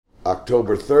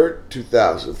October 3rd,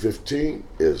 2015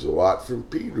 is the Watt from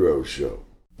Pedro Show.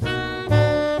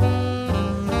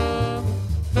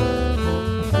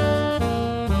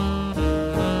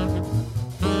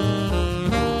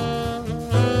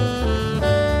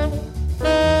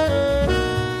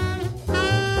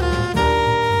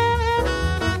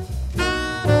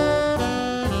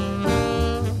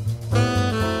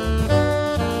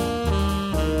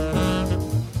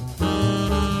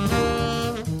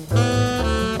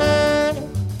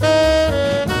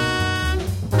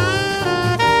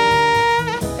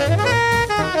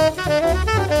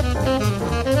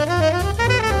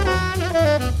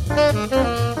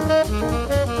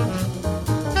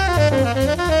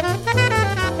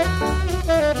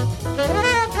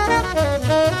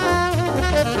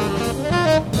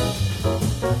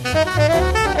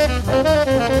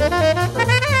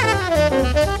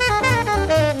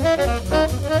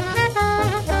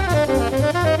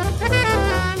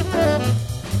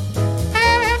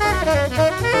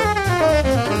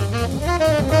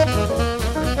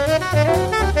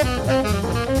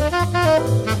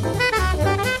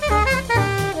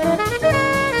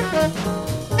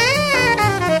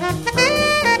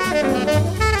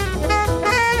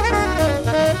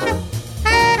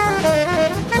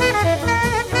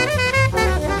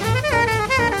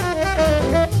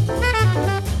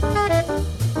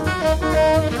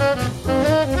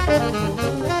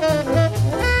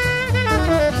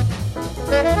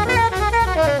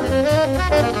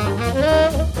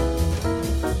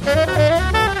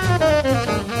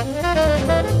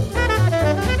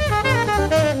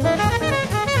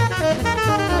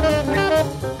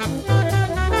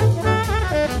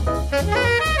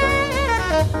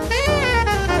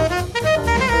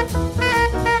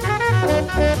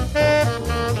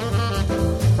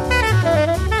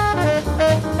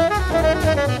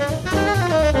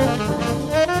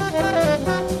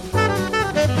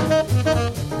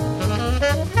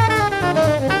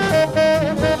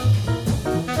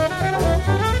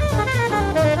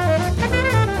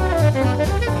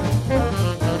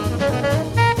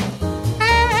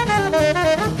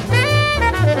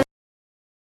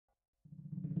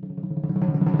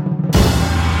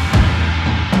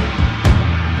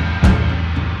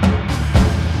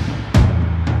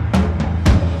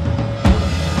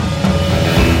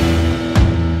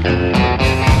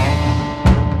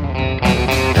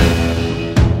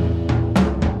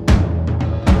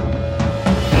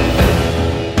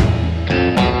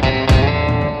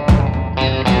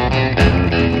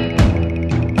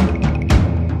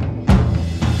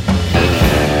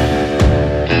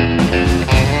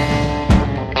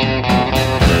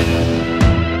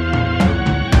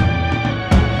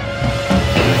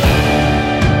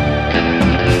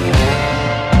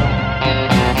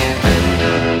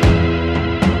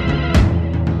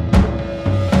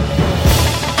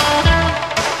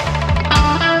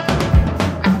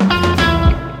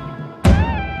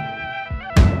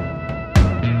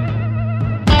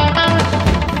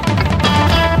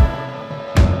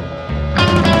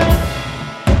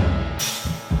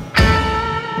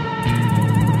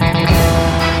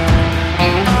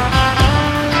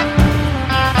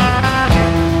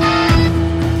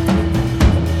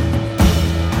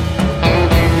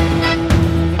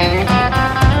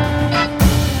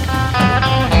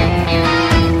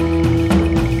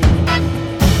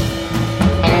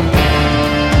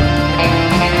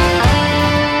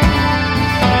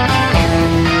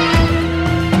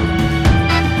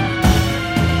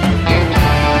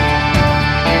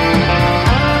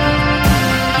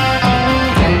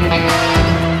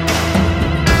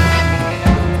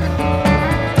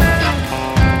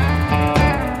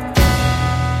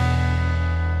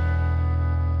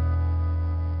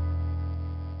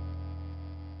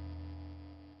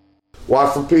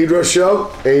 Watt from Pedro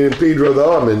Show. Ain't in Pedro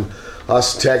though. I'm in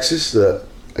Austin, Texas.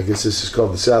 I guess this is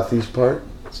called the southeast part.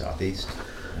 Southeast.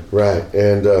 Right.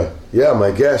 And yeah,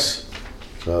 my guess.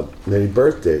 Many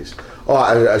birthdays. Oh,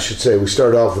 I should say we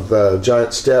start off with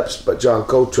Giant Steps by John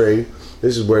Coltrane.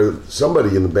 This is where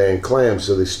somebody in the band clammed,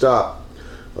 so they stopped.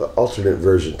 Alternate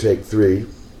version, take 3.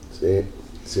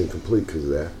 It's incomplete because of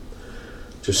that.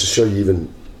 Just to show you,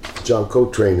 even John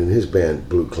Coltrane and his band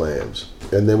blew clams.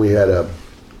 And then we had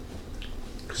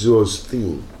Kazuo's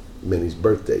theme, Minnie's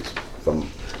birthdays,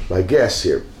 from my guests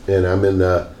here. And I'm in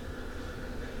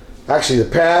actually the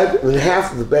pad and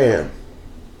half of the band.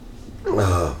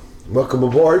 Welcome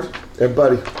aboard,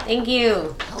 everybody. Thank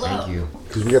you. Hello. Thank you.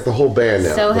 Because we got the whole band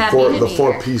now. So happy to be here. The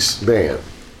four-piece band.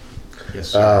 Yes,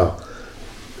 sir.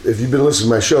 If you've been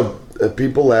listening to my show,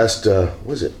 people last, what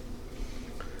was it,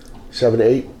 7,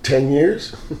 8, 10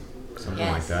 years? Something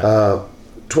like that.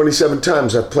 27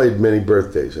 times I've played many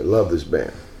birthdays. I love this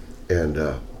band. And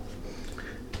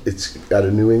it's got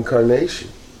a new incarnation.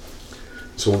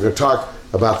 So we're going to talk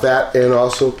about that, and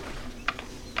also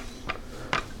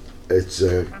its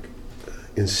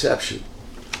inception.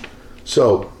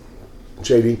 So,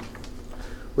 JD,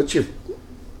 what's your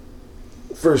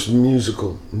first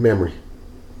musical memory?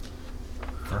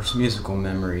 First musical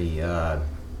memory, I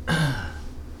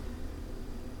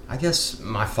guess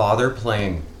my father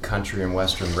playing country and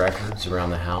western records around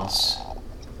the house,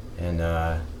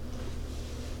 and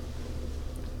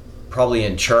probably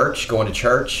in church, going to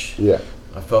church. Yeah.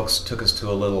 My folks took us to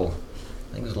I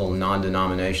think it was a little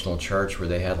non-denominational church where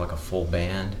they had like a full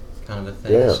band kind of a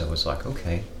thing. Yeah. So it was like,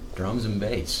 okay, drums and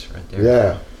bass right there.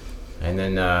 Yeah. And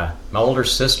then my older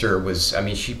sister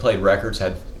she played records,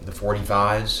 had the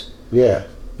 45s. Yeah.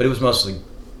 But it was mostly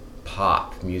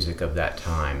pop music of that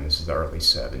time. This is the early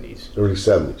 70s. Early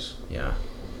 70s. Yeah.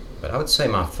 But I would say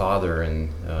my father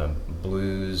in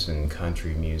blues and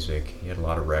country music. He had a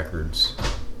lot of records,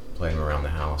 played them around the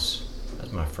house.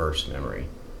 That's my first memory.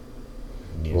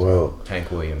 Music. Wow.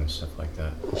 Hank Williams, stuff like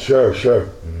that. Sure.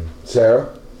 Mm-hmm.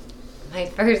 Sarah? My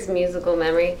first musical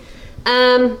memory.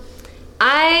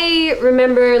 I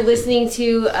remember listening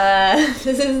to this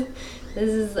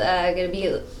is gonna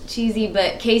be cheesy,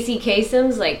 but Casey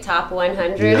Kasem's like Top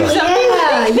 100 or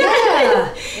something.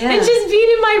 Yeah. And just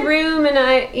being in my room, and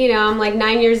I'm like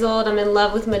 9 years old. I'm in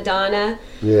love with Madonna.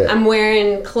 Yeah. I'm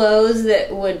wearing clothes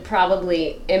that would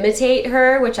probably imitate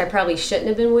her, which I probably shouldn't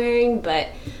have been wearing, but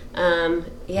I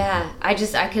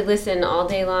could listen all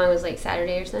day long. It was like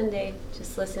Saturday or Sunday,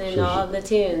 just listening to all of the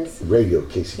tunes. Radio,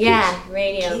 Casey Kasem. Yeah,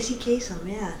 radio. Casey Kasem,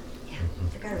 yeah. I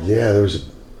forgot about Yeah,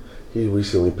 he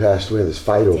recently passed away. This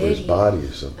fight over his he? body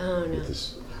or something. Oh, no. With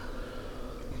his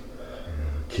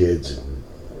kids and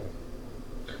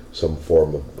some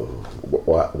form of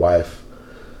wife.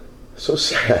 So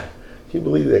sad. Can you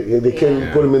believe that? They can't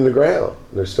even put him in the ground.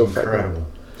 They're still Incredible.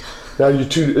 Now your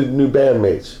two new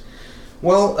bandmates.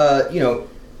 Well,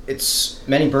 it's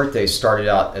Many Birthdays started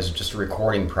out as just a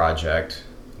recording project.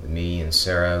 Me and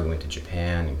Sarah, we went to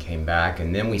Japan and came back,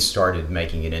 and then we started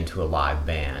making it into a live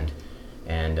band.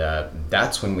 And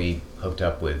that's when we hooked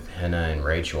up with Henna and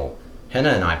Rachel. Henna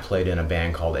and I played in a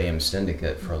band called AM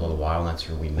Syndicate for a little while, and that's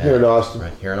where we met. Here in Austin?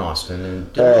 Right, here in Austin.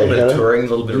 And did a little bit of touring, a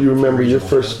little bit Do you remember your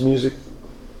regional first shows. music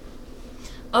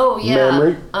Oh, yeah.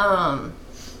 memory?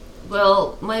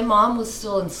 Well, my mom was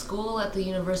still in school at the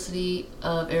University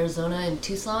of Arizona in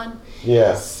Tucson.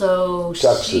 Yeah. So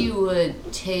Jackson. she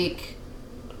would take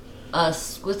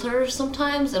us with her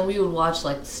sometimes, and we would watch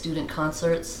like student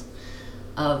concerts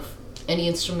of any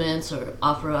instruments or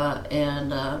opera.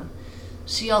 And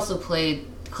she also played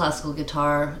classical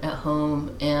guitar at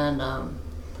home, and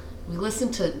we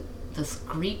listened to this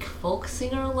Greek folk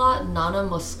singer a lot, Nana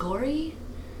Mouskouri.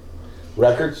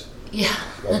 Records? Yeah.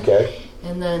 Okay.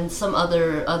 And then some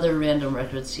other random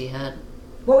records she had.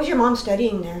 What was your mom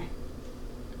studying there?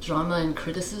 Drama and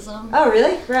criticism. Oh,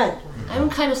 really? Right. I'm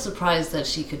kind of surprised that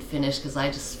she could finish, because I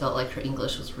just felt like her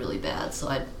English was really bad. So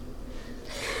I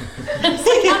was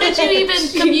like, how did you even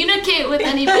communicate with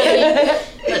anybody?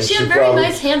 But she had very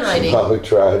nice handwriting. She probably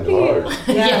tried hard.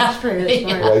 Yeah, Yeah. that's pretty really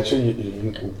smart. Rachel, you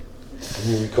can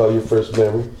you recall your first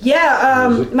memory? Yeah,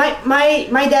 Music?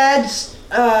 my dad's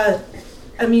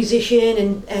a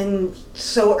musician, and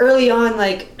so early on,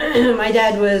 like, my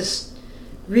dad was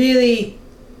really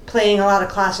playing a lot of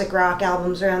classic rock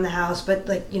albums around the house, but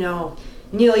like, Neil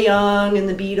Young and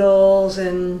the Beatles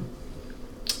and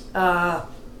all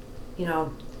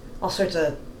sorts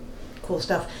of cool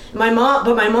stuff. My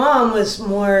mom was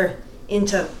more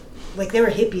into, like, they were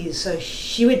hippies, so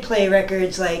she would play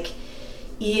records like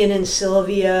Ian and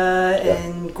Sylvia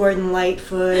and Gordon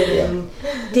Lightfoot and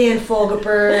Dan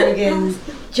Fogelberg and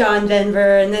John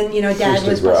Denver, and then Dad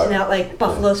was busting out like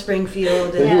Buffalo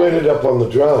Springfield. And you ended up on the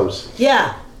drums.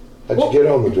 Yeah. How'd you get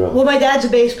on the drums? Well, my dad's a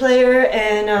bass player,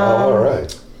 and all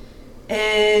right.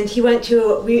 And he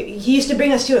used to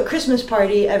bring us to a Christmas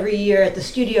party every year at the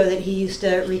studio that he used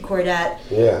to record at.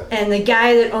 Yeah. And the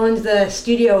guy that owned the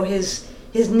studio, his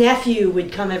nephew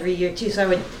would come every year too, so I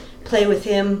would play with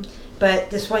him.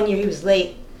 But this one year he was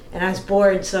late, and I was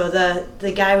bored, so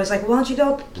the guy was like, "Why don't you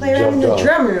go play around in the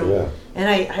drum room?" Yeah. And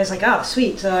I was like, "Oh,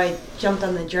 sweet!" So I jumped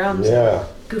on the drums, Yeah.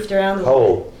 goofed around. How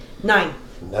old? 9.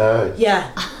 Nice.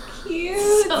 Yeah.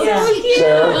 Cute. Yeah.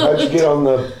 Sarah, how'd you get on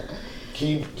the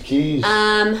keys?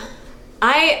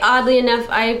 Oddly enough,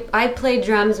 I played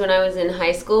drums when I was in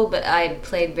high school, but I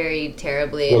played very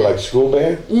terribly. Like school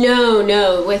band?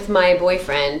 No, with my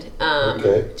boyfriend.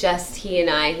 Okay. Just he and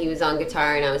I. He was on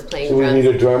guitar and I was playing So we drums.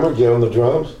 need a drummer. Get on the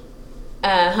drums.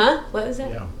 What was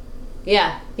that? Yeah.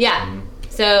 Yeah.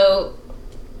 So,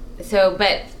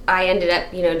 but I ended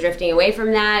up, drifting away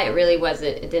from that. It really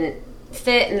wasn't. It didn't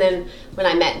fit. And then when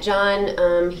I met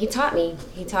John, he taught me.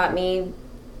 He taught me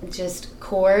just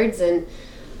chords and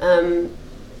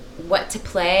what to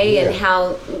play and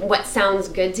what sounds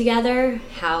good together,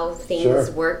 how things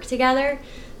work together.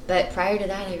 But prior to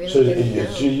that, I really didn't know.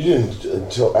 So you didn't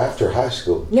until after high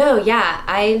school? No, yeah.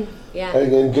 And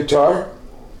guitar?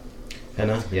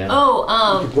 Henna, yeah. Oh,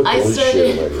 I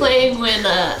started playing when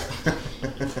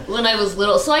I was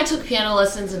little. So I took piano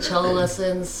lessons and cello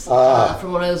lessons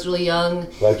from when I was really young.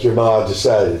 Like your mom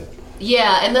decided.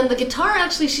 Yeah, and then the guitar,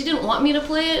 actually, she didn't want me to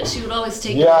play it. She would always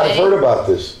take it away. Yeah, I've heard about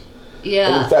this. Yeah.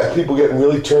 And in fact, people getting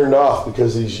really turned off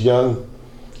because these young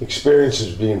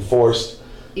experiences being forced.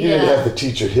 You didn't have the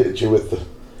teacher hit you with the...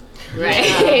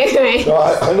 Right. No,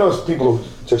 I know people who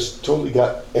just totally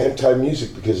got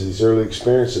anti-music because of these early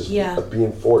experiences of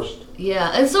being forced.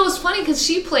 Yeah, and so it was funny because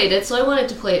she played it, so I wanted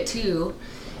to play it too.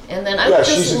 And then I would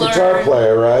just she's a learn... guitar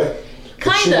player, right?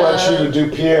 Kind of. She wants you to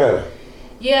do piano.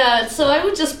 Yeah, so I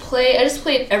would just play. I just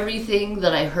played everything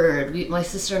that I heard. My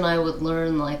sister and I would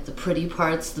learn like the pretty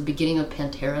parts, the beginning of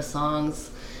Pantera songs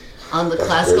on the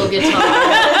classical guitar,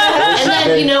 and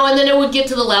then and then it would get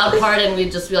to the loud part, and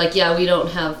we'd just be like, "Yeah, we don't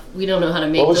know how to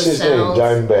make those sounds." What was his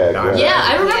name? Dimebag. Yeah,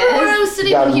 I remember where I was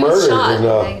sitting when he was shot.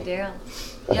 Daryl.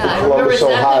 Yeah, I remember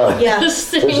exactly.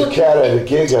 There's a cat at a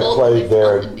gig I played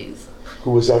there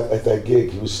who was at that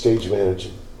gig. He was stage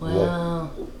managing.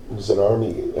 Wow. He was an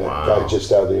army guy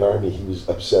just out of the army. He was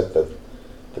upset that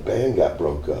the band got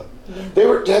broke up. Yeah. They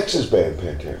were a Texas band,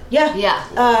 Pantera.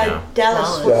 Yeah.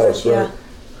 Dallas, right.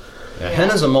 Yeah,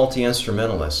 Henna's a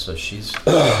multi-instrumentalist, so she's...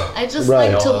 I just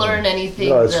like to learn anything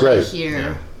that I hear.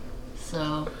 Yeah.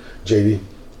 So... JD?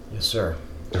 Yes, sir.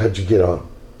 How'd you get on?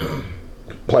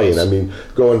 Playing,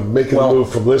 making the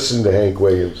move from listening to Hank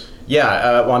Williams.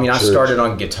 Yeah, I started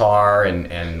on guitar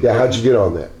and... Yeah, how'd you get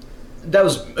on that? That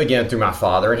was, again, through my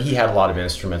father, and he had a lot of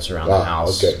instruments around the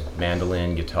house. Okay.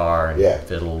 Mandolin, guitar, and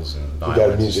fiddles, and violins. You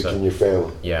got music in your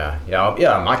family. Yeah,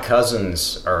 my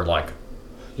cousins are like...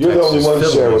 You're the only one,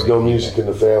 Sarah, with no music in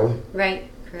the family? Right,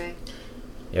 correct.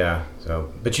 Yeah,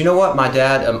 but you know what? My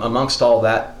dad, amongst all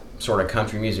that sort of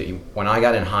country music, when I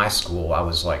got in high school, I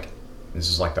was like, this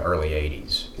is like the early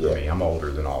 80s for me. I'm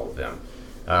older than all of them.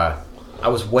 I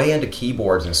was way into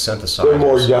keyboards and synthesizers. They're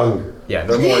more younger. Yeah,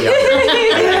 they're more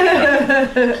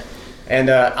younger. And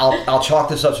I'll chalk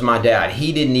this up to my dad.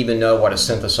 He didn't even know what a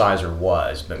synthesizer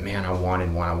was, but man, I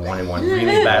wanted one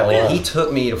really badly. And he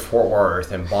took me to Fort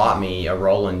Worth and bought me a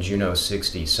Roland Juno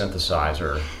 60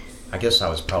 synthesizer. I guess I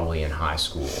was probably in high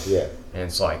school. Yeah. And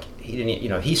it's like, he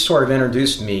didn't, he sort of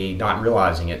introduced me, not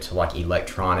realizing it, to like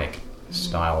electronic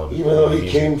style of even though he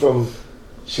music. Came from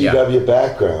CW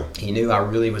background. He knew I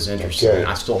really was interested, and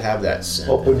I still have that synth.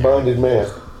 Open-minded man.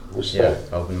 Respect.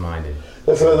 Yeah, open-minded.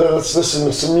 Let's listen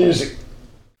to some music.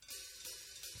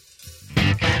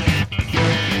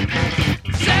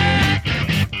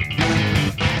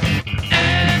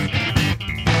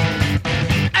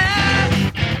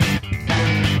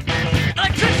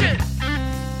 Electrician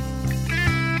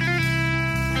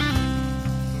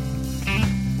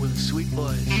with a sweet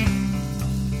voice.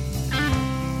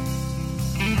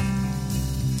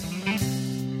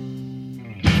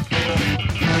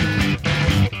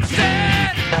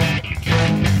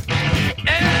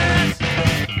 Yes.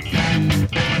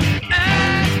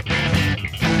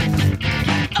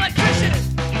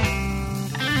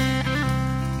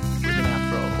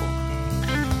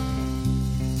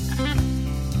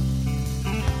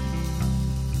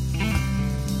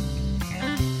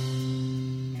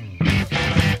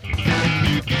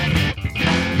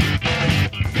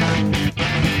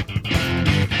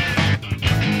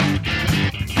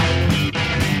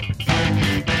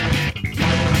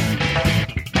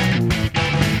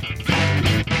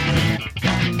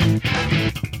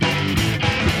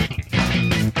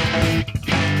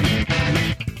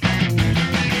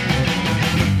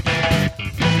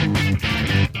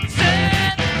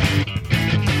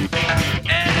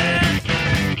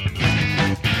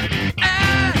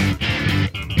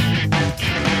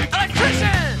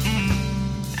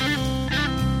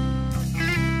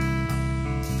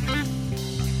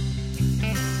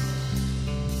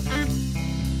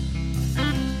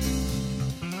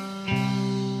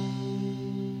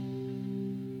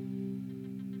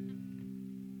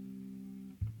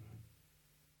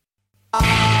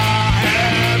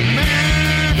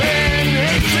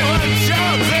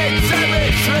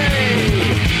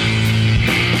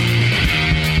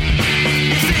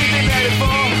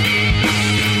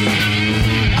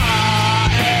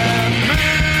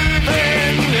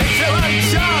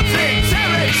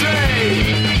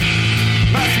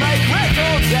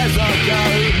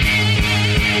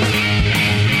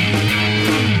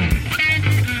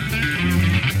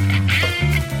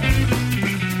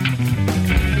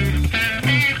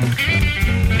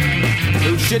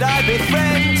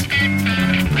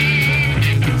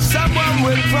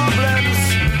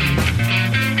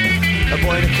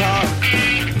 in a car.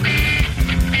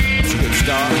 It's a good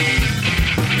start.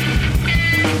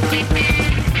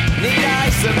 Need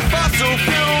ice and fossil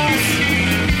fuels.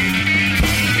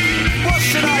 What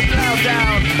should I plow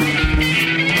down?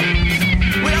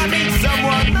 Will I meet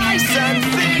someone nice and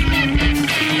thin?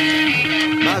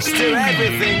 Must do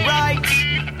everything right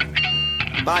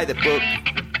by the book.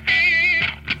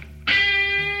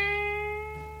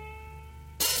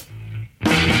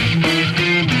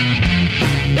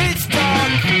 It's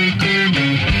dark,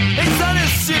 it's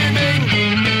unassuming,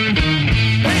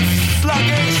 it's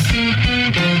sluggish,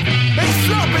 it's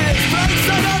sloppy, it's close.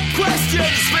 I've got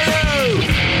questions for you.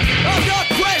 I've got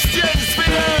questions for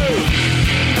you.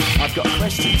 I've got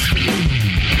questions for you.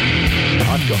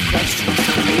 I've got questions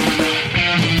for you.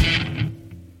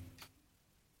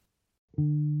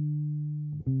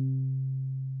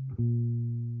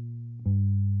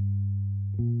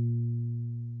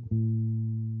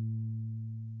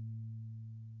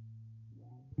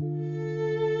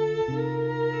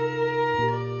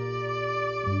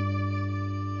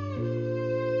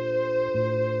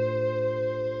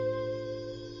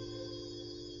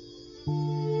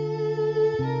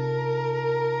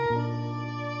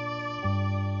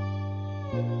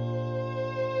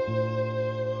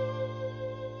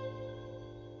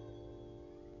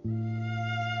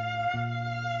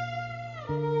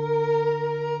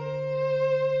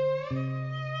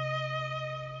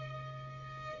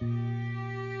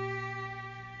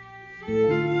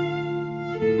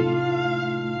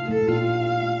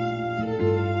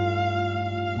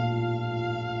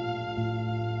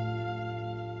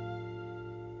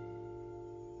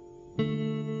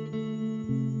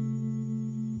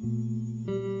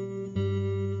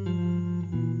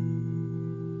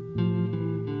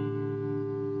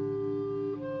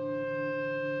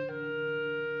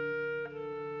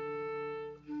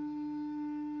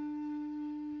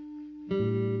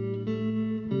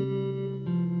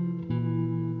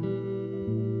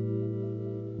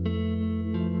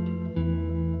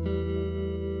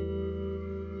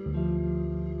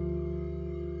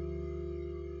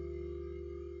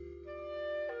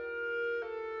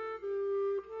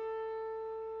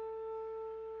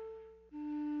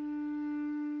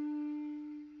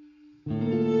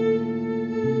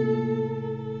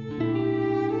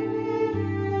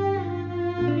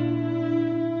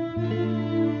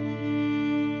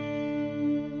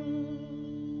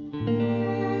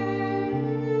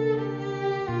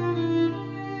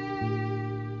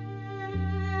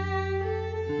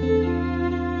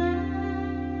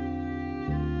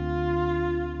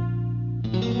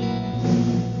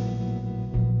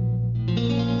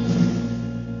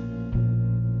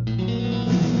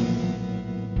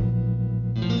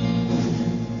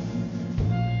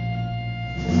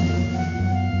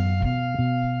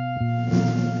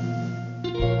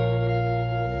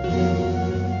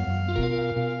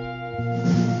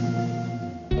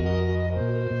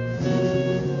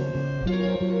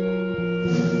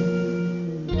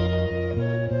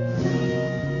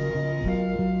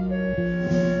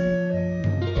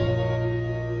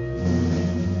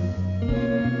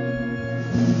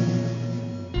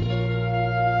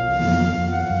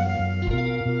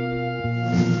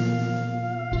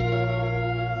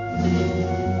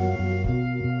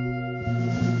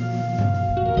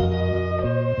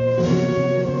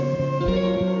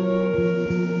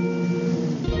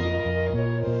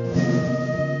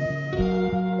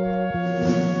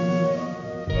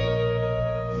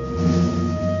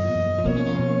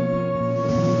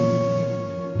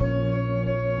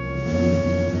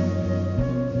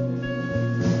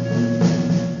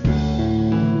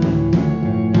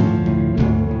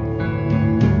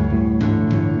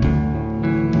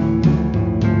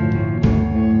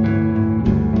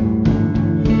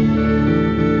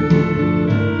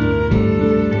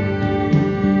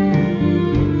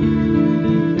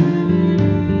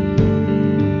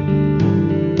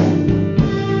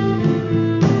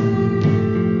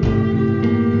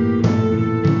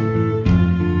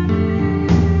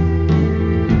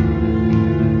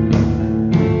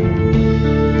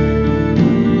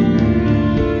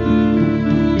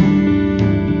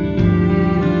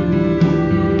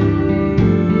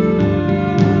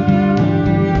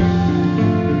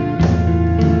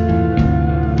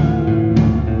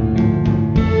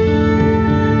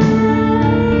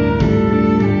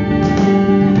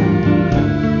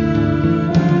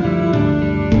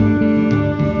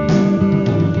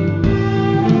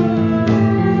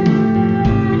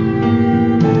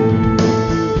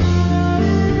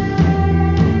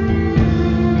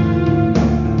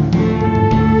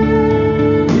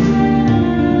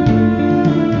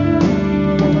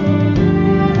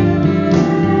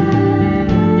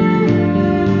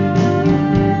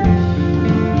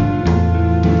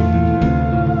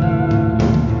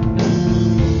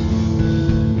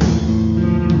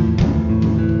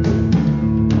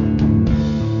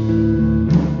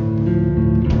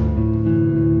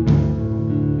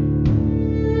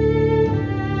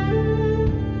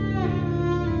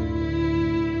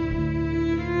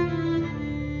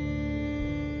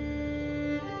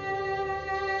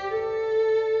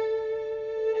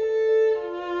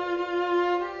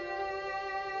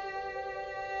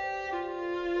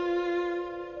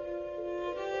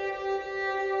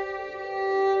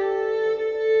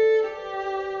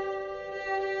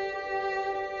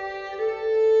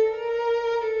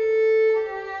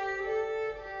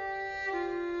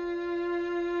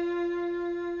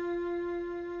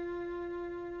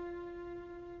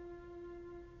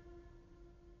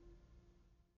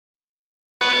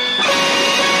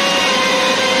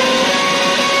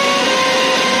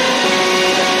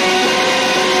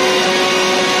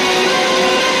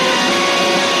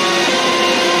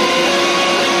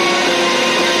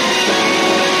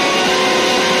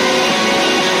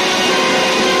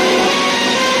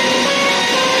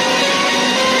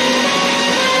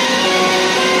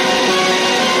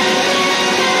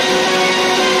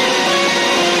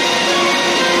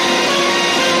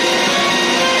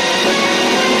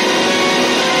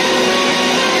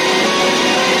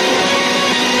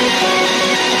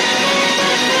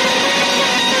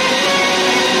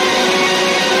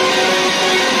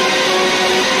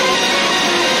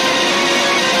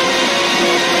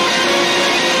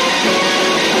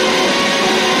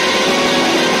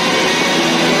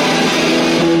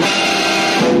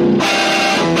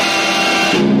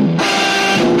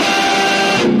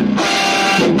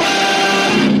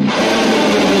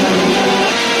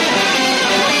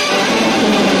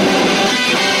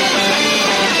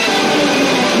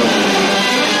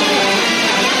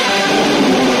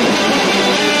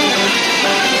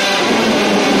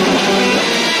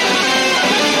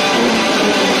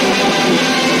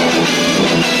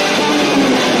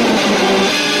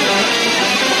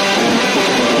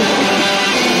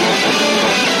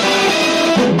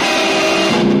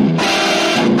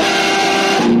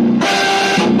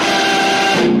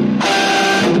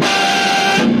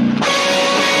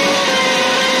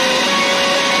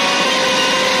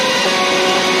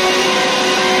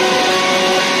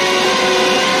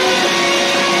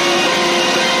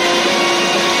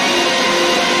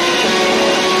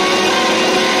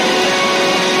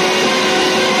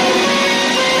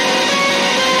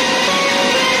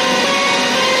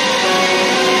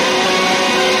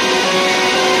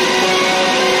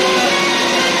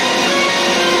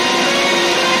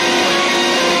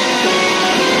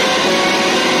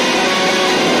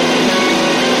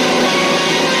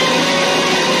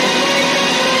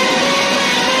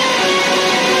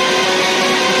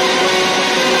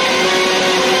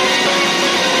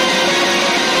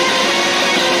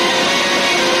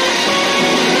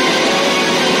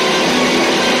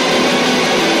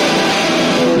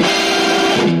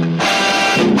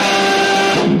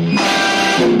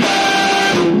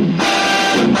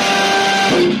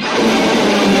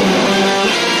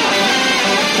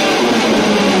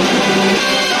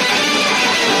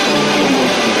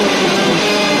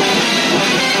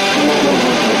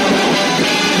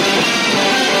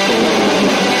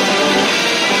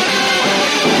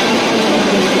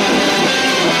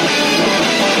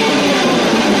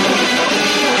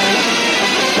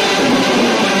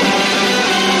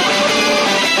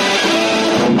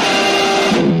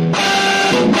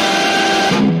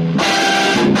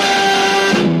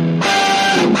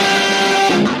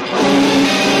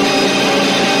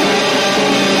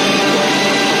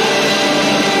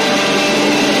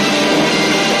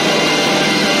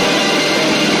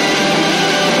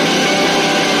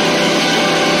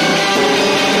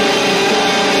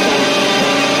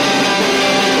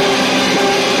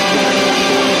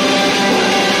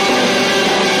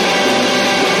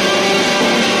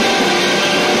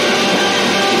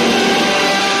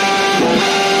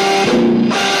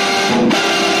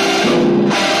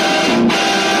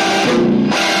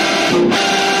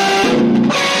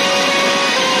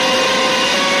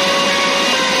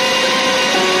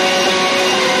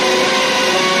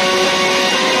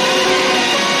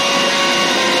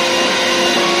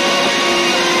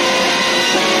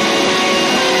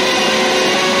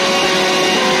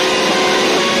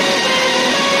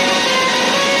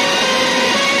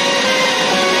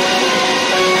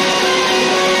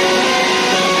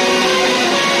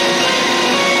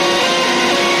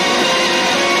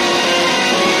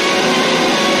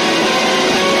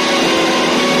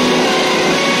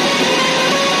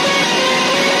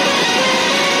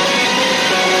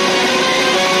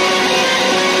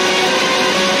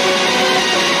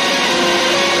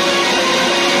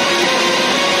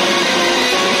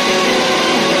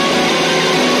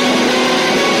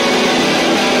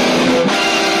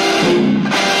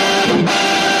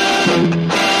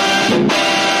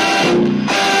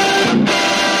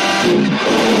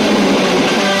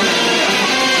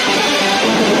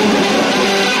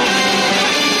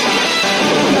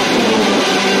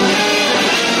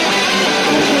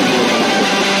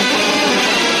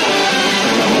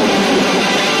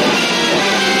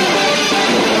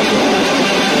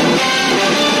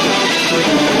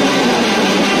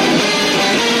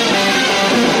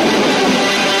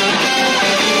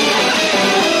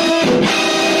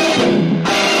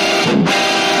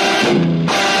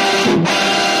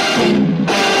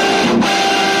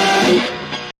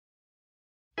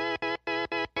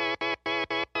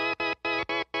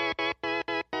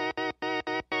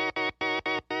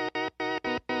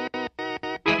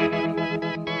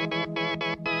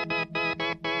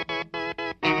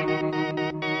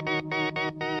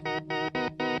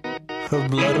 Her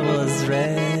blood was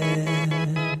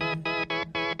red,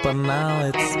 but now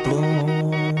it's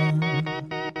blue.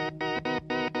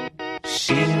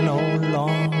 She no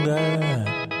longer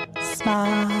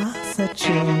smiles at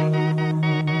you.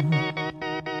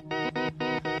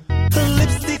 Her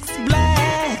lipstick's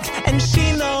black, and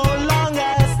she no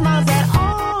longer smiles at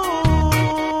all.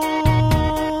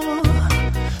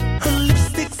 Her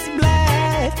lipstick's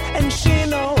black, and she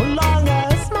no longer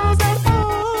smiles at all.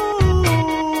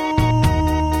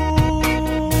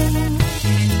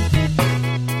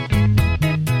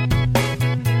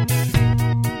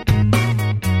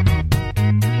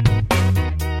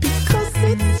 Because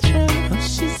it's true,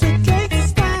 she's a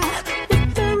gangster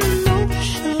with her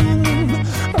emotion,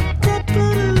 a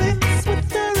capitalist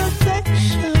with her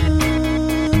affection.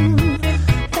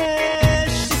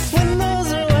 As she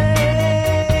swindles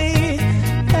away,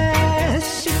 as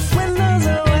she swindles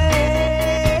away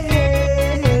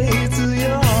to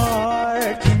your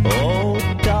heart. Oh,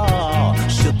 doll,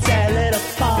 she'll tear it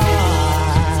apart.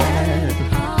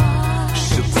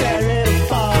 She'll tear it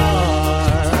apart.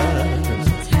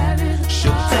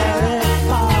 She'll tear it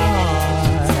apart.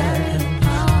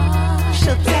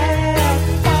 She'll tear it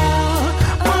apart.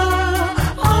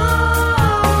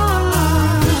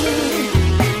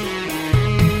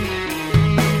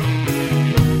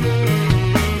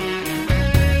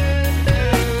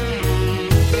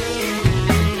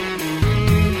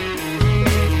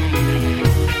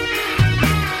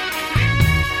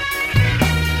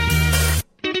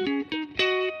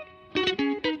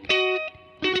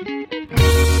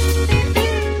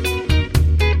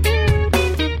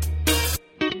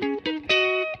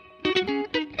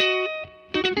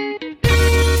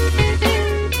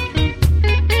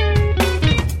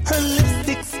 Her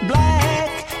lipstick's black,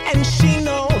 and she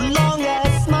no longer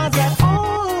smiles at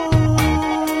all.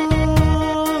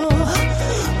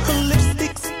 Her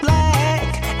lipstick's black,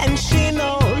 and she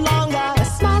no longer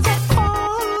smiles at all.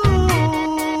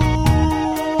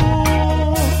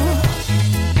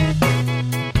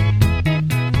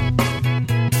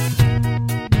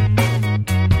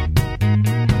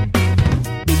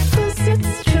 Because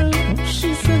it's true,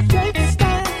 she's a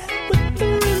gangster with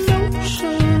her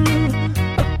emotion,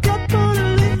 a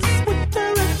capitalist with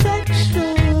her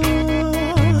affection.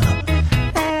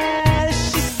 As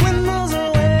she swindles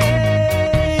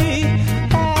away,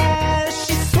 as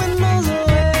she swindles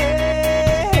away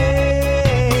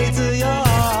to your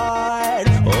heart.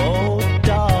 Oh,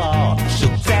 doll,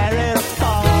 she'll tear it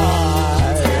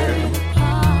apart.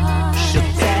 She'll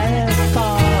tear it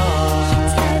apart.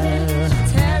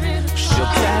 She'll tear it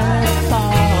apart.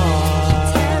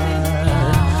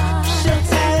 She'll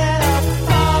tear it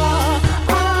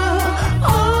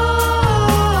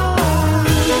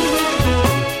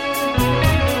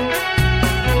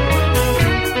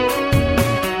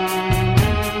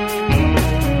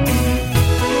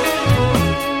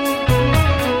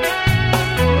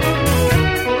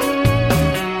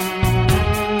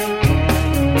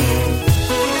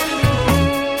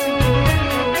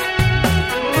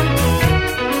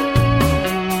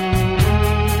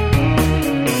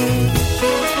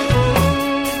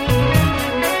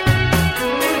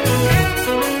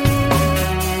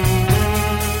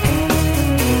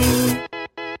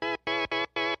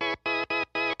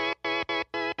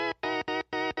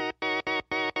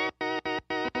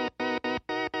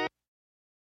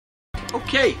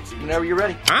Okay, whenever you're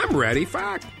ready. I'm ready.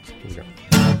 Fuck.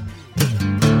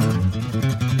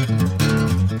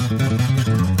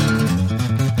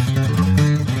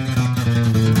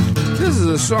 This is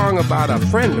a song about a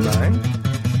friend of mine.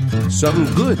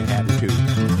 Something good happened to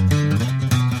him.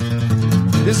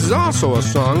 This is also a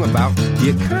song about the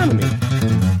economy.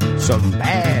 Something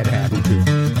bad happened to him.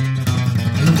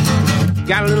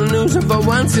 Got a little news and for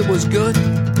once it was good.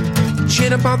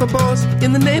 Cheered up all the boys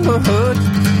in the neighborhood.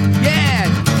 Yeah,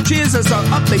 cheers us all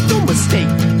up, they don't mistake.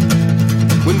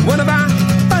 When one of our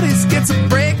buddies gets a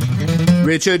break,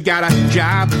 Richard got a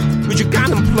job, Richard got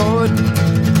employed.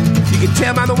 You can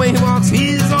tell by the way he walks,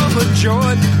 he's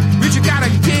overjoyed. Richard got a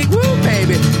gig, woo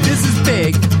baby, this is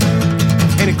big.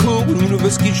 Ain't it cool when the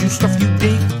universe gives you stuff you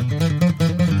dig?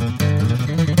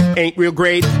 Ain't real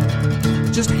great,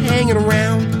 just hanging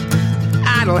around.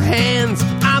 Idle hands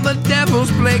on the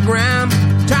devil's playground.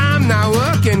 Time not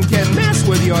working can mess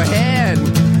with your head.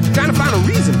 Trying to find a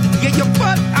reason to get your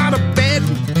butt out of bed.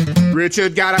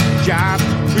 Richard got a job,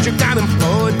 Richard got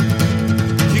employed.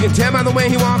 You can tell by the way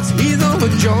he walks, he's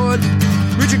overjoyed.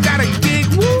 Richard got a gig,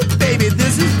 woo baby,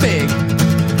 this is big.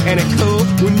 And it cool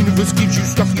when the universe gives you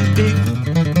stuff you dig.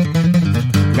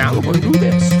 Now we're gonna do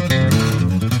this.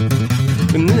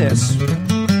 And this.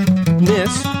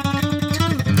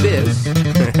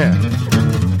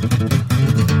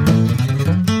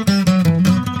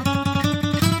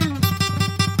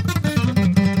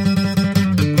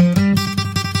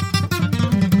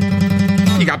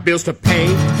 got bills to pay.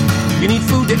 You need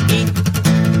food to eat.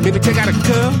 Maybe take out a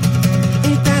girl.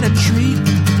 Ain't that a treat?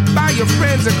 Buy your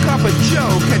friends a cup of joe.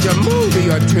 Catch a movie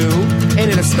or two. Ain't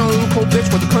it a stone cold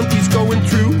bitch what the country's going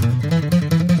through?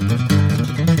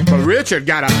 But Richard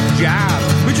got a job.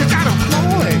 Richard got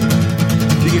employed.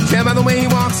 You can tell by the way he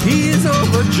walks, he is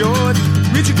overjoyed.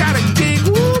 Richard got a gig,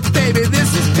 whoop, baby,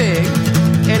 this is big.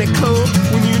 And it comes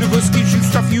when the universe gives you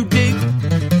stuff you dig.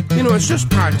 You know, it's just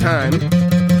part-time,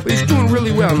 but he's doing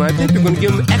really well, and I think they're going to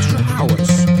give him extra hours.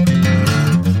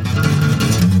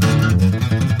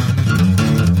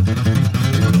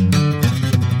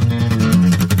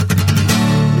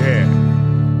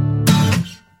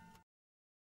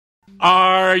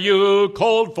 Are you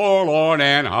cold, forlorn,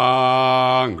 and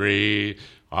hungry?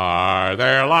 Are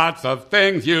there lots of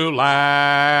things you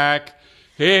lack?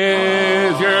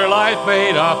 Is your life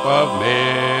made up of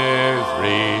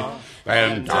misery?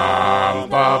 Then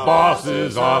dump the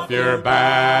bosses off your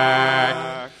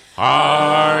back.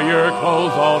 Are your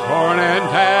clothes all torn and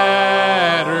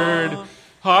tattered?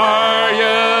 Are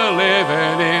you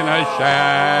living in a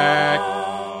shack?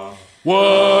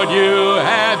 Would you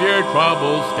have your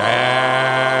troubles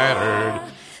scattered?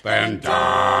 Then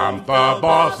dump the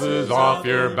bosses off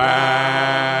your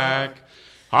back.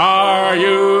 Are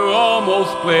you almost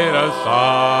split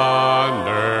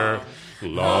asunder?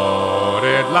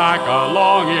 Loaded like a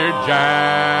long-eared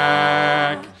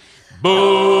jack.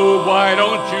 Boo, why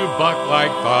don't you buck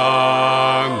like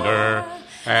thunder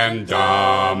and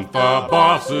dump the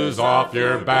bosses off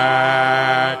your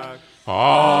back?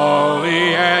 All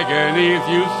the agonies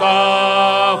you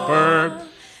suffer,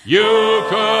 you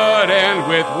could end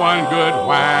with one good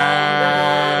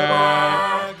whack.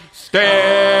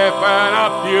 Stiffen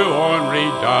up, you ornery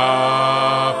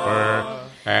duffer,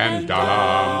 and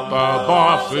dump the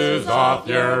bosses off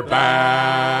your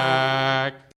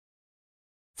back.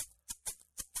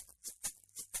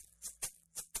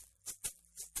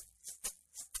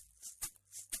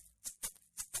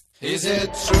 Is it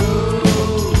true?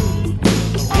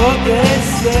 What they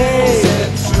say Is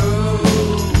it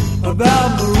true? about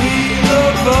Marie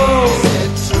Laveau? Is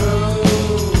it true?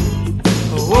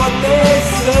 What they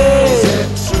say Is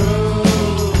it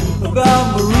true? about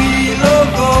Marie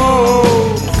Laveau?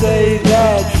 Say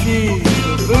that she's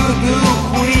the voodoo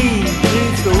queen.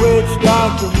 She's the witch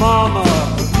doctor mama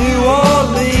of New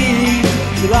Orleans.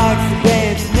 She likes to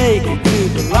dance naked to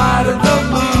the light of the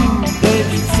moon. Then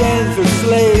she sends her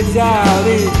slaves out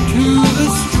into the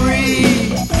street.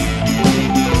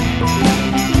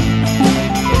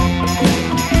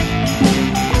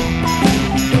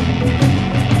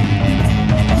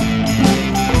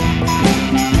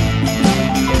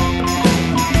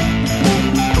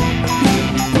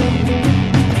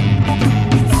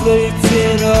 Sleeps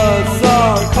in a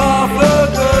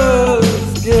sarcophagus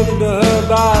given to her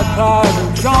by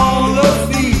Pirate Jean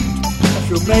Lafitte.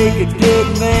 She'll make a dead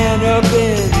man up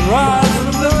and rise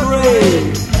from the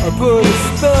grave, or put a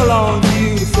spell on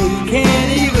you so you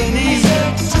can't even eat. Is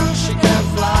it true she can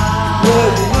fly? Well,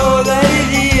 you know that it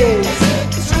is. Is it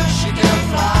true she can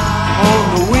fly? On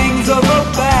the wings of a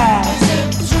bat, Is it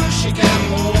true she can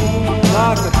move?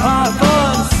 like a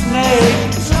python snake,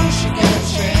 Is it true she can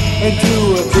change? into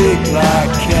a big black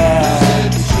cat.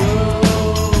 Is it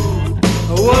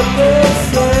true? What they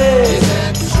say Is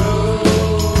it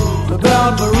true?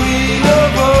 about Marie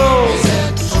Laveau? Is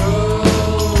it true?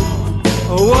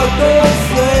 What they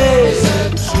say Is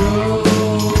it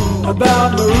true? about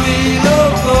Marie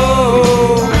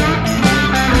Laveau?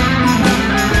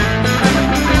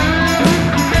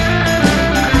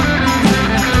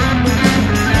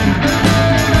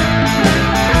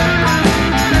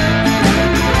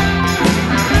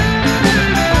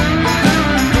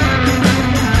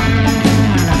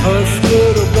 Hush,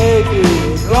 little baby,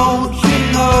 don't you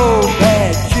know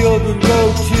bad children go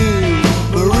to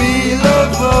Marie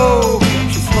Laveau?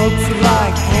 She smokes them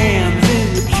like hams in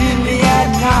the chimney at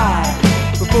night.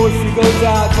 Before she goes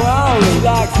out for hours, she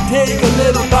likes to take a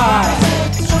little bite.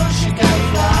 Is it true she can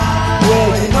fly? Well,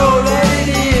 you know that it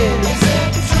is. Is it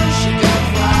true she can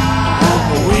fly? On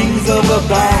the wings of a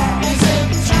bat, Is it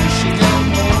true she can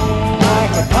move?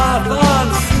 like a python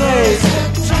snake, Is it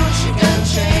true she can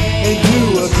change? into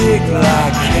a big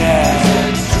black cat. Is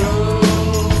it true?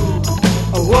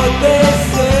 What they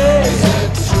say Is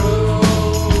it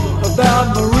true? about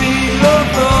Marie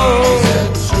Laveau? Is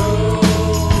it true?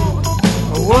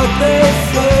 What they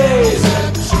say Is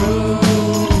it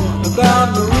true? about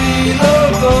Marie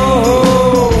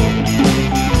Laveau?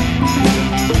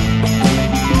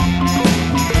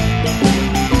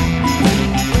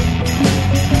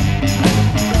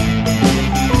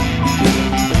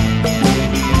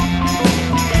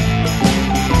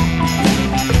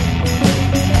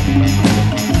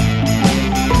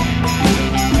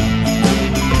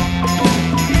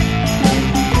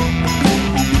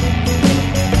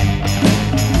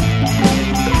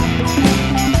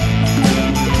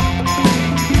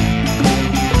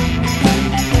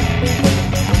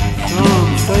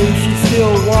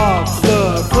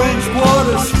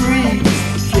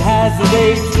 has it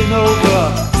aged in over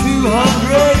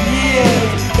 200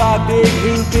 years. Got big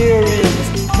hoop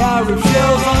earrings, narrow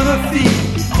shells on her feet.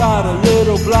 Got a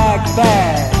little black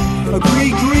bag, a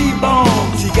gree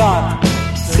bone. She got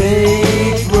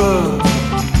sage rub,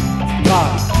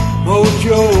 got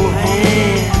mojo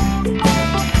hand.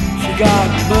 She got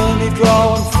money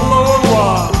drawing floor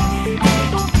wash.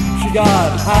 She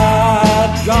got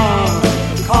high John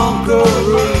the Conqueror.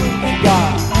 She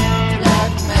got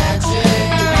black magic.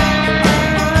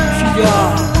 She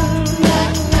got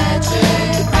black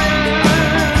magic.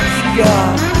 She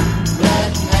got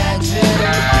black magic.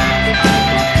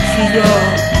 She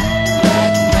got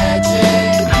black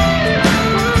magic.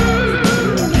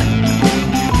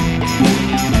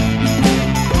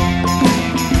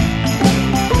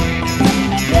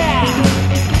 Yeah.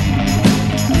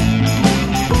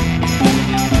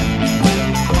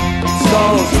 So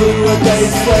true what they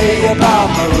say about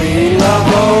Marie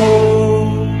Laveau.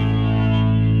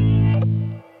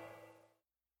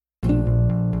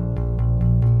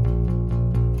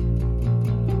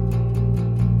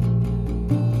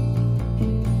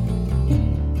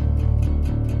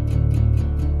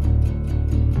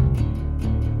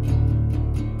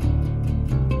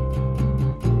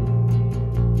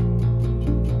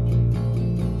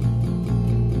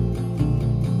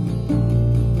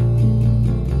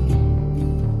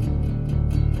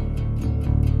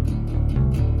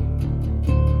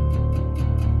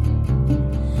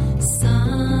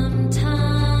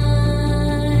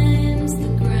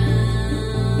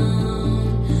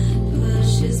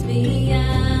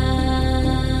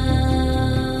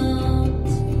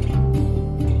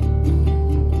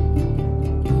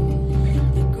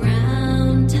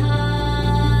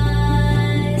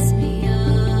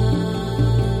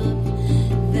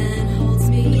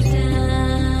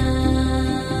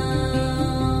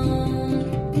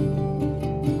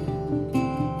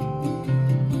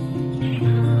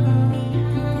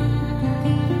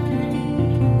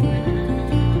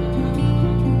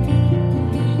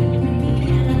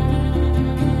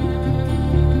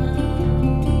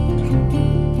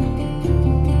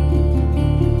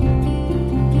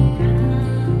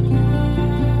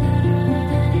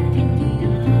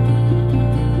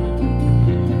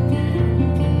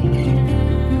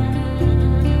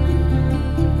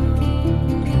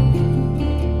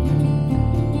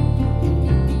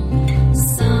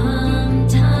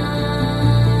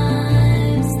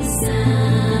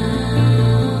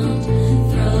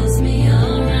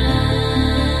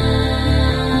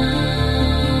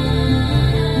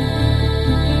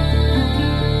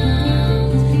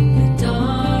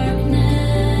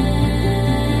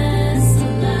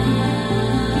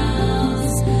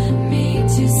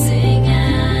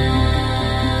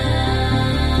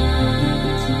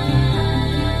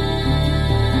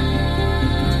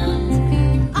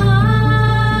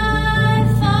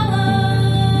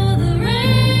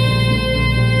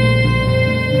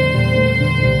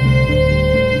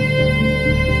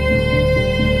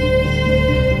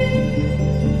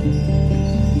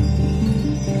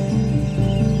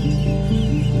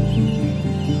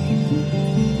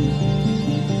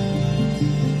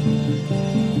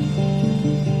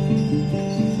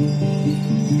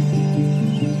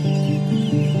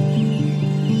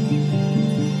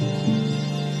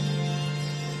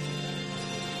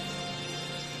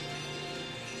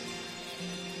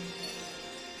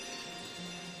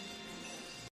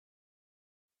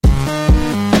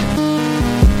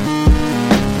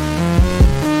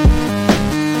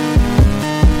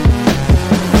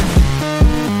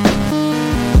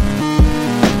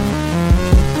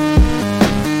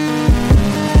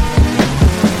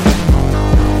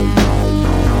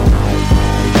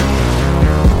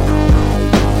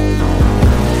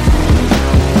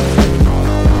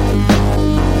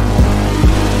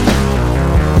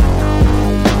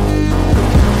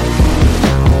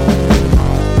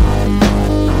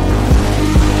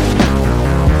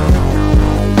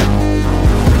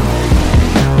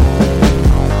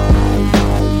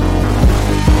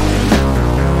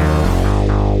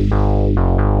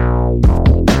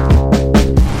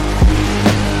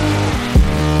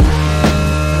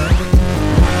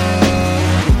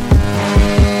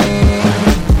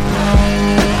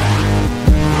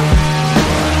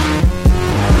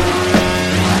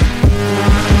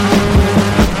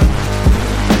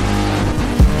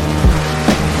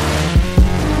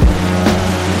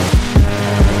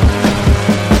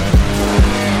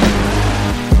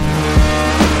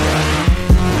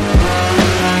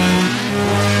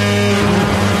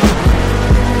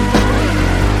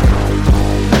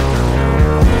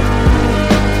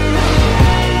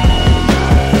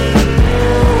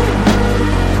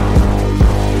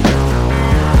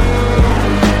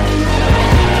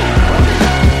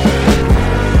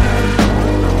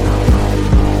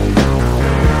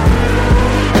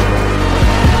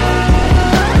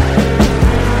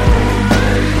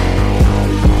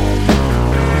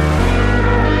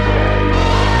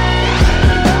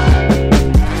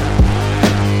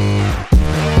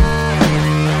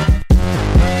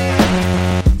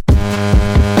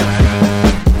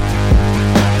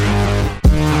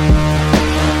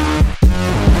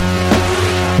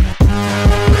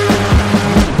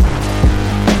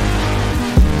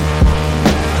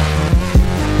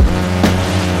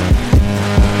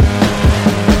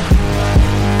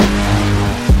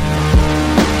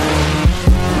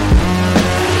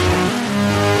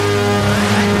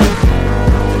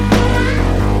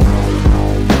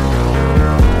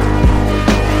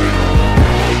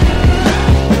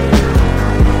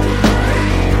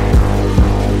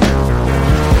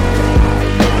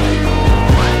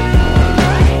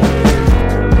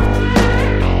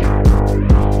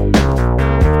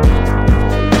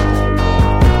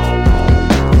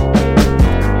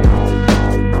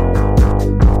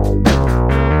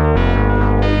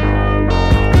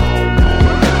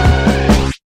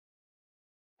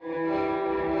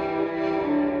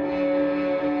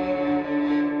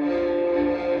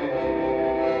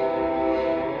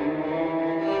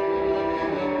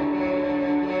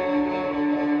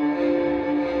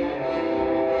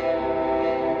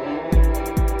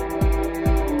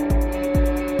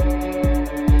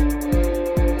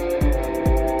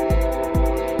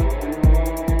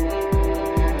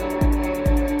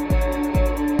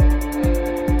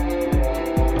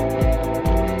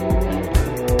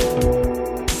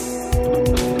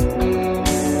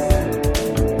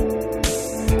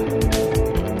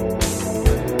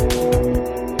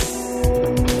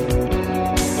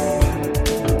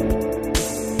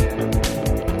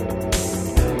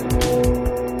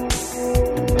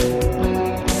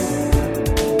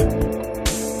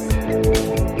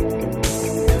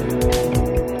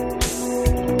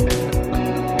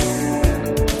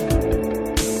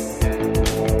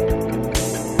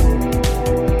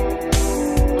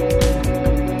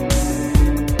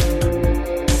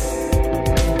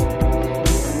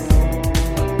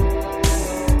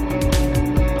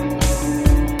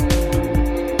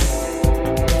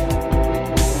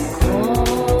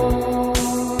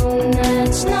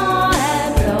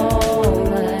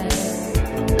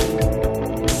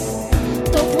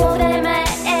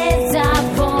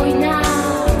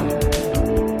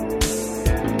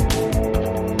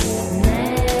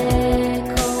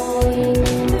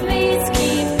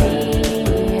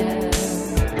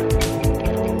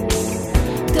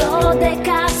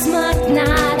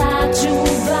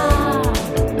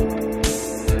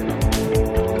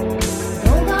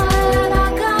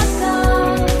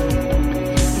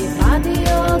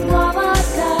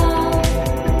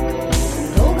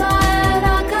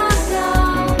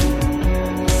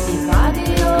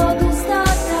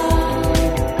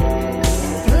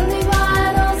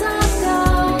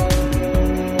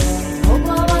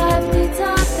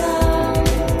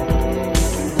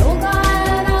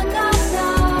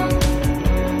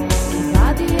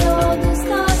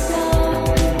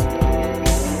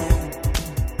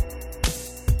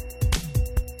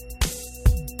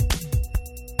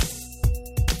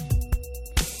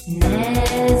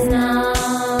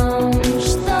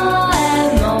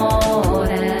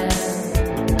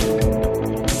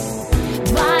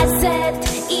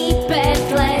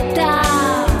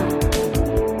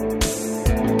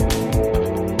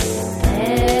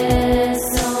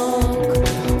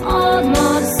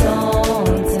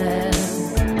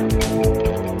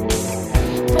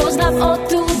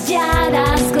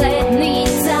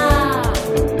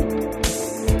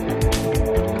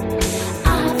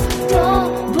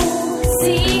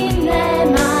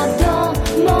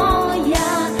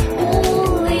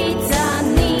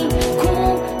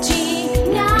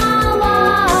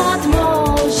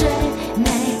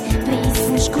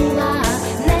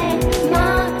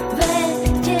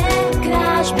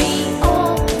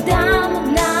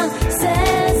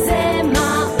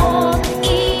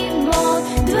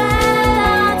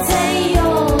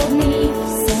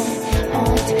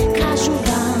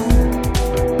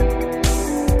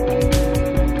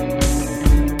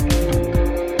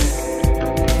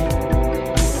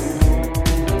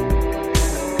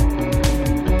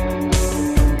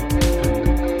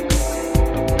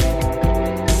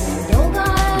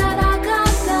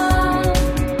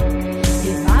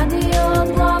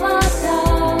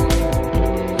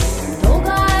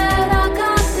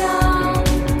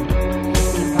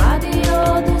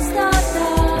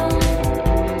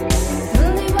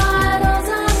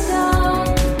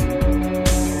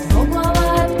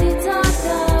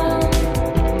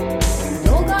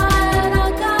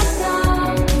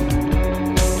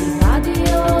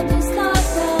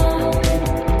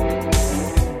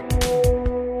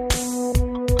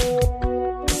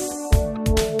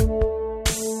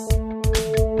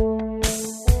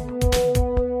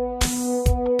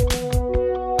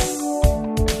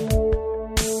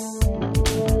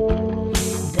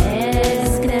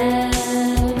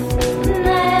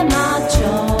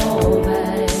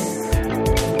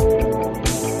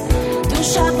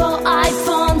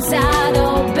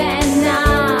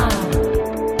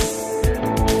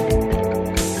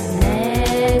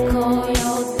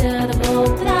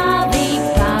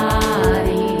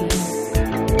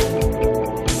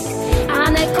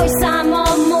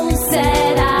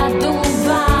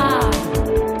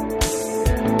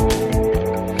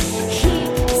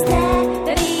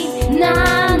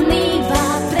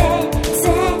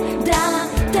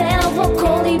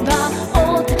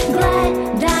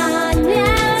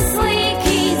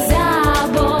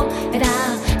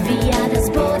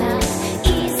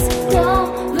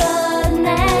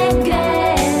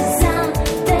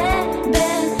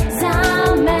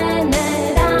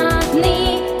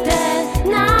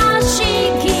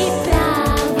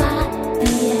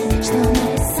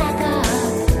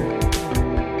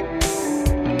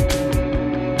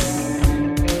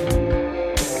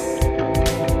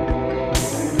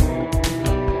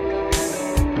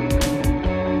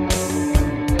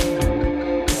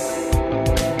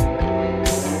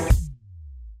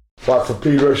 For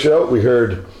Pedro Show, we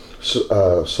heard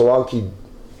Solanki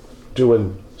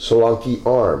doing Solanki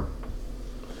Arm.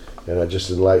 And I just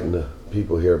enlightened the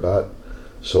people here about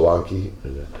Solanki.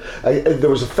 There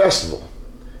was a festival,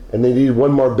 and they needed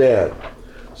one more band.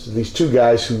 So these two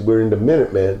guys who were into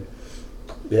Minutemen,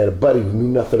 they had a buddy who knew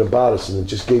nothing about us, and they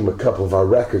just gave him a couple of our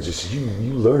records. They said,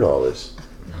 you learn all this.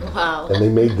 Wow. And they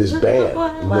made this band,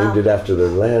 and named it after their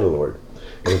landlord.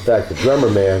 And in fact, the drummer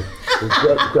man,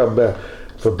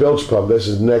 for Bilge Pump, this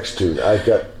is the next tune. I've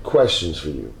got questions for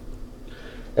you.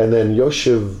 And then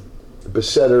Yoshev,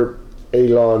 Beseter,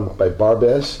 Elyon by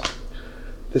Barbez.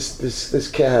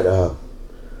 This cat,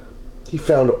 he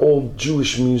found old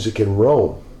Jewish music in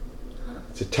Rome.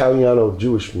 It's Italiano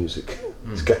Jewish music.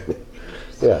 This guy,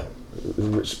 yeah,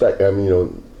 respect. I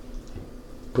mean,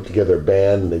 put together a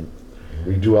band, and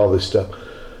We do all this stuff.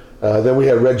 Then we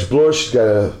had Reg Bloor. She's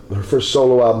got her first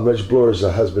solo album. Reg Bloor's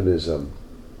husband is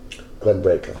Glenn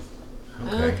Breaker.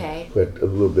 Okay. Who had a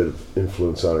little bit of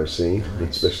influence on our scene,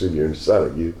 especially if you're into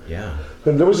Sonic Youth. Yeah.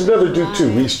 And there was another dude too,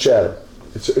 Reese Chatham.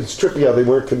 It's trippy how they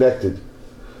weren't connected.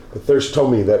 But Thirst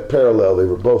told me that parallel, they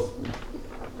were both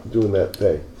doing that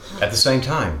thing. At the same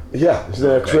time? Yeah, isn't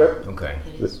that a trip? Okay.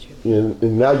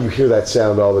 And now you hear that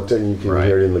sound all the time. You can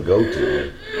hear it in the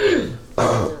go-to.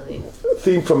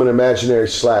 Theme from an imaginary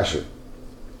slasher,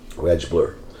 Reg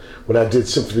Bloor. When I did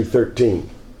Symphony 13,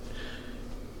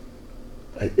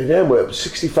 it ended with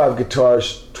 65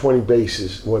 guitars, 20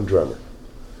 basses, 1 drummer.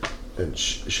 And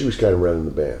she was kind of running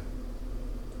the band.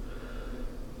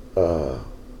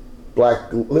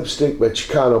 Black Lipstick by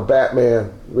Chicano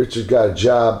Batman. Richard Got a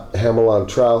Job, Hamell on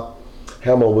Trial.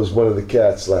 Hamell was one of the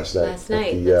cats last night. That's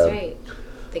right.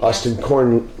 The Austin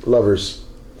Corn Lovers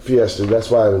Fiesta. That's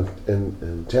why I'm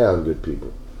in town, good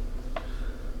people.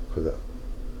 For the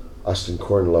Austin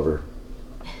Corn Lover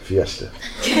Fiesta.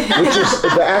 Which is,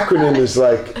 the acronym is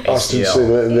like Austin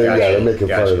Sigler, and they're making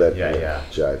fun of that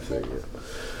jive thing.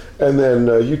 Yeah. And then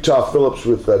Utah Phillips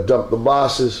with Dump the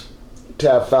Bosses.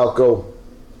 Tab Falco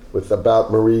with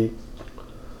About Marie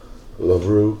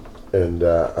Laveau. And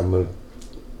I'm going to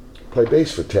play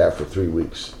bass for Tab for 3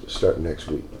 weeks, starting next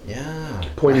week. Yeah.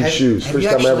 Pointy shoes. First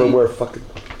time I ever wear fucking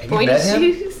pointy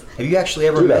shoes. Have you actually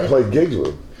ever met met him? Dude, I played gigs with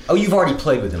him. Oh, you've already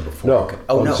played with him before? No, okay.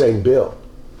 Oh, I'm saying Bill.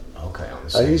 Okay, on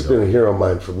the He's been a hero of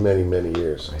mine for many, many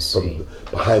years. I see. From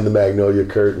behind the Magnolia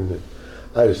Curtain.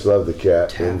 I just love the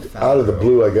cat. And out of the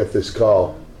blue, I got this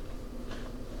call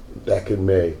back in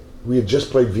May. We had just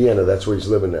played Vienna. That's where he's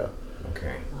living now.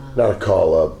 Okay. Wow. Not a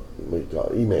call, what do you call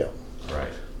it? Email.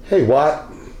 Right. Hey,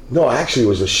 Watt. No, actually, it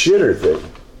was a shitter thing.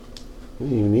 He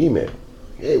didn't even email.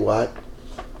 Hey, Watt.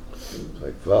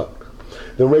 Like, fuck.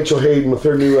 Then Rachel Haden with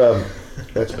her new,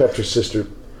 that's Petra's sister,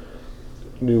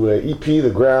 new EP, The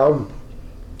Ground.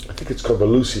 I think it's called The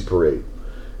Lucy Parade,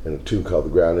 and a tune called The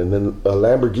Ground. And then a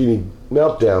Lamborghini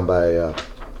Meltdown by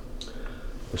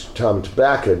Mr. Tom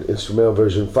Tobacco, an instrumental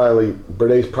version. Finally,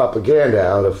 bernays Propaganda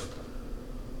out of,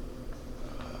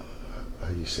 how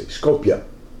do you say, Skopje,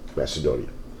 Macedonia.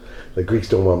 The Greeks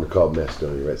don't want them to call it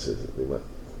Macedonia, right? So they want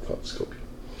to call it Skopje.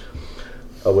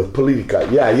 With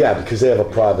politika. Yeah, because they have a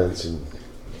province. And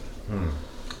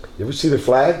you ever see their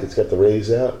flag? It's got the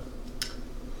rays out.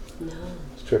 No.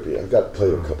 It's trippy. I've got to play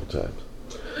it a couple times.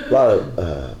 A lot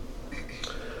of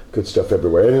good stuff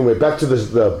everywhere. Anyway, back to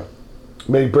the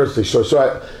many birthday shows.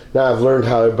 So now I've learned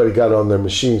how everybody got on their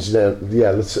machines. Now,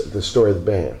 that's the story of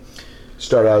the band.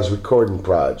 Started out as a recording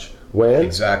proj. When?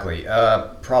 Exactly.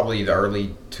 Probably the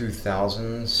early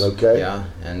 2000s. Okay. Yeah,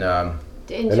 and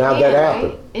how'd that happen?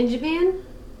 Right? In Japan?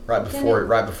 Right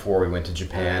before we went to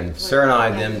Japan. Sarah and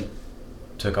I then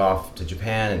took off to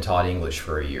Japan and taught English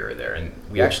for a year there, and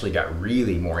we actually got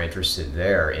really more interested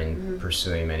there in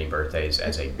pursuing Many Birthdays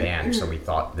as a band. So we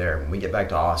thought, when we get back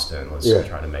to Austin, let's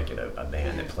try to make it a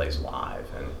band that plays live.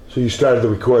 And so you started the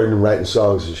recording and writing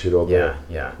songs and shit over there?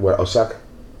 Yeah. Where, Osaka?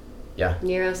 Yeah.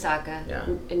 Near Osaka. Yeah.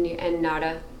 And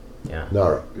Nara. Yeah.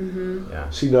 Nara. Mm-hmm. Yeah.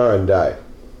 See Nara and die.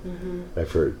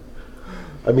 I've heard.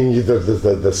 I mean,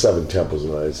 the seven temples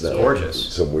and all. It's not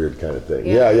gorgeous. Some weird kind of thing.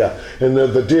 Yeah. And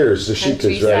the deers, the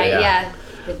sheetas, right? Yeah.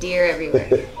 The deer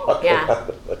everywhere. Yeah.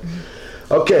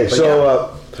 Okay,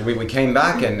 so we came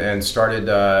back and started.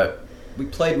 We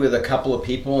played with a couple of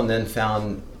people, and then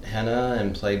found Henna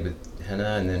and played with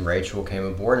Henna, and then Rachel came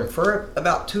aboard. And for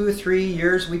about 2 or 3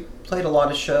 years, we played a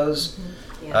lot of shows.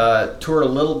 Toured a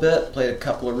little bit, played a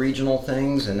couple of regional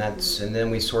things, and then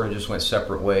we sort of just went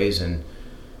separate ways, and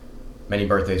Many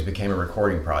Birthdays became a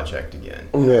recording project again.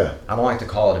 Yeah. I don't like to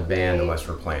call it a band unless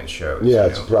we're playing shows. Yeah,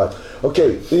 it's a project.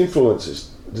 Okay,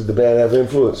 influences. Did the band have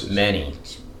influences? Many.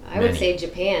 I would say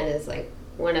Japan is like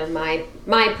one of my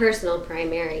personal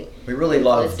primary. We really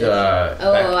loved OOIOO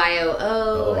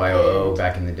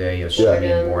back in the day, yoshev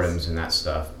and Boredoms and that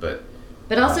stuff, but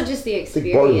also just the I think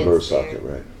experience. Boredom socket,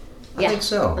 right? I think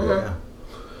so.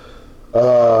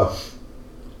 Yeah.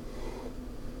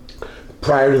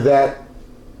 Prior to that,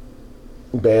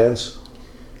 bands?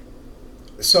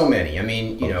 So many. I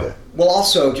mean, you know, well,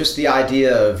 also just the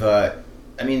idea of,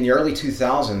 the early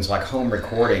 2000s, like home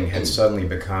recording had suddenly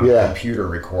become computer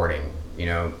recording. You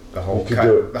know, the whole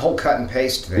cut and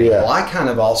paste thing. Yeah. Well, I kind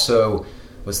of also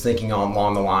was thinking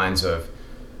along the lines of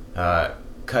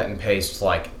cut and paste,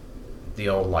 like the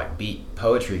old like beat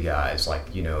poetry guys,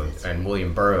 like, you know, and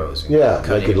William Burroughs and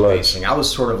cutting and pasting. I was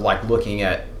sort of like looking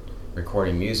at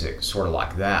recording music sort of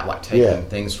like that, like taking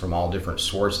things from all different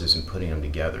sources and putting them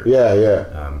together.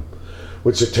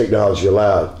 Which the technology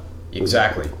allowed.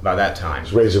 Exactly, by that time. It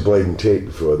was razor blade and tape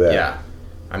before that. Yeah.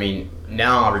 I mean,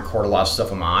 now I record a lot of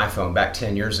stuff on my iPhone. Back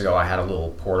 10 years ago, I had a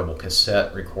little portable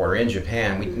cassette recorder in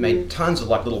Japan. We made tons of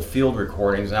like little field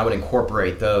recordings, and I would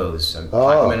incorporate those and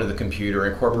pipe them into the computer,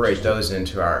 incorporate those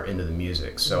into the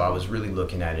music. So I was really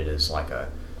looking at it as like a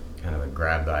kind of a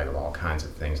grab bag of all kinds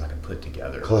of things I could put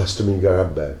together. Colostomy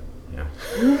grab bag. Yeah.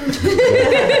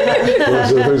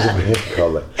 There's a band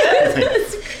called that.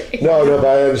 That's great. No, but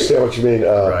I understand what you mean.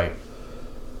 Right.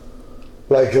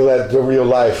 Like let the real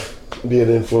life be an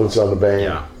influence on the band.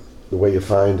 Yeah. The way you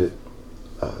find it.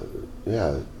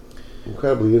 Yeah.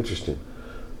 Incredibly interesting.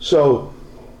 So,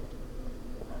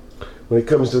 when it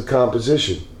comes to the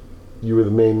composition, you were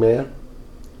the main man?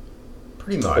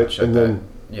 Pretty much. And then,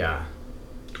 yeah.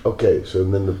 Okay, so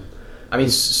then I mean,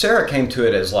 Sarah came to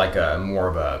it as like a more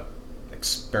of a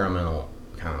experimental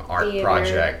kind of art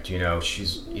project. You know,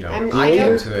 she's I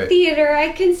came to it. Theater. I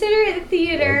consider it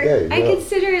theater. Okay, yeah. I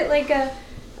consider it like a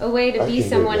way to be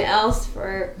someone else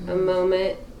for a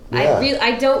moment. Yeah.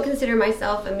 I don't consider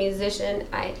myself a musician.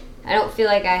 I don't feel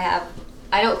like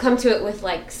I don't come to it with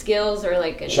like skills or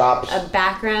like a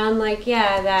background like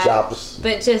that. Chops.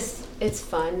 But just it's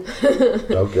fun.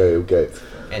 Okay.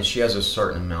 And she has a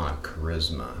certain amount of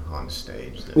charisma on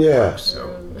stage that Yeah. works,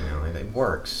 so it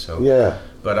works. So Yeah.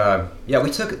 But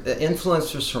we took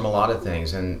influences from a lot of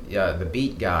things, and the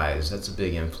beat guys, that's a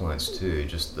big influence too.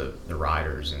 Just the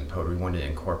writers and poetry. We wanted to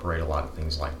incorporate a lot of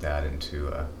things like that into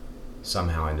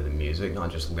somehow into the music, not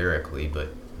just lyrically, but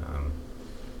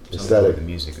aesthetic. The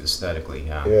music aesthetically.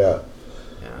 Yeah.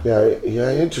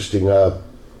 Interesting.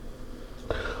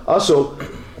 Also,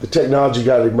 the technology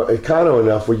got econo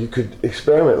enough where you could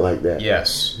experiment like that.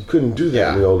 Yes. You couldn't do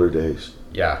that in the older days.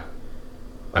 Yeah.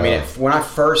 I mean, when I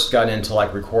first got into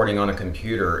like recording on a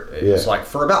computer, it was like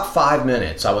for about 5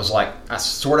 minutes, I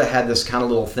sort of had this kind of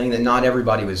little thing that not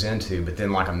everybody was into, but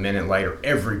then like a minute later,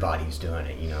 everybody's doing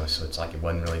it, so it's like it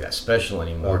wasn't really that special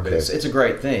anymore, but it's a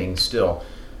great thing still.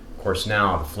 Of course,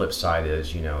 now the flip side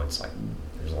is, it's like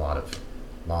there's a lot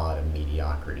of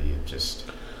mediocrity of just...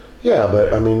 Yeah,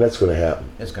 but I mean, that's going to happen.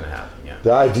 It's going to happen, yeah.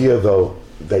 The idea, though,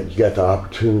 that you got the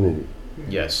opportunity.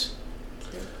 Yes.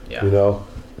 Yeah.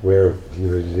 Where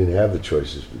you didn't have the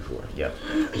choices before. Yep.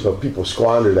 So if people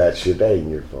squander that shit, that ain't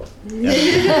your fault.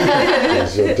 Yep.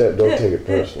 So don't take it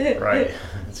personally. Right.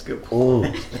 That's a good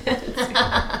point.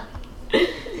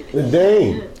 The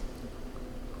name.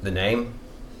 The name?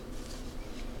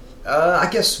 I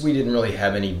guess we didn't really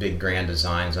have any big grand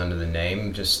designs under the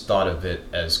name. Just thought of it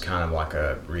as kind of like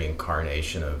a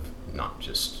reincarnation of not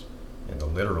just in the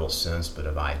literal sense, but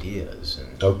of ideas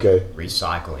and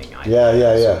recycling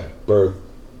ideas. Yeah.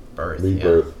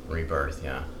 Rebirth,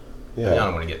 yeah. I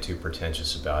don't want to get too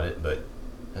pretentious about it, but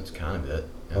that's kind of it.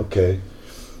 Yeah. Okay.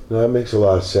 No, that makes a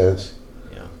lot of sense.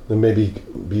 Yeah. And maybe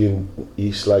being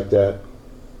east like that.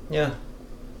 Yeah.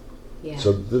 Yeah.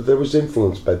 So there was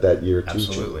influence by that year too.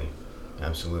 Absolutely.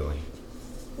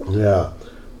 Yeah.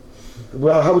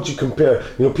 Well, how would you compare?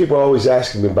 People are always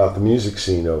asking me about the music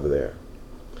scene over there.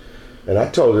 And I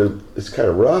told her it's kind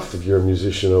of rough if you're a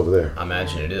musician over there. I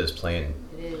imagine it is, playing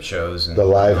shows and the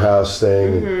live house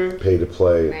thing and pay to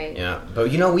play. Right. Yeah, but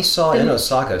we saw in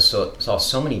Osaka saw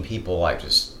so many people like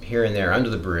just here and there under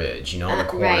the bridge, on the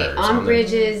corners, right on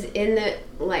bridges, in the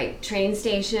like train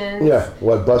stations. Yeah,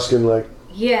 what busking like?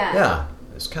 Yeah,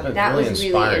 it's kind of that really was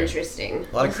inspiring. really interesting.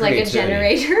 A lot of it's like a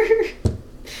generator.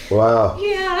 Wow.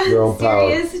 Yeah, your own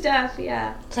serious power. stuff.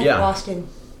 Yeah, it's like Boston.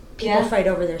 People fight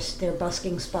over their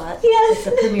busking spot. Yes,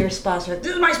 like the premier spots are.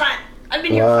 This is my spot. I've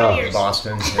been here for 5 years.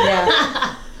 Boston.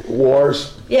 Yeah.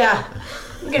 Wars. Yeah.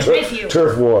 I'm gonna rape you.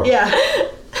 Turf war. Yeah.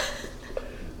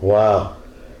 Wow.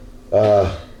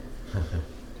 I've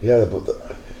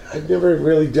never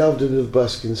really delved into the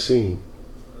busking scene.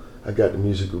 I got the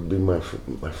music would be my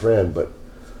friend, but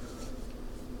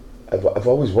I've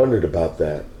always wondered about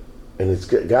that, and it's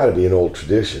got to be an old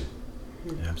tradition.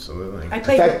 Absolutely. I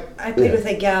played with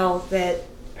a gal that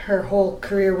her whole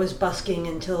career was busking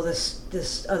until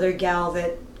this other gal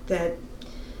that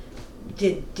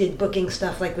did booking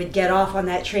stuff, like would get off on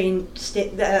that train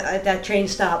at that train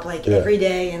stop every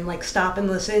day and like stop and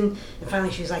listen, and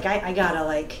finally she was like, I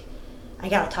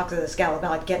gotta talk to this gal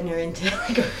about getting her into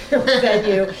like a real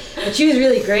venue. But she was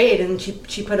really great, and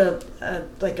she put it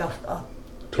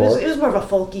was more of a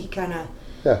folky kind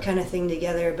of thing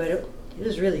together, but it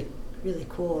was really, really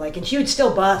cool. Like, and she would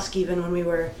still busk even when we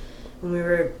were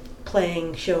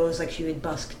playing shows. Like, she would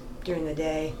busk during the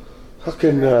day. How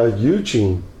can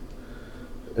Eugene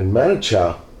and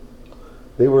Manichow,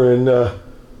 they were in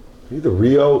either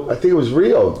Rio, I think it was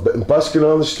Rio, but busking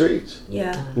on the streets.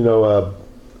 Yeah.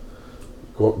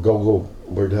 Go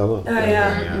Bordello. Oh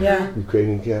yeah.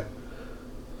 Ukrainian cat.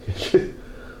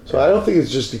 So I don't think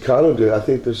it's just Chicano, dude. I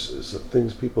think there's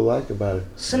things people like about it.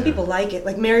 Some people like it.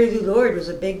 Like Mary Lou Lord was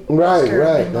a big Right. in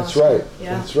That's Boston. right.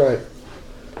 Yeah. That's right.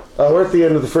 We're at the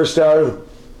end of the first hour of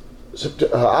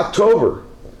October.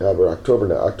 Yeah, we're October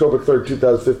now. October 3rd,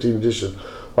 2015 edition.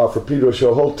 For Pedro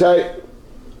Show. Hold tight.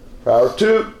 For hour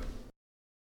 2.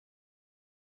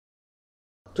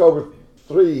 October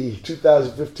 3,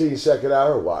 2015, second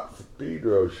hour. Watt for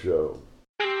Pedro Show.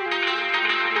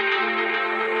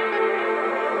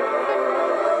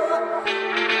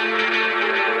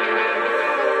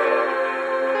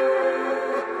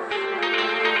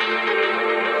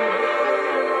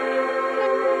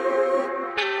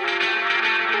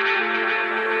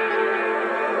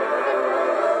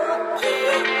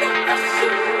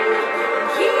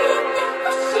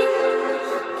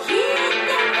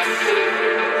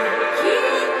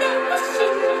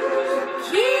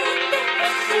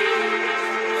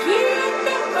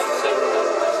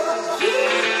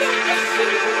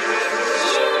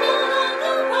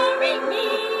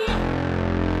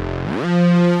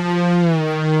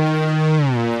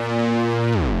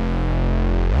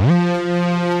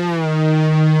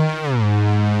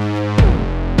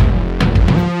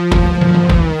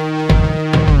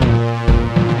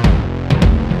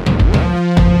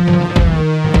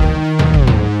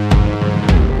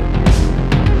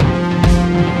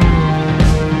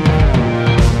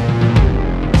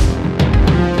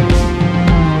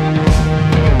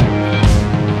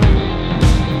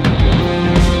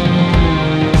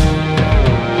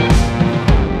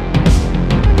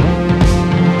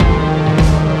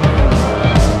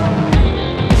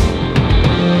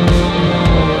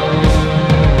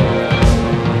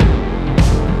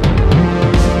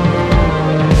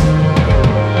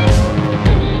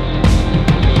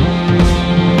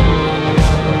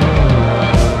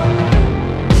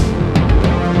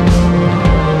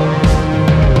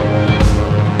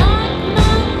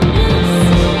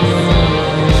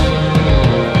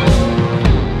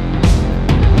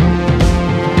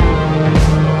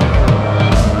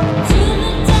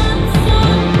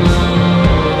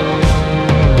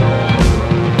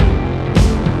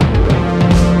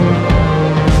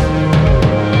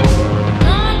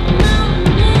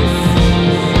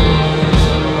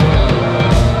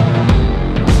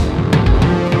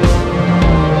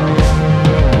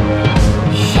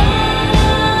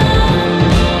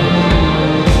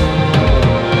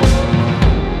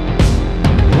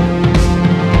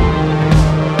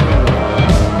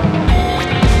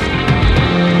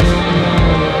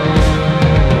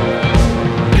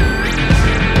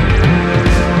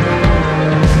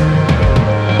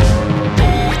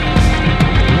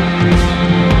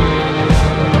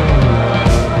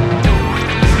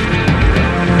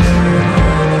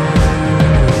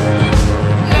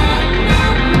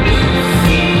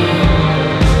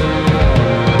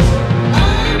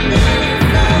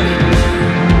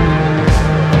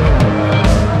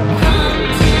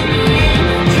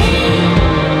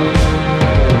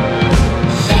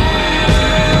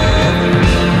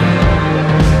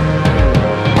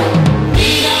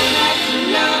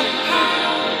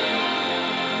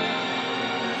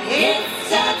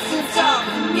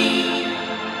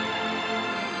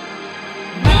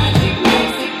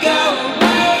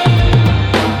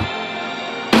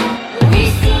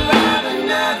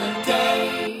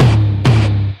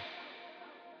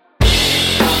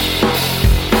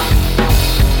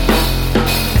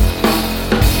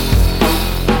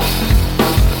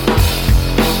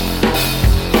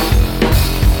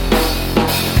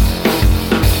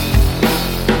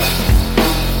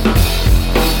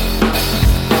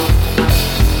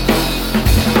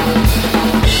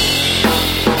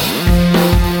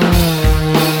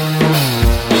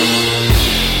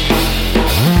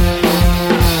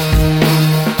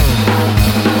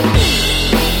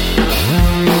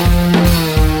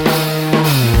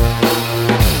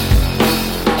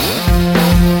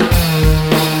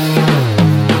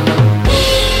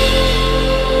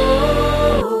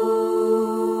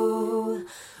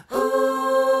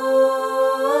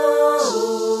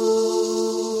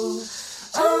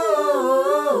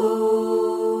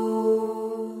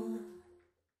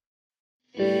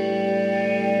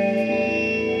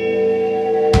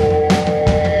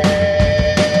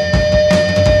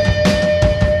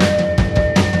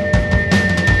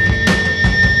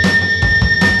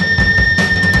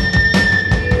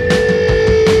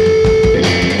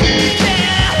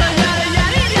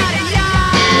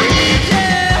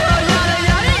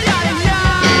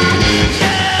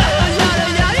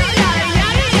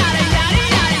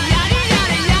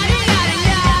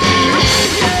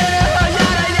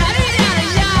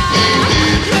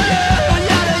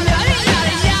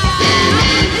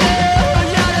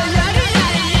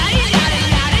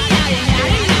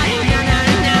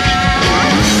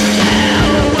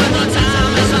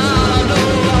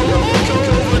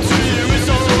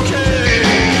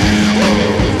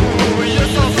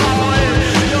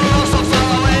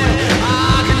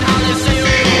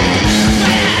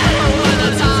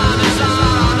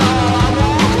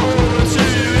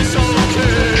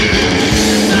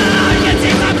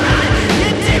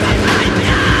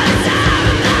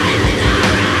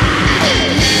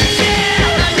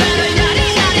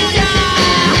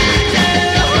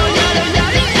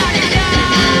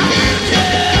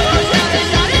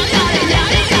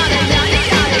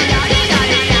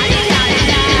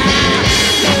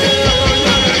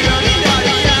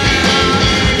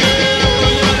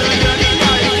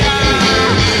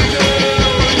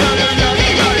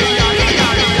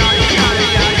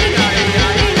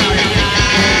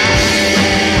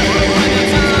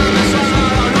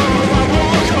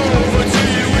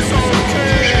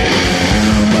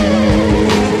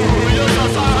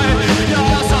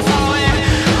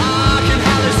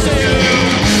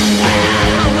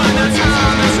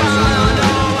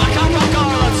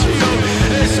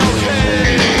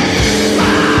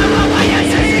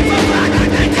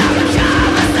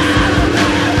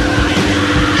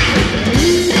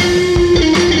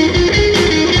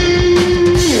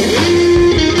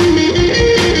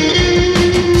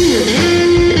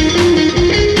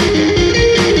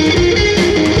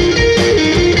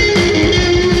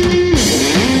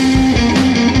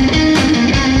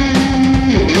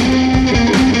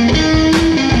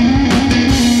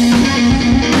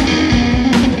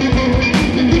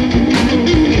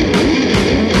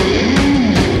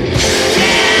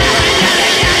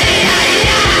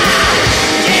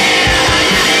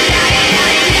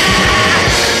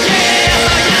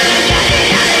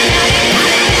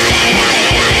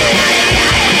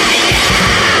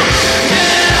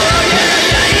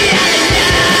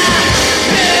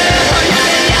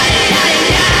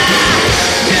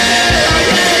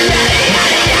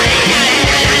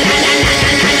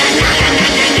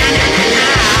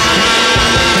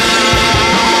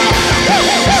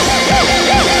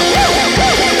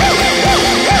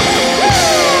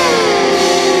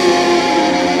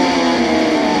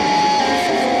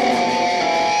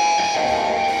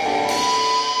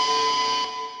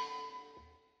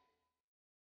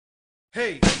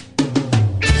 Hey.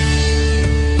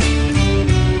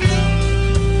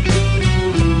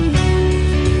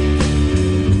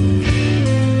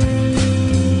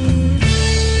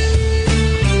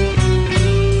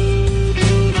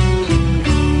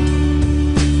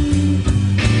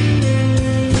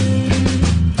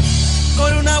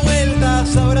 Con una vuelta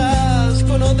sabrás,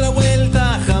 con otra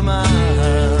vuelta jamás.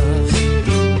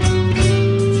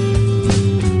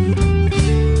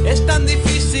 Es tan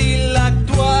difícil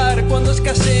actuar cuando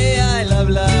escasea el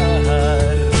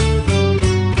hablar.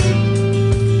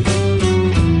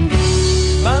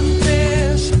 Van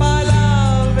 3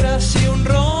 palabras y un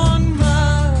ron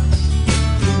más,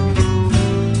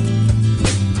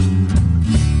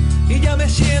 y ya me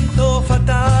siento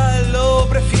fatal, lo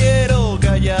prefiero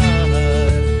callar.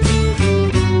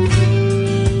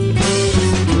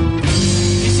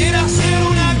 Quisiera ser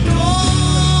un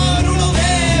actor, uno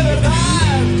de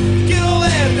verdad, quiero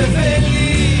verte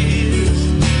feliz,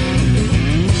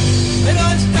 pero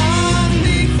es tan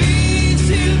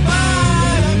difícil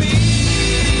para mí.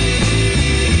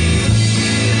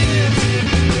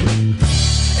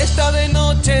 Está de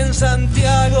noche en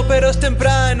Santiago, pero es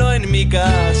temprano en mi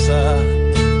casa.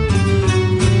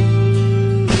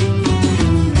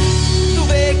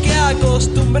 Tuve que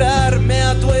acostumbrarme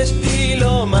a tu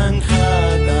estilo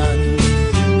Manhattan.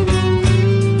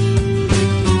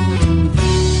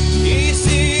 Y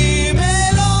si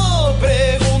me lo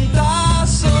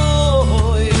preguntas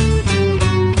hoy,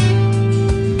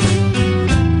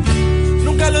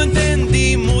 nunca lo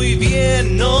entendí muy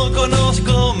bien, no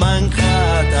conozco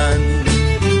Manhattan.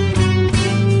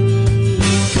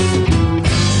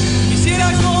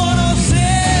 Quisiera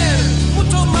conocer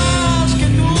mucho más que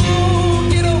tú,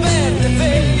 quiero verte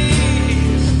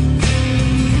feliz,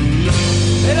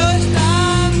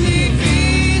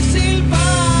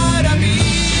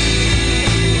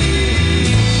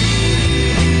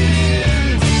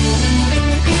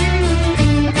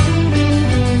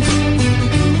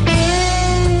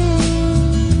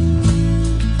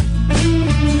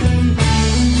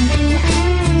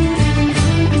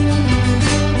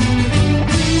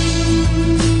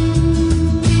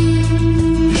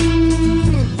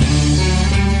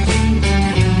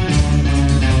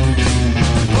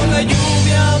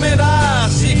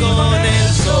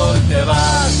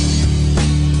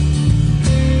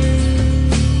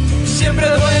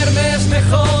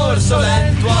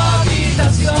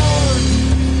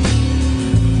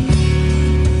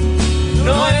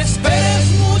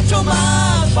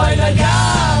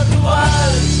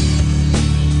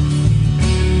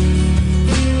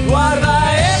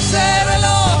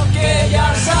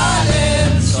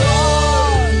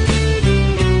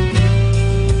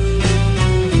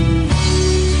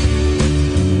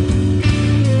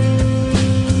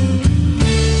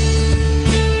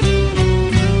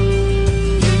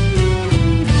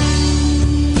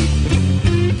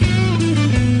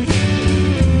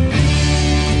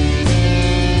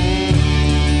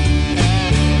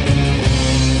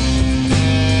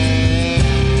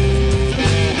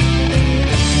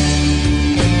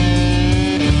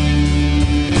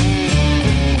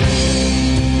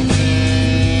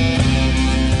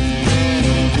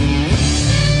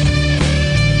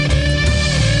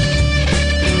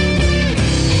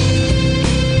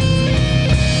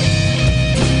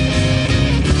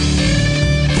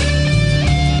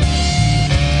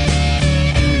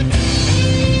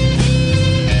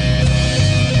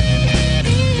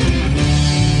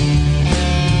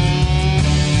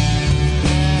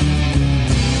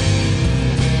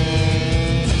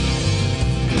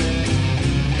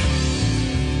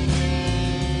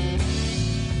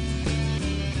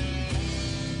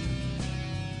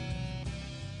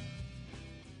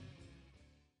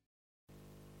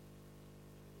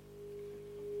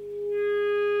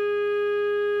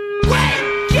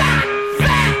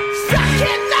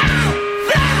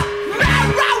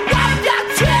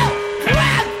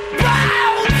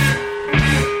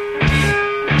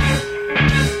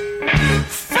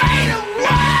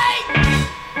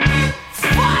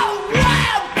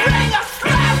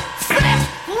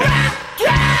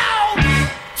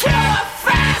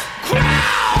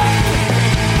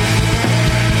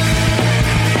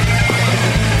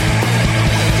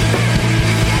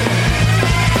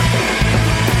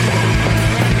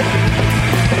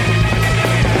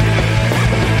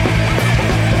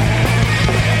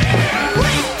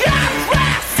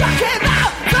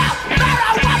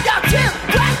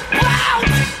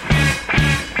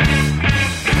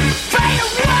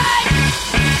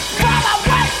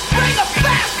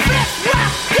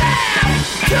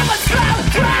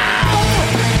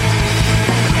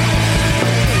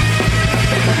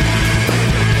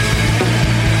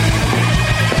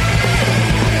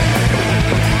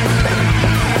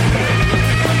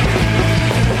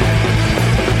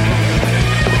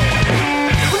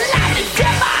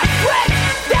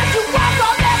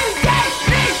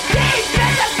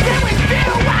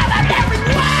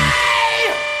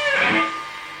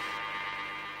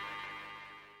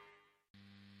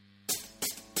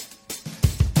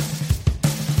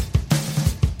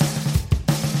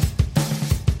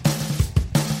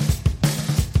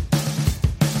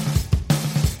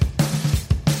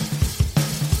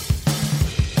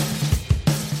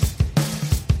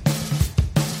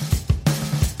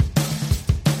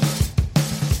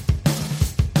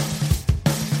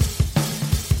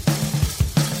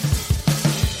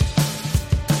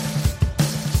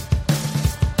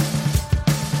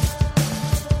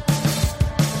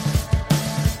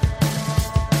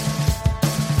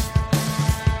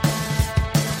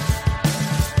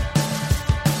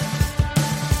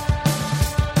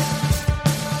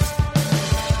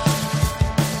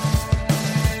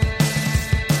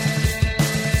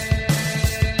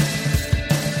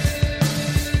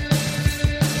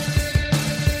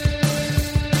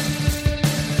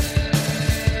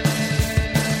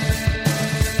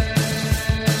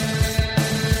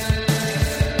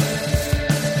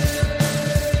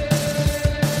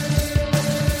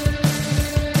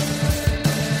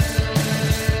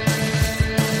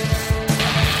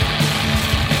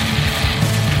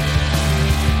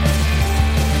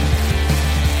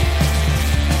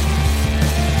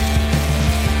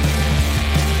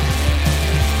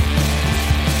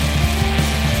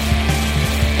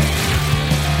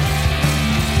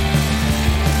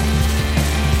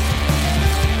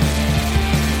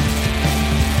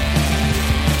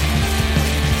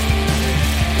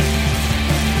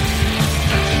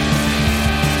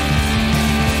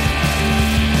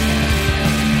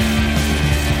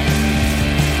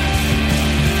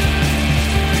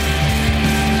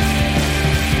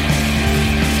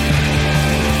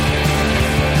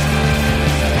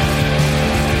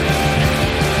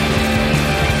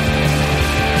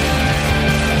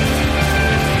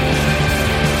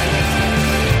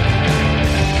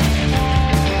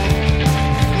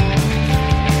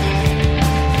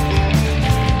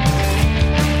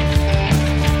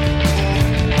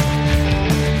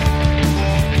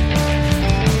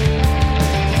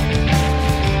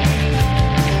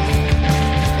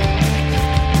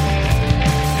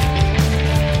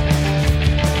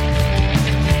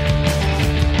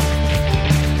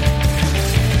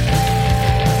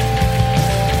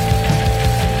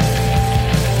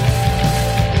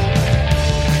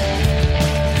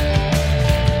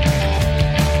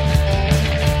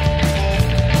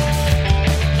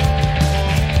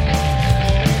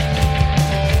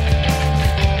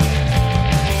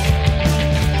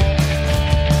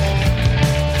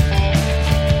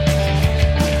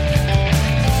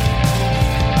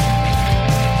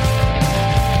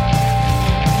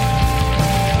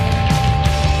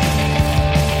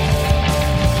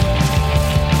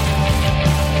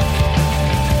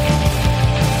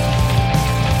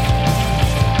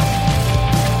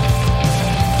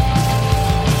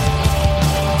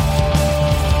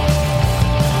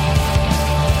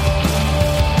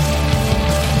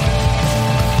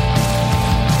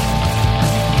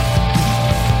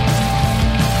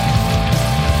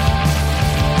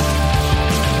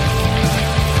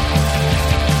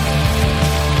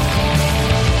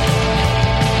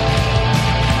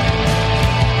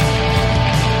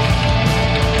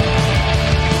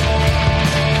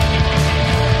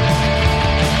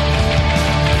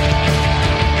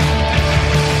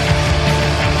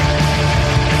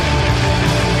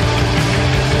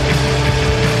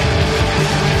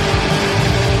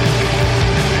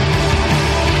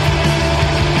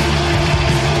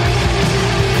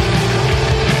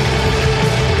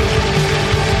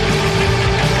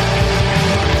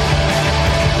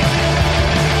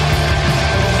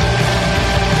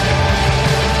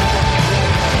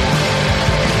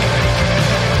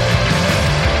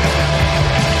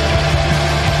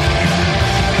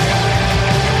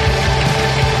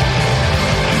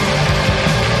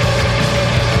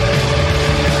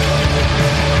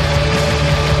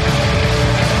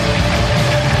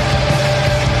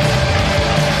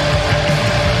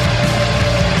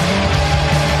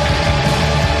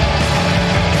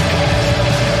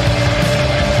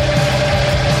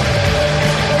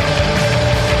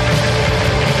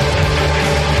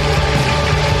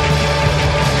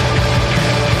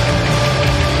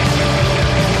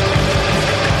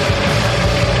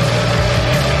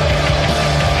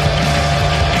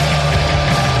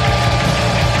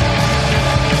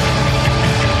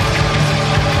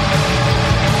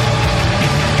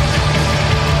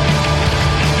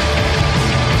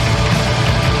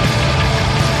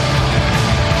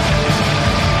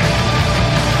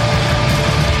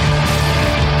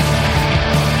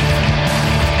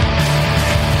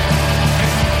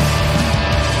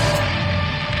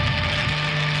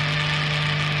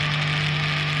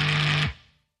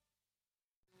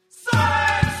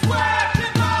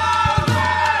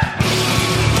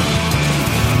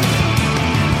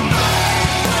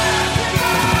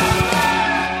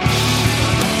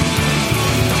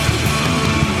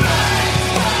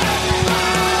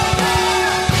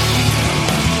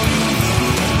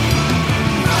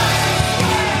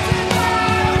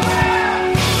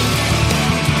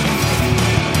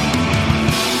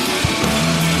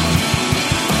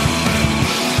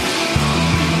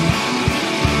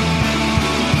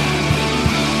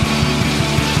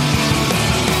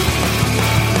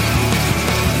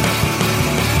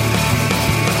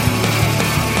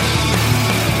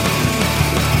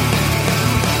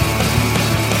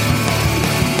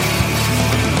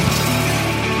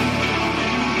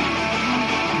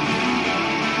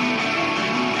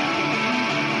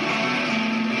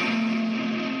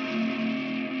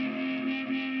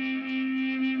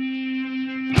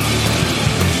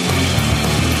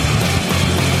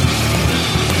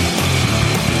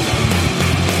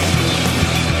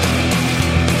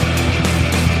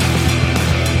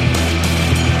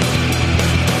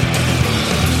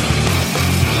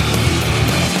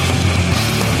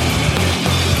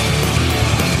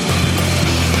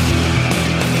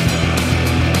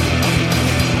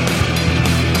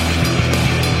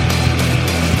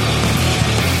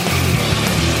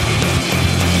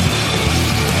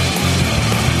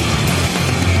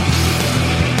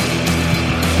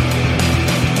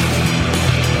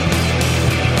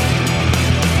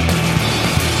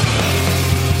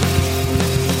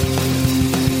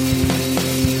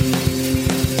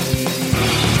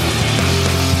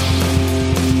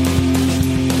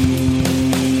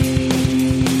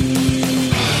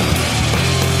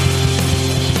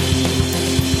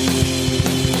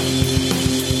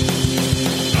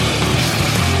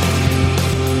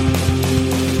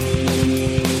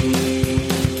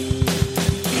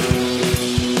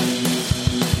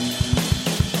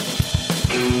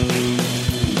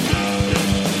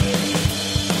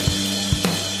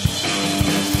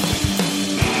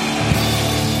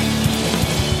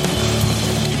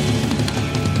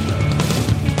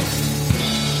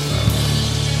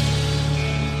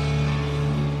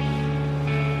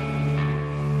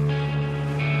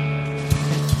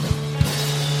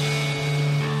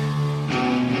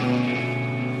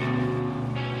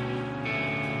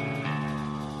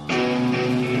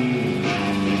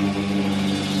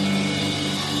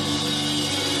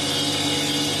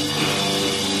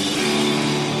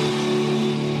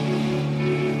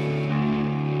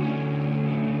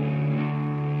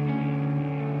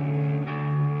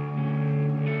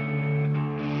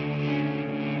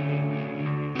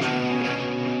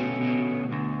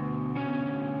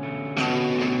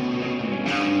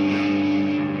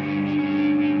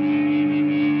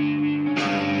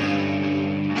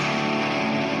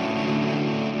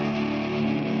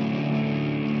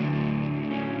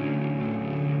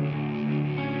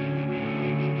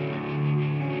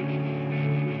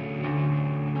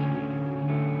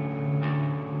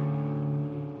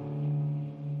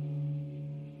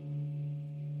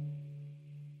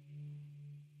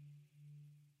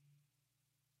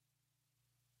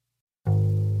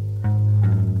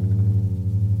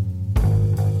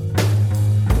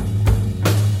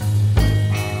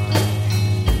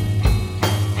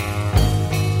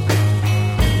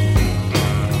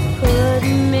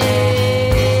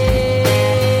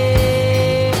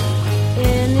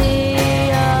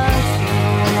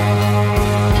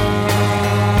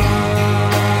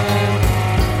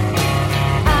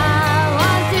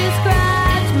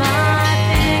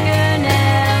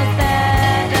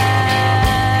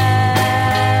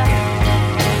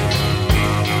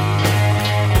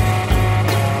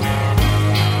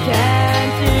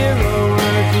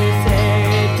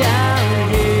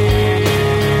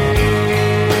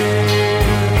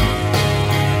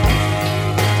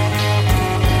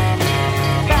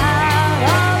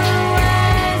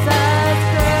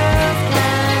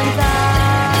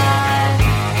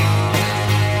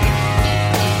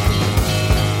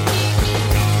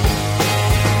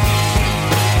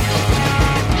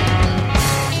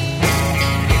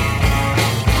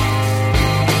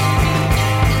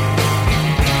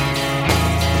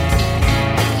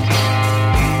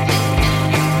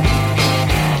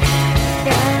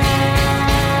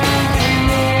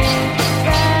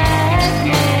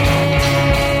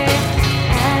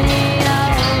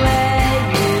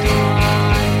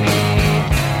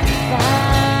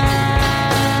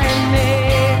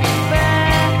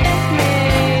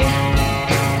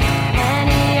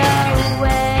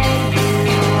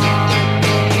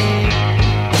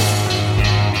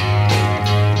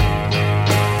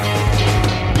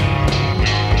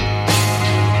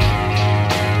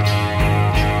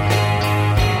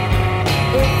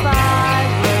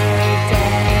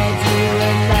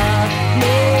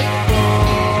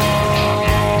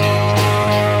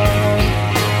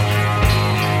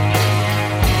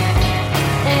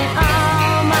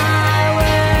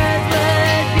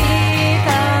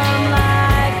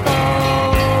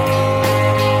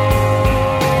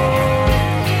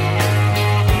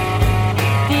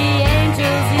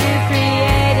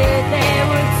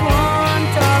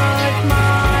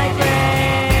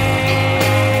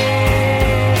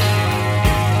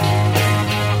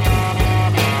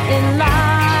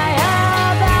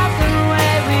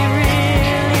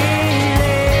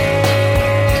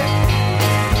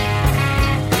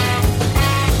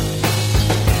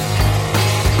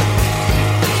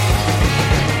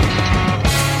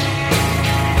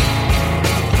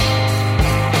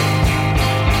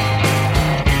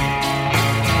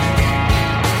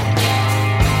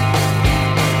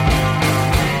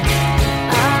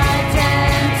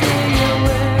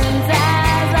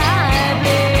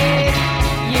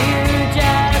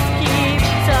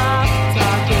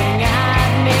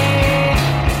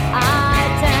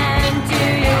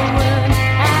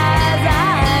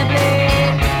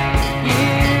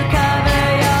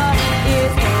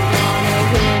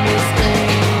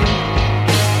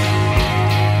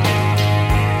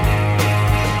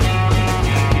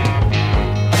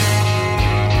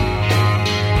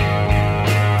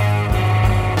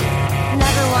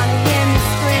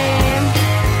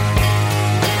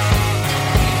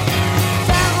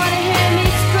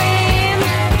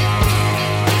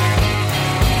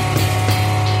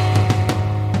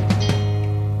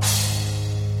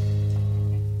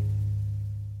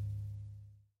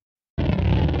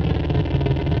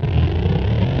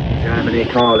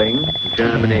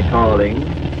 Germany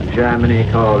calling, Germany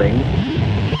calling.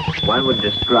 One would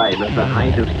describe as the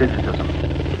height of cynicism.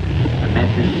 A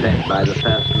message sent by the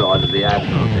First Lord of the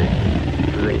Admiralty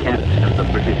to the captain of the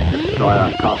British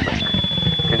destroyer Cossack,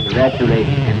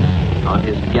 congratulating him on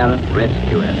his gallant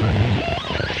rescue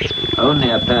effort. Only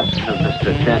a person of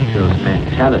Mr. Churchill's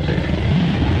mentality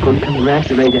could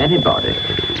congratulate anybody,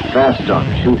 first on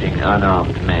shooting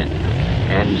unarmed men,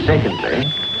 and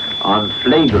secondly, on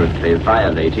flagrantly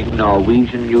violating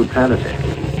Norwegian neutrality.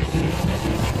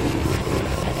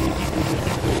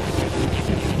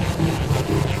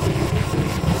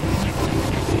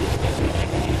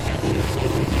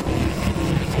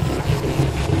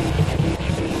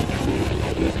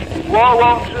 War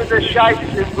on to the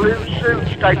sheiks in blue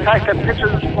suits, they take a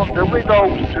pittance from the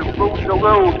widows to move the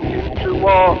world into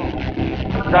war.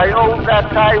 They hold their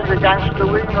tails against the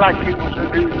wind like it was a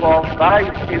newborn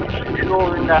babe,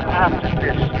 ensuring their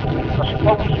artifice, a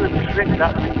sponsored trick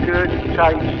that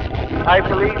regurgitates. I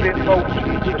believe in both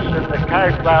Egypt and the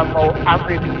kevlar more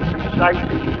avid recited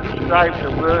to describe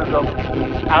the word of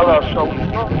Allah. So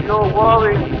not your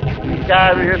worry,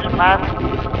 gregarious man.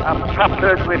 And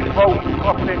peppered with false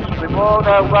prophets, with all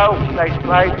their wealth they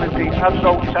played with the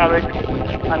esoteric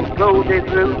and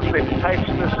gilded rooms with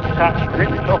tasteless attacks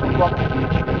ripped up from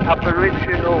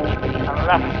aboriginal and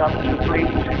left them to bleed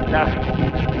to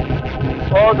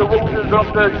death. All the wonders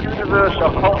of the universe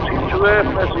are pointing to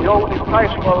Earth as the only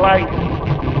place for life.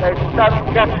 They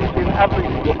stand gases in every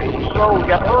fucking soul,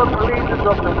 yet all the leaders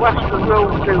of the Western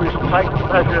world do is take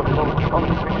pleasure from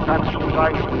constant and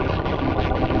strife.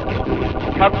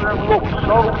 Cameron looks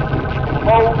so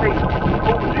holy,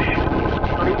 push,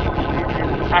 pleased in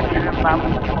his action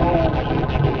man's pose.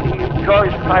 He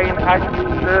enjoys playing angry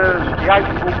nerves, the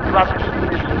iceful glances in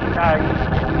his sky.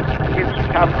 Gives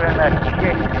Cameron a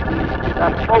kick.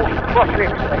 That most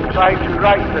prophets they try to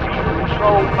write the true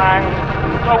soul mind.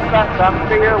 So that them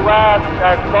be aware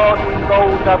their body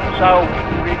knows themselves.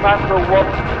 Remember what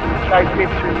they did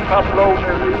to Pablo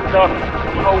Neruda,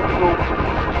 social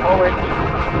poet.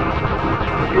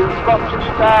 You've got to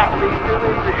start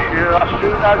redoing the show as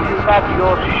soon as you've had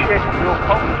your shit, you're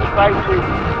constipated,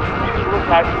 you look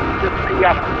like you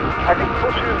disappear, and it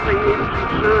pushes me into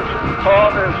certain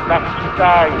corners left to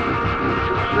die,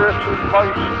 into certain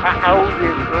moist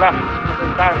houses left for the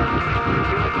damp,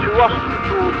 into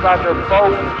hospitals where the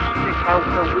bones stick out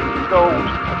the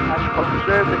windows and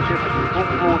conservatives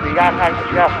bungle the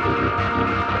NHS.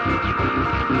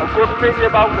 A good thing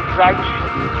about the French,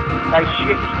 they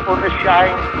shit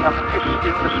unashamed and pissed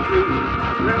in the street.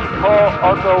 Newport,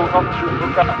 although not to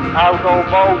forget Aldo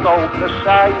Moldo,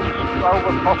 besides 12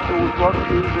 apostles, 1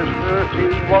 Jesus,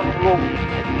 13, 1 love,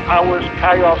 ours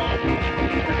chaos.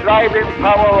 The driving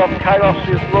power of chaos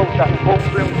is love that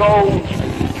comes and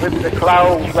goes with the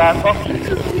clouds, where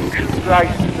oxygen reaches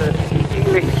right, the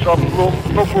helix of love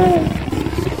bubbles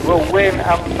will win,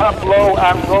 and Pablo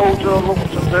and Rosa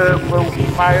Luxemburg will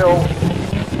smile.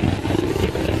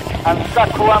 And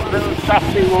Sakuant and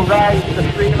Sassy will rise, the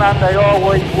free man they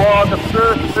always wore, the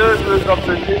first murderers of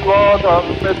the new order,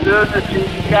 modernity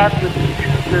began with the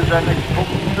Tudors and it's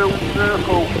come full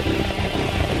circle.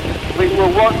 We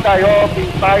will one day all be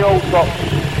biodots,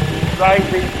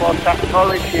 striving for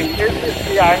technology. In this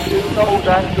behind, who knows,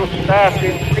 I'm just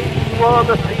starting. People are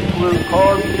the people who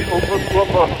call each other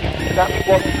brother. That's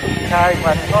what took time,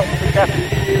 and not forgetting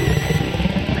you.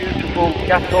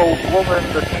 Ghetto woman,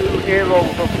 the true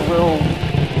heroes of the world.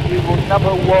 You will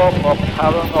never walk on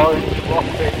paranoid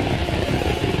profit.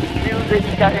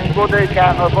 Music's getting good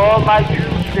again. Of all my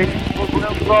juices,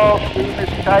 Muslim law,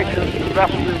 Venus Titans, the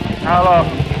Rasmus Haller.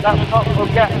 Let's not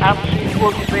forget Nancy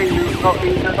Woodby, who's not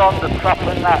even on the crap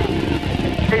and that.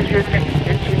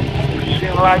 It's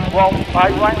increasing like one.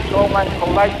 I went home and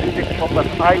collected it from the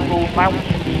Bible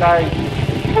mountainside.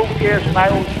 2 years my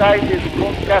own died is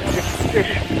congested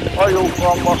fish oil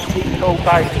from mosquito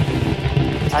bites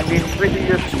and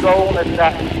invidious drone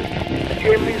attacks.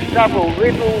 Jimmy Savile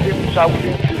riddled himself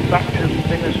into fractious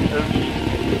ministers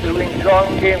who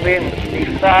enjoined him in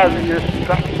nefarious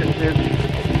practices.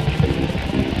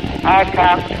 I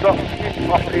can't stop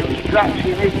hip-hopping,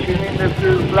 scratching, itching in the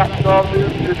groove, let's all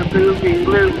move to the boogie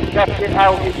blue. Get it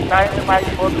out, it's dynamite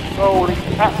for the soul, it's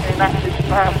happening at this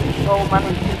time, so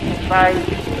many different sides.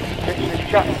 It's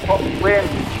a jackpot win.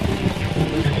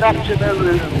 We sat in a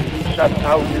room, you said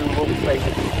how you love me.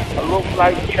 I love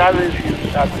like cherries, you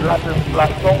said, red and black,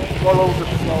 don't swallow the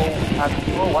snow. And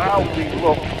oh how we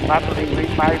love, madly we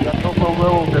made another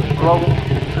world that blows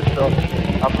into the dust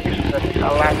of Mr.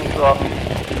 Calandro.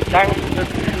 Thanks to the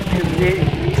future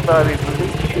reaper is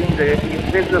reaching the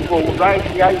invisible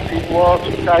radiating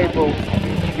water table.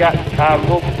 yet our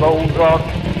love goes on.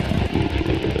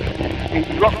 He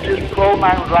dropped his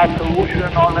pronouns like a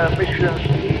Russian on a mission.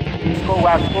 Ego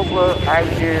has other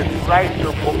ideas, right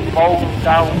to put bones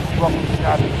down from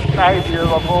that idea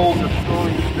of all the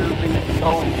stories to be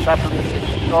told, sadly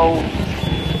sold.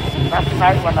 Last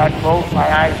night when I closed my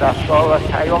eyes, I saw a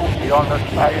coyote on a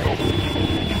trail.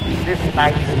 This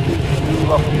night, a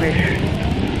school of fish.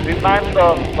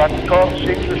 Remember when Tom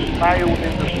Singer smiled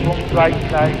in the sun-bright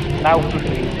night, now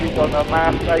defeated on a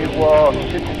Marseille war,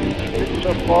 sits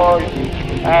a boy,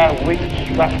 wings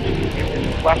strapped in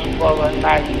his grasp for a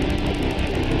night.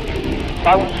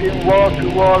 Bouncing wall to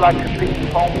wall like a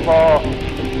ping-pong ball.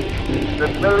 The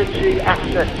military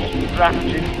assets wrapped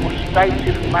in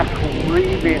frustrated metal,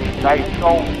 breathing like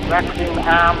own crackling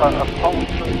armour, a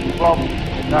constant throb.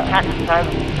 The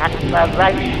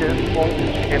acceleration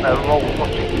falls in a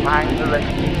robotic binary.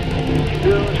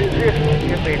 Whose is this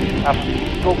image?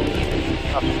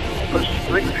 A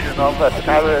prescription of a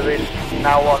terrorist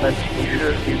now on a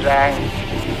t-shirt design.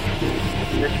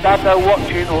 The dada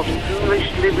watching us foolish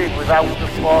living without the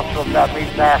thought of that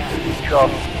midnight future,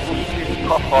 busted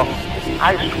copper.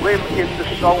 I swim in the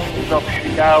songs of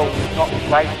Chicano, not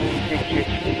frightened digits,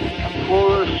 and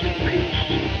fluorescent peace,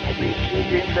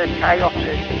 preceding the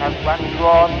chaotic, and when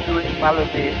drawn to its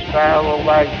melody, it's far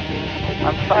away.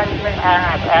 I'm finding it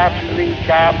hard to read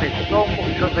garbage, so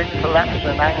much of it collapse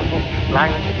and angled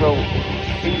blind through.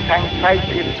 Each time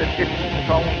typing the different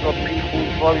tones of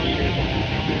people's voices.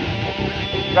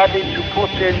 Ready to put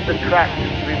in the crack,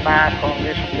 remark on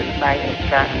this midnight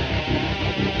attack.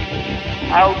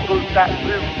 How does that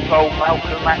room go?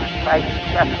 Malcolm X tries to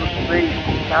set us free,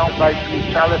 down by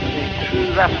brutality.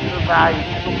 True that survives,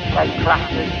 looks like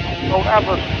classic. Don't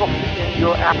ever stuff it in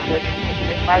your attic.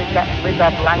 It might get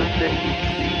mid-Atlantic.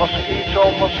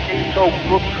 Mosquito, mosquito,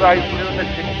 blood cries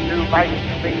lunatics who might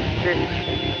be sick.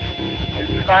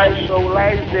 You try so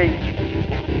lazy,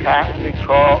 can't be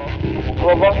caught.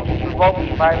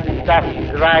 Provokes by that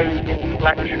dry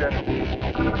inflection.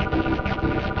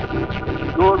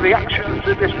 Your reaction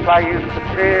to this play is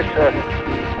potato.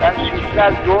 And she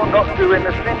said, you're not doing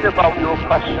a thing about your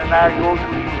questionnaire, you're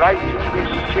just writing this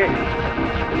shit.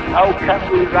 How can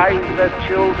we raise their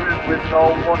children with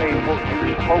no money, but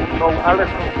you spoke so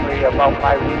eloquently about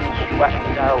my windswept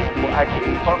now. But I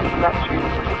keep on scratching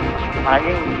my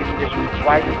ink in this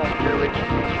white until it's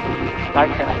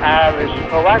like an iris.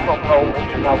 Oh, I don't know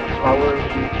much about flowers.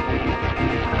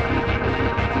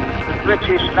 The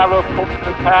British never put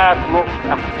the card, look,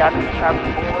 Afghanistan,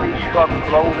 fully shot,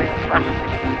 rolling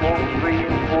plastic, one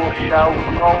reinforced shell,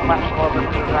 no match for the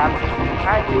Quran.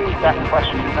 I need that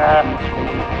questionnaire.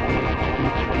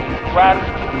 When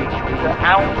the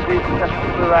hounded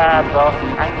desperado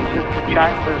entered the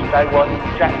chambers, they were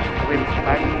injected with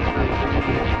naives,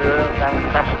 stern and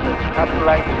faster,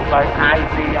 tabulated by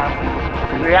IBM.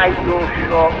 Create your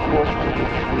shortcuts.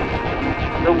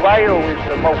 The whale is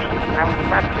the most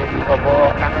emphatic of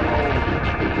all animals.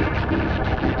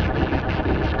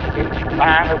 It's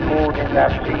barnacled in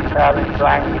their seafaring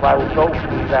blind while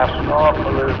dolphins are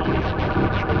snorkelers.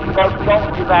 Well,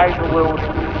 don't divide the world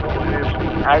into countries.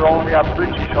 I only have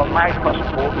British on my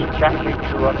passport to get me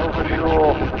to another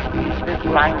shore. This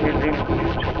land is in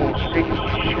beautiful seas,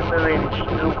 shimmering,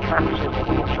 still passing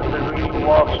through the marine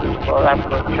waters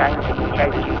forever,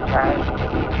 chasing time.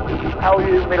 How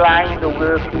you malign the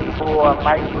working poor and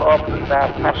my corporate their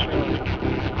passions,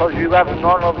 because you have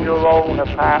none of your own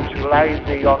apart to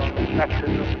lazy on metal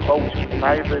and floating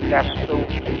fibre gas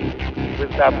suits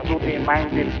with their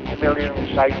bloody-minded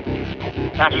millions like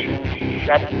passions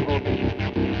shed blood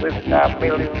with their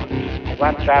millions,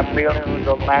 when they're millions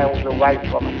of miles away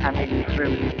from any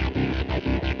truth.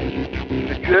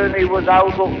 The journey was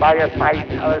held up by a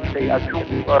vitality, a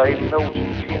jumper in Milton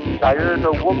Keynes. I heard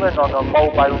a woman on a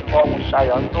mobile phone say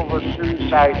another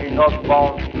suicide in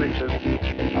Osborne, Britain.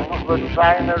 Another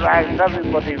trying to rise,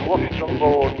 everybody rushed on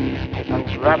board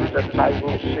and grabbed the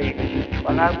table seat.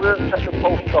 When I worked at the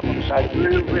post office, I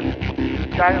grew with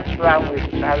giants round with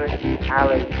Tarek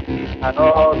Alley and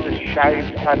all the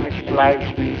shades had its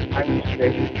lives behind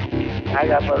it. I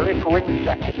have a little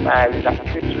insecticide that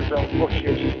bitters and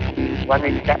bushes when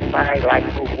it gets by like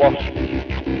a wasp.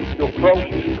 The closer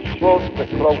to the sun, the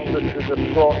closer to the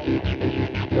sun.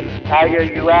 The higher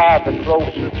you are, the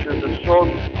closer to the sun.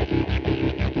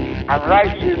 And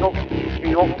rising up the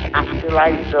up after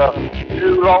later,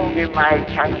 too long in my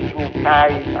cancel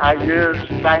ties, I heard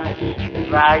thanks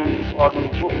rise on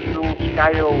industrial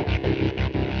scale.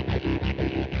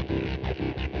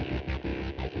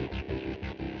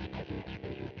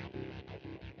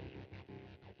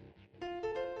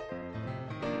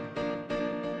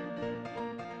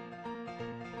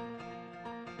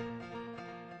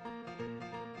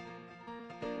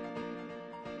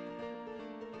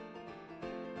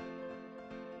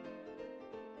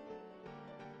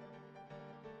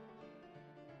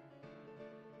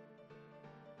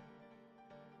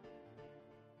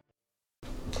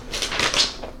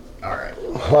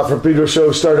 Watt from Pedro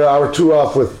Show started hour 2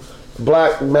 off with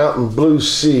Black Mountain Blue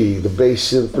Sea, the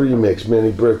bass synth remix,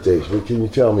 Many Birthdays. What can you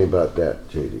tell me about that,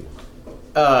 JD?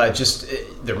 Just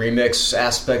the remix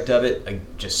aspect of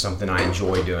it, just something I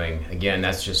enjoy doing. Again,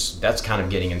 that's kind of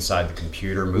getting inside the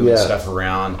computer, moving stuff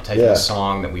around, taking a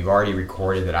song that we've already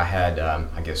recorded that I had,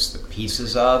 I guess, the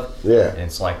pieces of. Yeah. And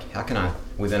it's like, how can I,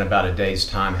 within about a day's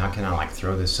time, how can I like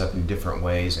throw this up in different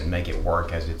ways and make it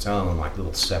work as its own, like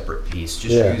little separate piece?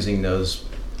 Just using those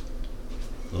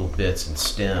little bits and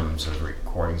stems of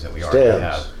recordings that we already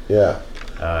have. Yeah.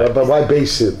 But why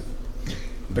bass synth?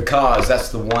 Because that's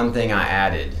the one thing I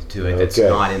added to it that's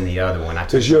not in the other one.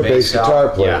 Because you're a bass guitar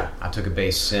player. Yeah, I took a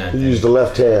bass synth. You used the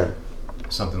left hand.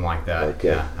 Something like that. Okay.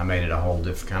 Yeah, I made it a whole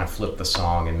different, kind of flipped the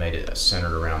song and made it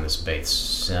centered around this bass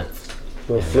synth.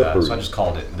 So I just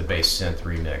called it the bass synth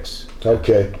remix.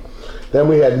 Okay. Then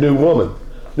we had New Woman.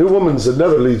 New Woman's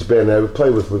another Leeds band I would play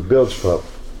with Bilge Pump.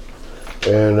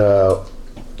 And a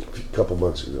couple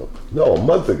months ago. No, a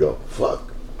month ago.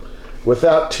 Fuck.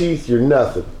 Without Teeth, You're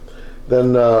Nothing.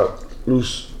 Then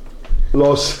los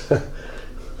I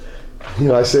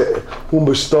say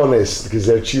humberstones because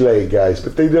they're Chile guys,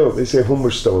 but they don't. They say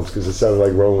humberstones because it sounded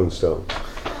like Rolling Stone.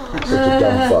 Such a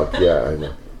dumb fuck. Yeah, I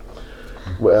know.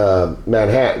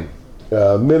 Manhattan.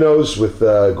 Minnows with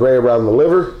Gray Around the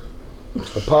Liver.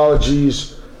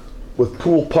 Apologies with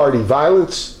Pool Party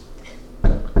Violence.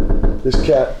 This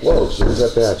cat, whoa, so is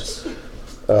that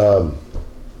bad?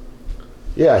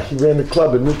 Yeah, he ran the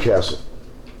club in Newcastle.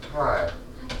 Hi.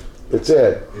 It's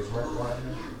Ed. Is Mark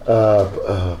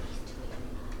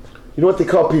you know what they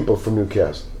call people from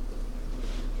Newcastle?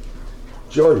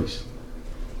 Geordies.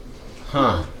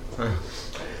 Huh.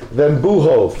 Then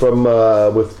Buho from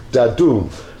with da-dooooom.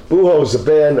 Buho is a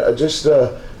band.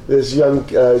 This young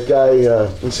guy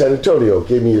in San Antonio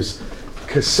gave me his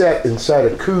cassette inside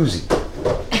a koozie.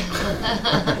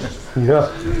 You know,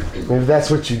 maybe that's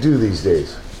what you do these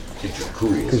days.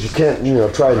 Because you can't,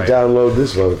 try to download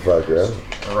this motherfucker.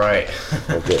 Huh? Right.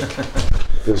 Okay.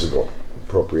 Physical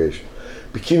appropriation.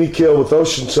 Bikini Kill with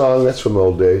Ocean Song. That's from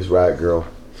old days. Riot Girl.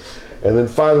 And then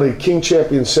finally, King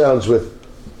Champion Sounds with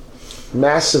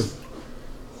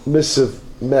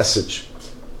Massivemissivemessage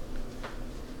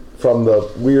from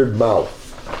the Weird Mouth.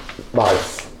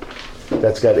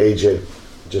 That's got AJ.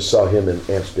 Just saw him in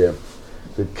Amsterdam.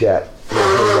 Good cat.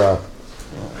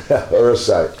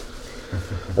 Ursite.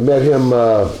 I met him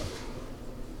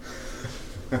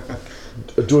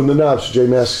doing the knobs for Jay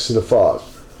Mascis in the Fog.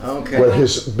 Okay. Where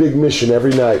his big mission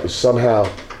every night was somehow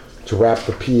to wrap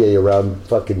the PA around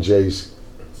fucking Jay's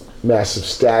massive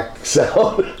stack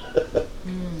sound. It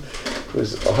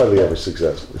was hardly ever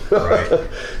successful. Right.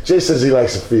 Jay says he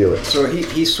likes to feel it. So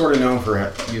he's sort of known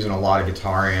for using a lot of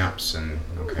guitar amps and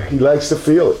He likes to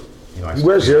feel it. He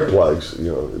wears earplugs, He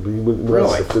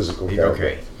wants the physical.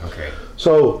 Okay.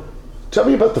 So, tell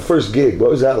me about the first gig.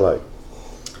 What was that like?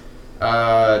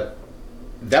 That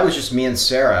was just me and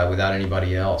Sarah without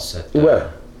anybody else.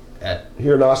 Where?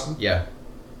 Here in Austin? Yeah.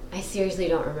 I seriously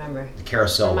don't remember. The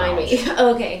Carousel Remind Lounge. me.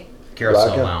 Okay.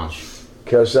 Carousel Lounge.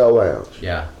 Carousel Lounge.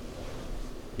 Yeah.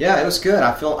 Yeah, it was good.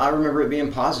 I remember it being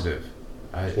positive.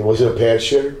 And was it a pants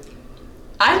shitter?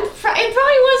 It probably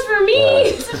was for me.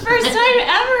 It's the first time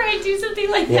ever I do something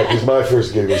like Yeah, that. because my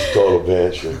first gig was a total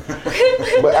pants shitter.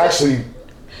 But actually,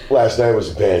 last night was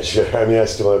a pants shitter. I mean, I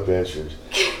still have pants shitters.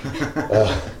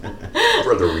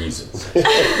 For other reasons.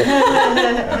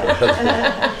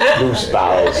 Loose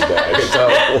bowels, guys.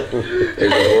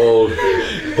 There's a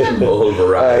whole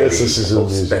variety, this is whole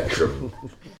spectrum.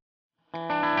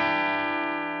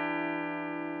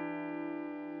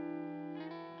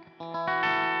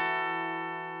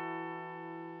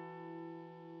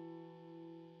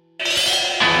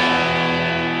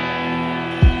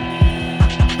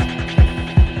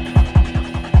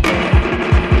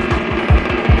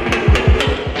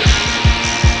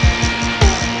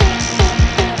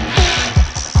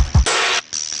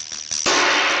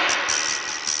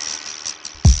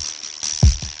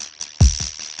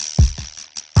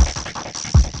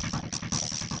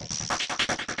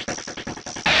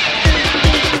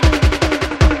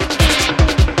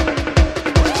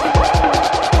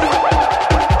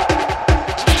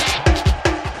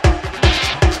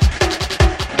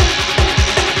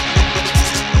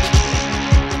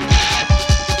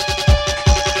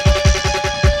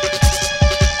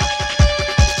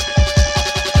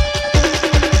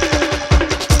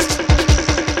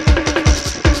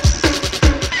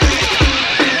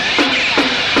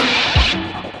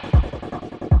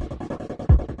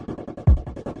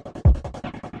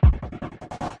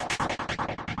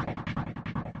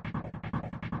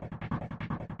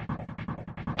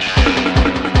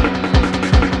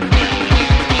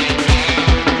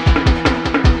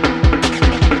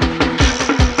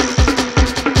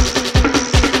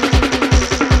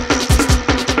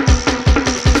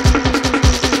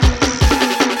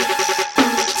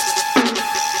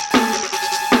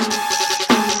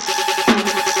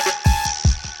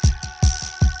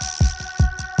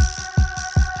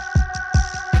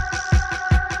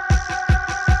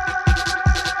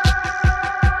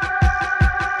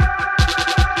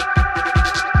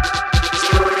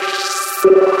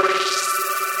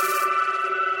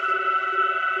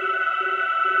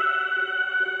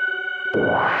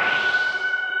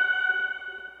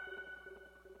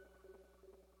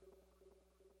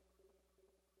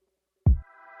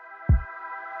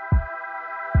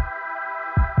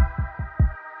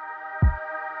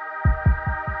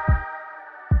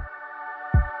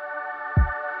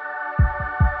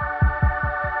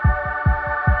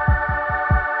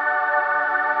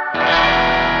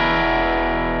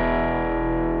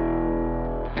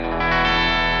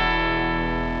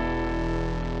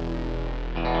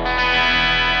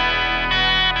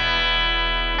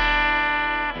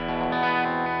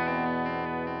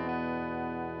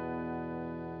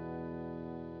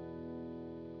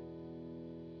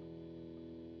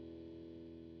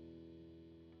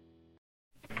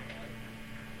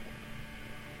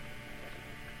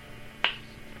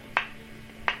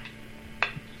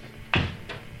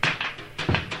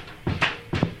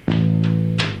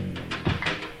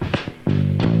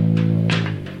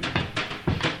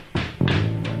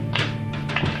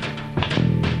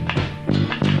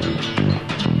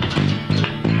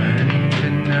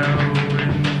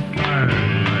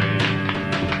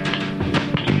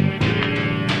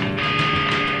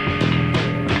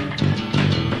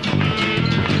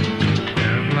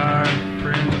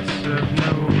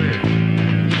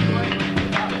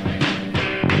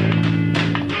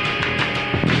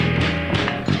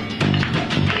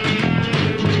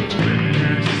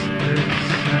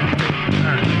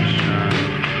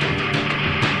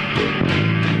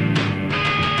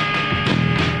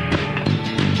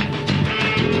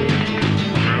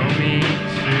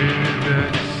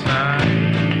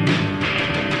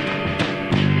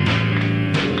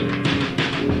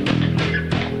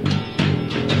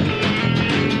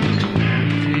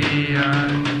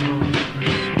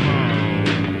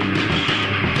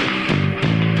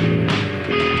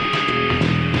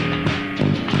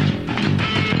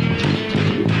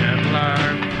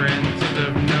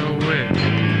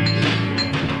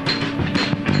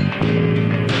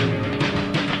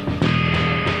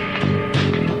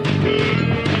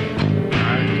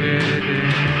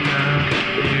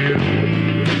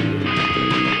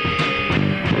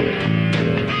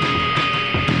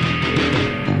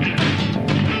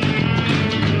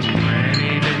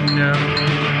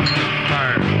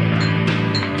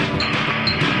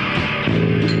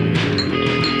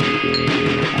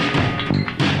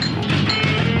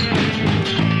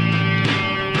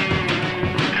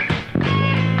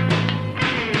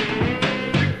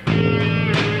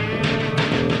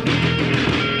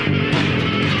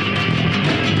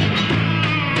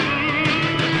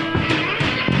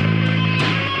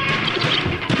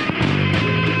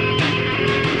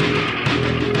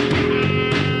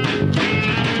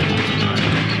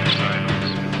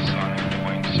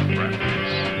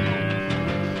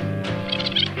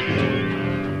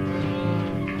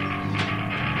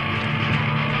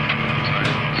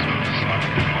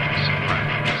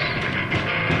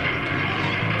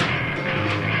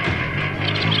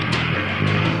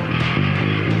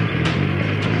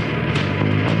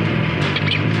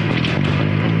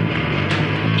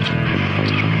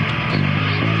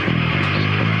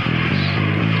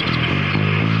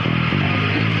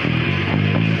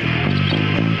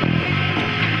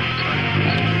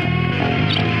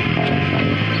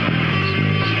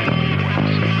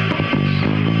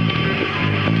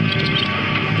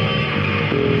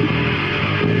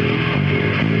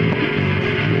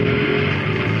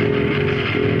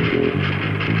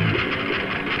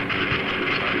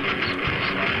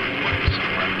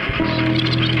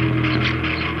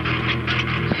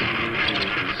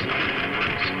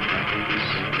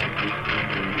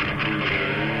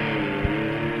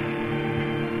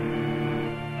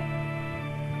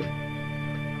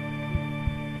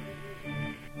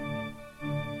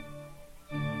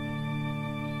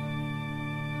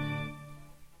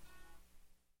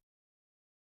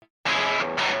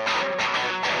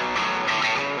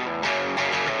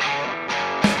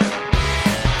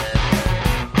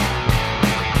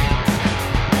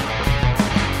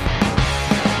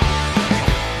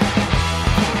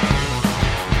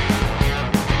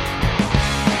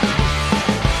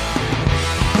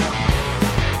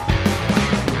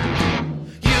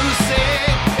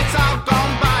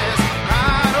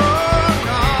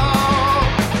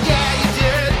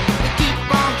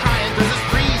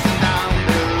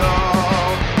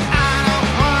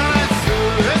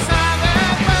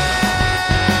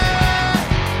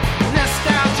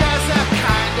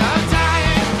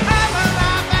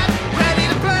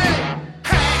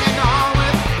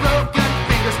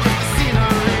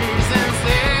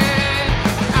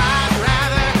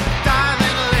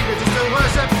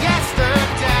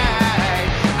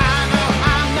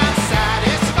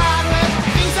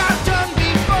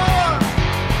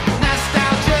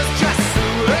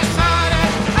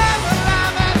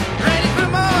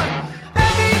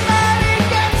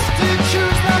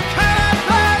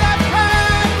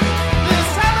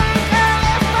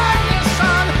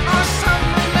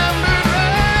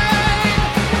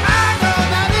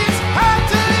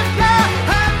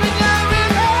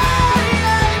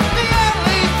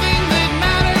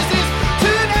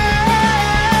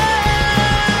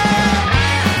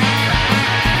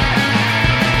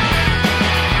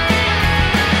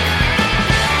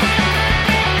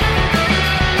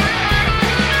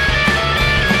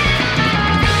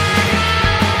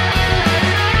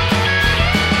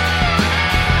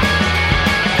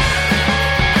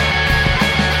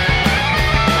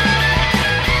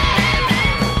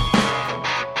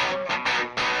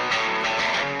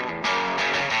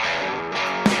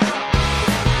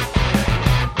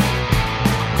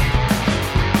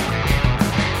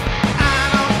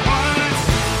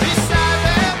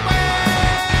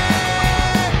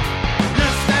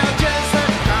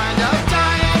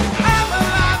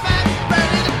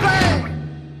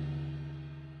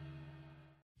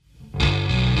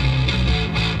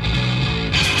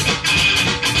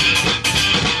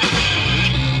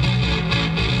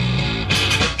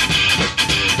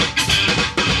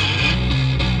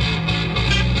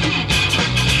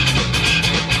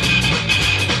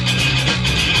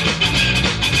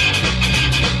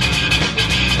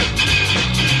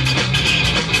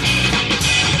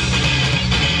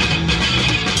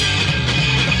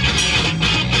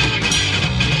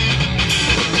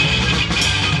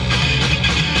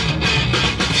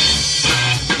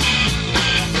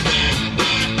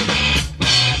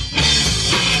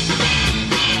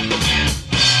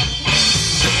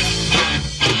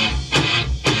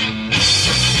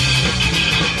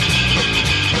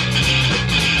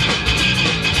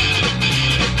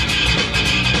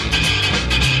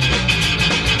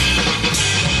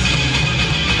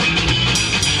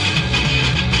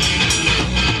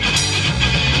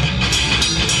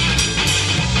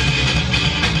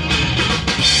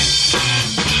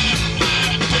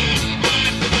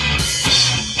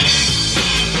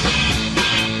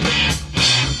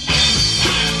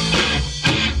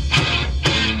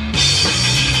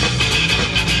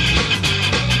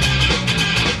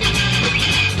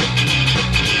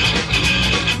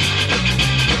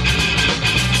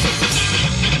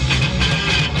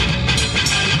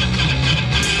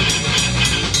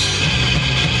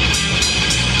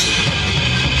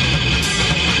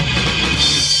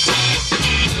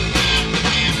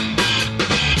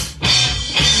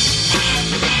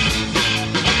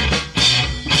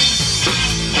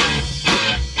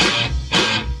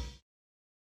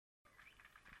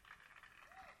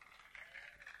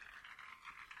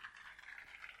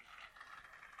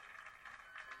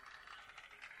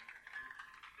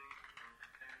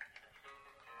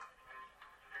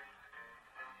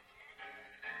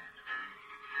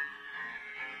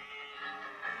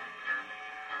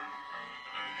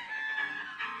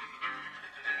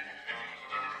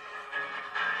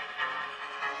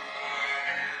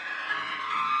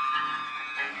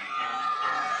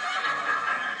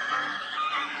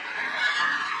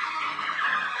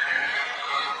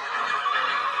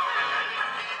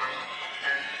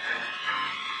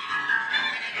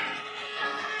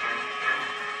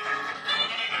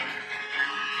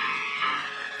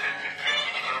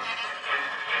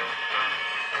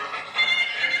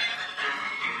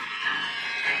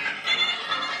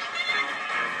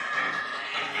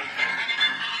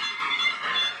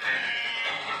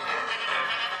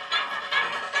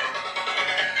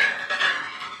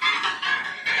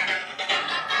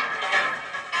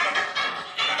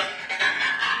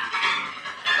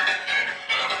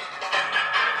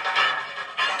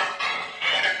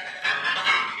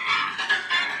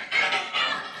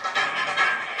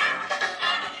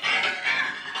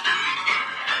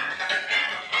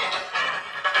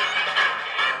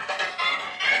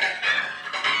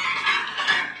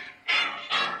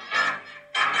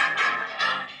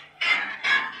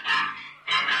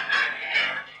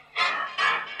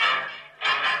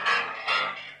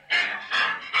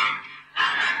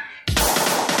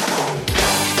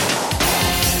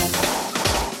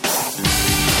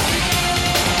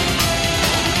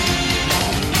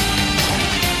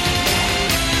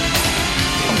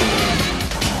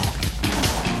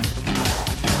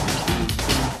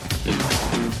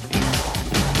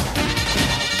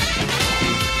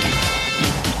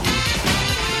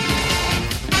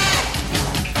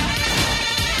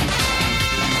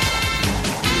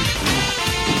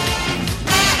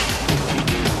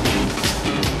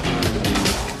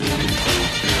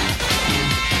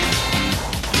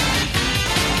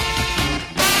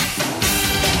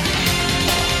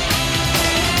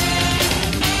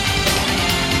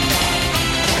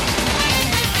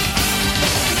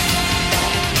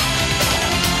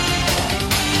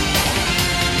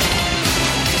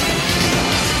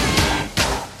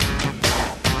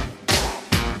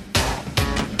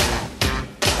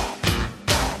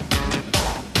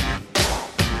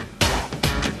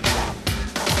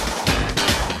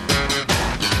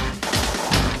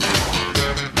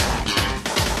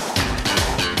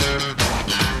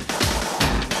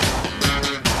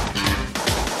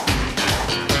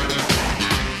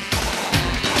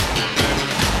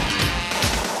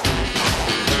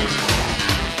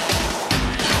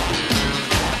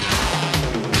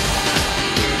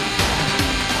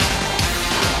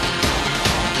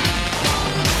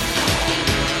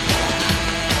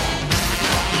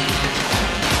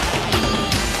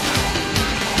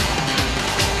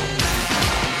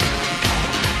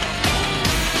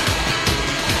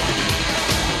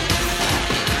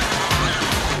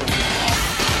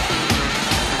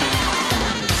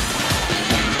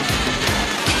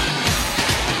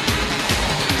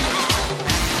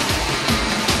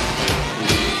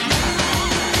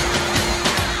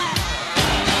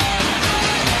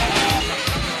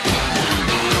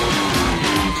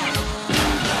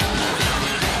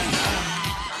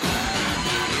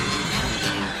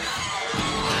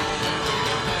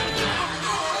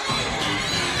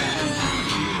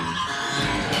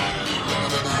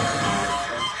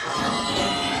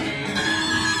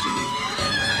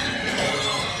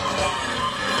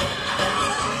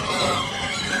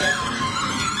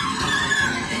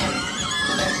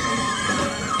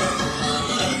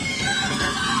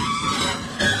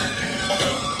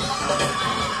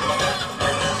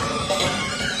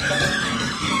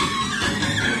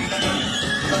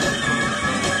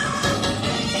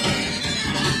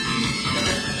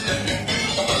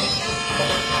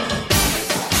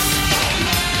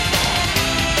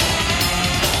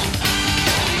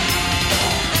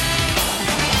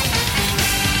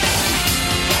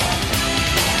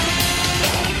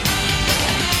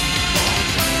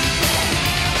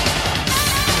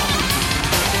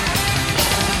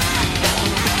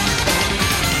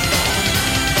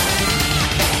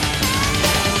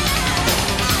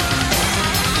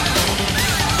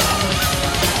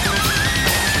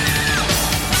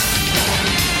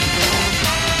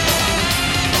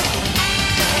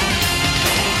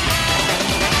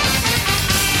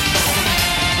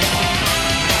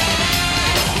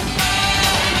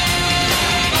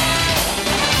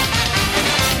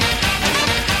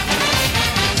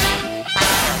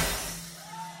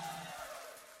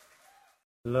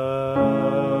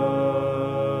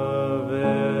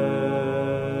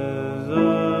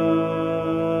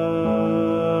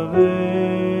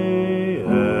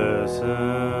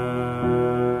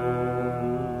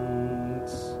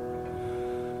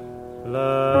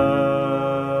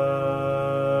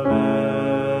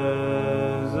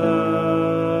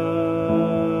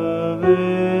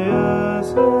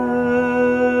 I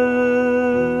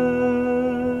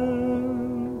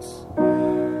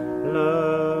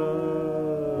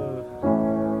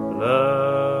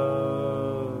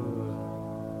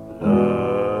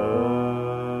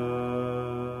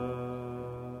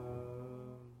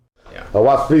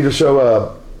watched Pedro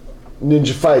Show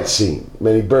ninja fight scene,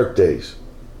 many birthdays.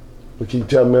 What can you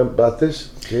tell me about this,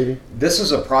 Katie? This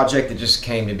is a project that just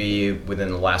came to be within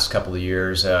the last couple of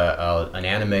years. An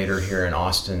animator here in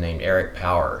Austin named Eric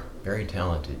Power, very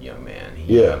talented young man.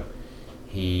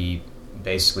 He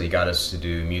basically got us to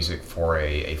do music for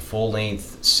a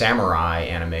full-length samurai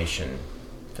animation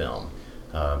film.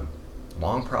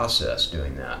 Long process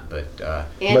doing that, but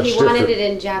and he wanted it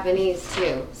in Japanese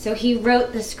too. So he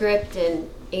wrote the script in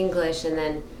English, and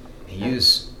then he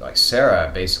used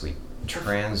Sarah basically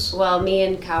me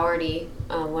and Cowardy,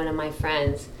 one of my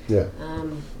friends. Yeah.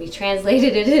 We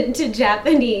translated it into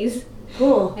Japanese.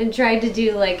 Cool. And tried to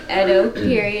do Edo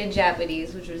period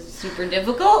Japanese, which was super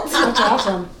difficult. That's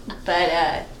awesome.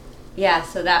 But yeah,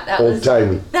 so that old was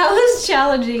timey. That was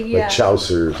challenging. Yeah. Like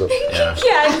Chaucer or something. Yeah,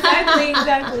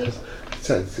 exactly.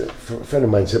 A friend of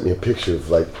mine sent me a picture of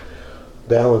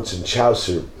Balance and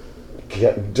Chaucer,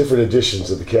 different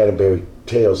editions of the Canterbury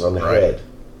Tales on the head.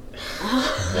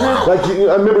 Wow.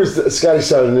 I remember Scotty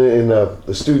said in the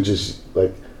Stooges,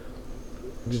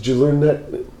 did you learn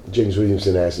that? James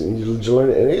Williamson asked him, did you learn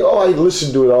it? And I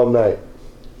listened to it all night.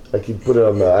 He'd put it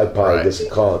on the iPod, I guess, and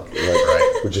conk,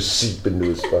 and would just seep into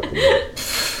his fucking head.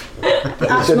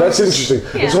 He said, that's interesting.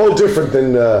 Yeah. It's a whole different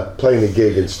than playing a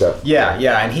gig and stuff. Yeah,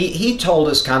 and he told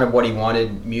us kind of what he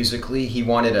wanted musically. He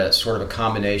wanted a sort of a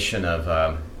combination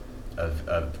of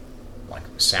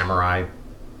samurai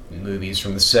movies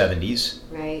from the 70s.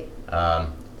 Right.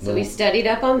 So we studied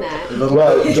up on that.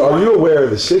 Well, are you aware of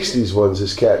the 60s ones,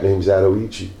 this cat named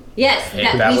Zatoichi? Yes,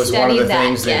 that was one of the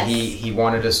things that he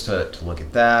wanted us to look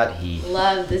at that. He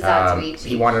loved the Zatoichi.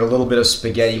 He wanted a little bit of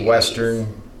spaghetti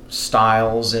western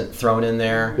styles thrown in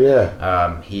there.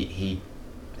 Yeah. He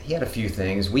had a few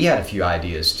things. We had a few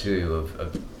ideas too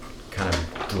of kind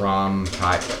of drum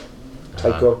type,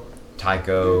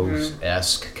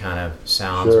 taiko-esque kind of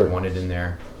sounds we wanted in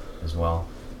there as well.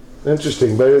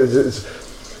 Interesting, but it's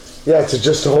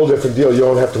just a whole different deal. You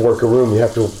don't have to work a room. You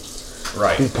have to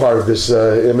be part of this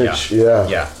image.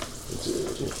 Yeah.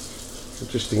 It's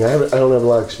interesting. I don't have a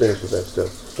lot of experience with that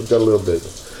stuff. I've done a little bit.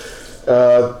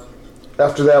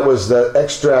 After that was the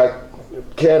Extrac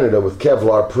Canada with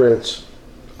Kevlar prints,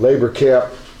 Labor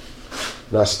Camp,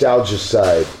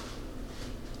 Nostalgiacide.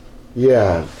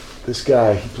 Yeah, this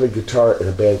guy, he played guitar in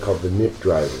a band called the Nip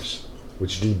Drivers,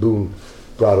 which D. Boone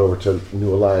brought over to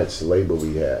New Alliance, the label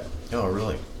we had. Oh,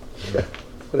 really? Yeah,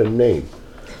 what a name.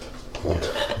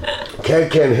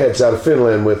 Can heads out of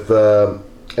Finland with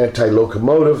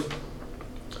anti-locomotive,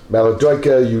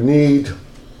 Maladoika, You Need,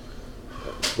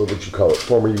 what would you call it,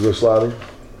 former Yugoslavia?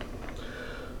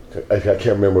 I can't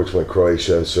remember which one,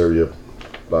 Croatia, Serbia,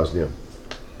 Bosnia.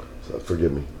 So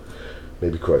forgive me.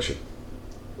 Maybe Croatia.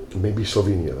 Maybe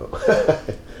Slovenia,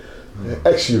 though.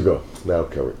 Ex-Yugo, now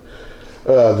covered.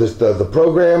 The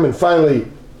program, and finally,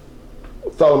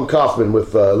 Thalem Kaufman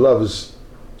with Love is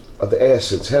of the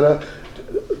Essence. Hannah,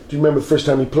 do you remember the first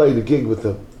time you played a gig with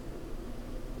the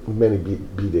many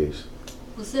B-Days?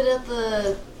 Was it at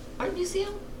the art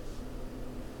museum?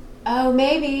 Oh,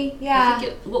 maybe, yeah.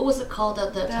 What was it called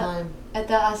at that time? At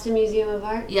the Austin Museum of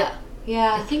Art? Yeah.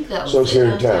 I think that was so it's here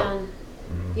in town.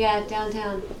 Yeah,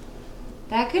 downtown.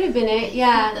 That could have been it,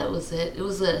 yeah. That was it. It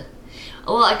was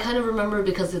I kind of remember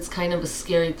because it's kind of a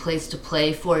scary place to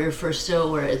play for your first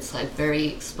show where it's very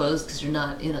exposed because you're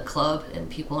not in a club and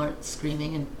people aren't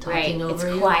screaming and talking over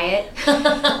you. It's quiet.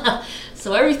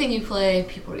 So everything you play,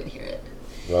 people are going to hear it.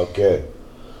 Okay.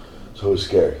 So it was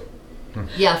scary.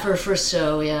 Yeah, for a first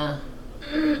show, yeah.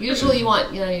 Usually you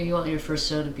want your first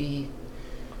show to be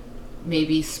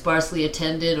maybe sparsely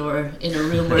attended or in a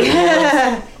room where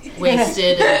everyone's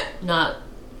wasted and not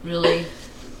really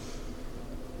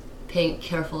paying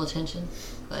careful attention.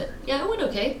 But yeah, it went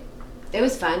okay. It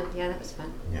was fun. Yeah, that was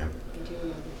fun. Yeah. I do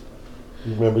remember.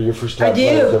 You remember your first time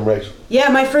playing with them, Rachel? Yeah,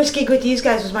 my first gig with these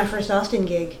guys was my first Austin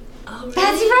gig. Oh, really?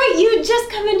 That's right. You had just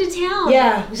come into town.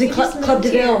 Yeah, it was in Club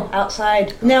DeVille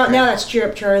outside. Okay. Now that's Cheer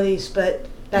Up Charlie's, but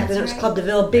back then it was Club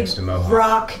DeVille. Big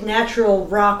natural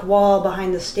rock wall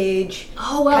behind the stage.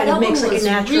 Oh wow, kind of makes a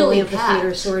natural really amphitheater,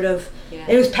 packed. sort of. Yeah.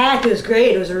 It was packed. It was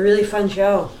great. It was a really fun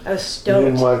show. I was stoked.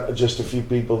 You didn't want just a few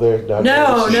people there?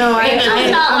 No, I'm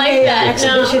an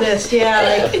exhibitionist.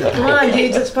 Yeah, come on,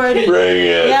 dudes, let's party. Bring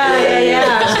it.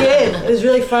 Yeah. It was good. It was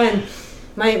really fun.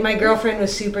 My girlfriend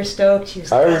was super stoked. She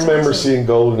was I remember seeing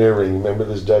Golden Earring. Remember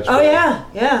this Dutch? Oh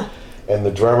yeah. And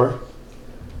the drummer,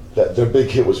 that their big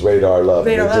hit was Radar Love.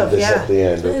 Radar They did Love, this yeah. at the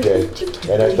end, okay?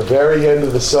 And at the very end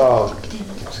of the song,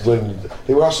 when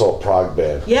they were also a prog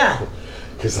band. Yeah.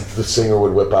 Because the singer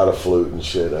would whip out a flute and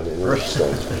shit. I mean, it was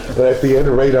strange. But at the end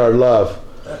of Radar Love,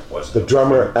 the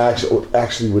drummer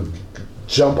actually would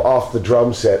jump off the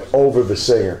drum set over the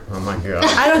singer. Oh my god!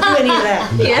 I don't do any of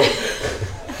that.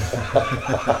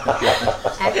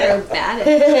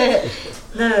 Acrobatic.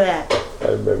 None of that. I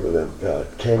remember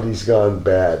that. Candy's Gone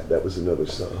Bad. That was another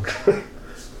song.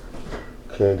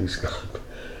 Candy's Gone Bad.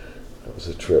 That was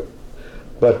a trip.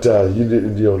 But you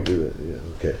don't do that. Yeah,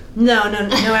 okay.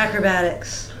 No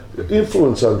acrobatics.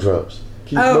 Influence on drums.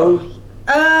 Keith Moon?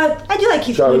 I do like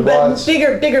Keith Charlie Moon, but Watts.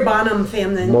 bigger Bonham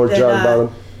fan than John Bonham.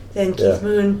 Than Keith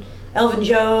Moon. Elvin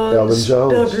Jones.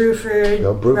 Bill Bruford.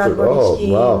 Rod Oh,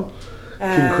 Morgenstein. wow.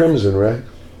 King Crimson, right?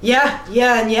 Yeah,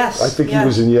 and Yes. I think he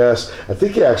was in Yes. I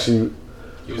think he actually...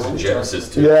 He was in Genesis,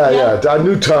 too. Yeah. I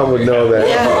knew Tom would know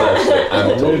that.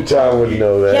 I knew Tom would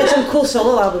know that. He had some cool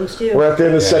solo albums, too. We're at the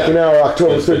end of the second hour,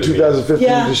 October 3rd, 2015.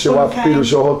 Just show off Pedro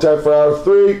Show. Hold tight for hour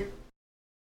 3.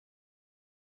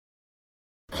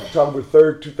 October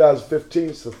 3rd, 2015.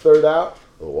 It's the third hour.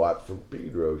 The Watt from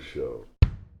Pedro Show.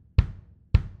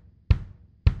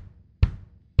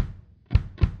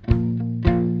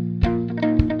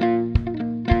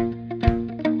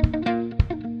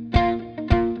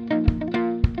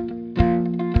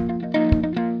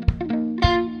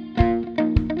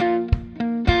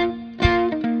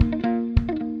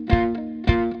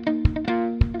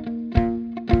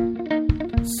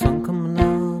 Sun coming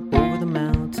up over the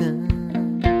mountain.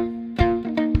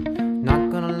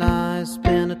 Not gonna lie, it's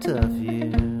been a tough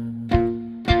year.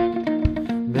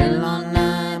 Been a long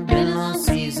night, been a long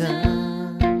season.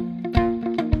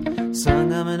 Sun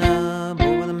coming up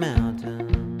over the mountain.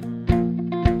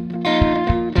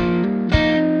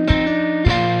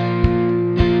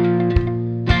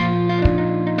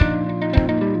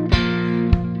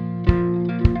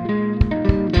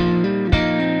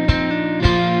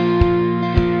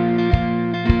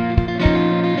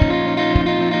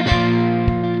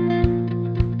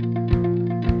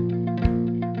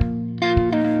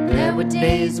 There were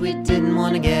days we didn't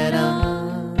want to get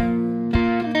up.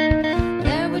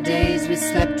 There were days we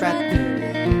slept right through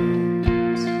it.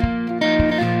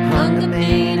 Hunger,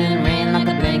 pain, and rain like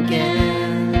a blanket.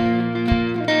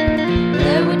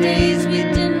 There were days we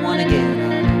didn't want to get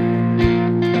up.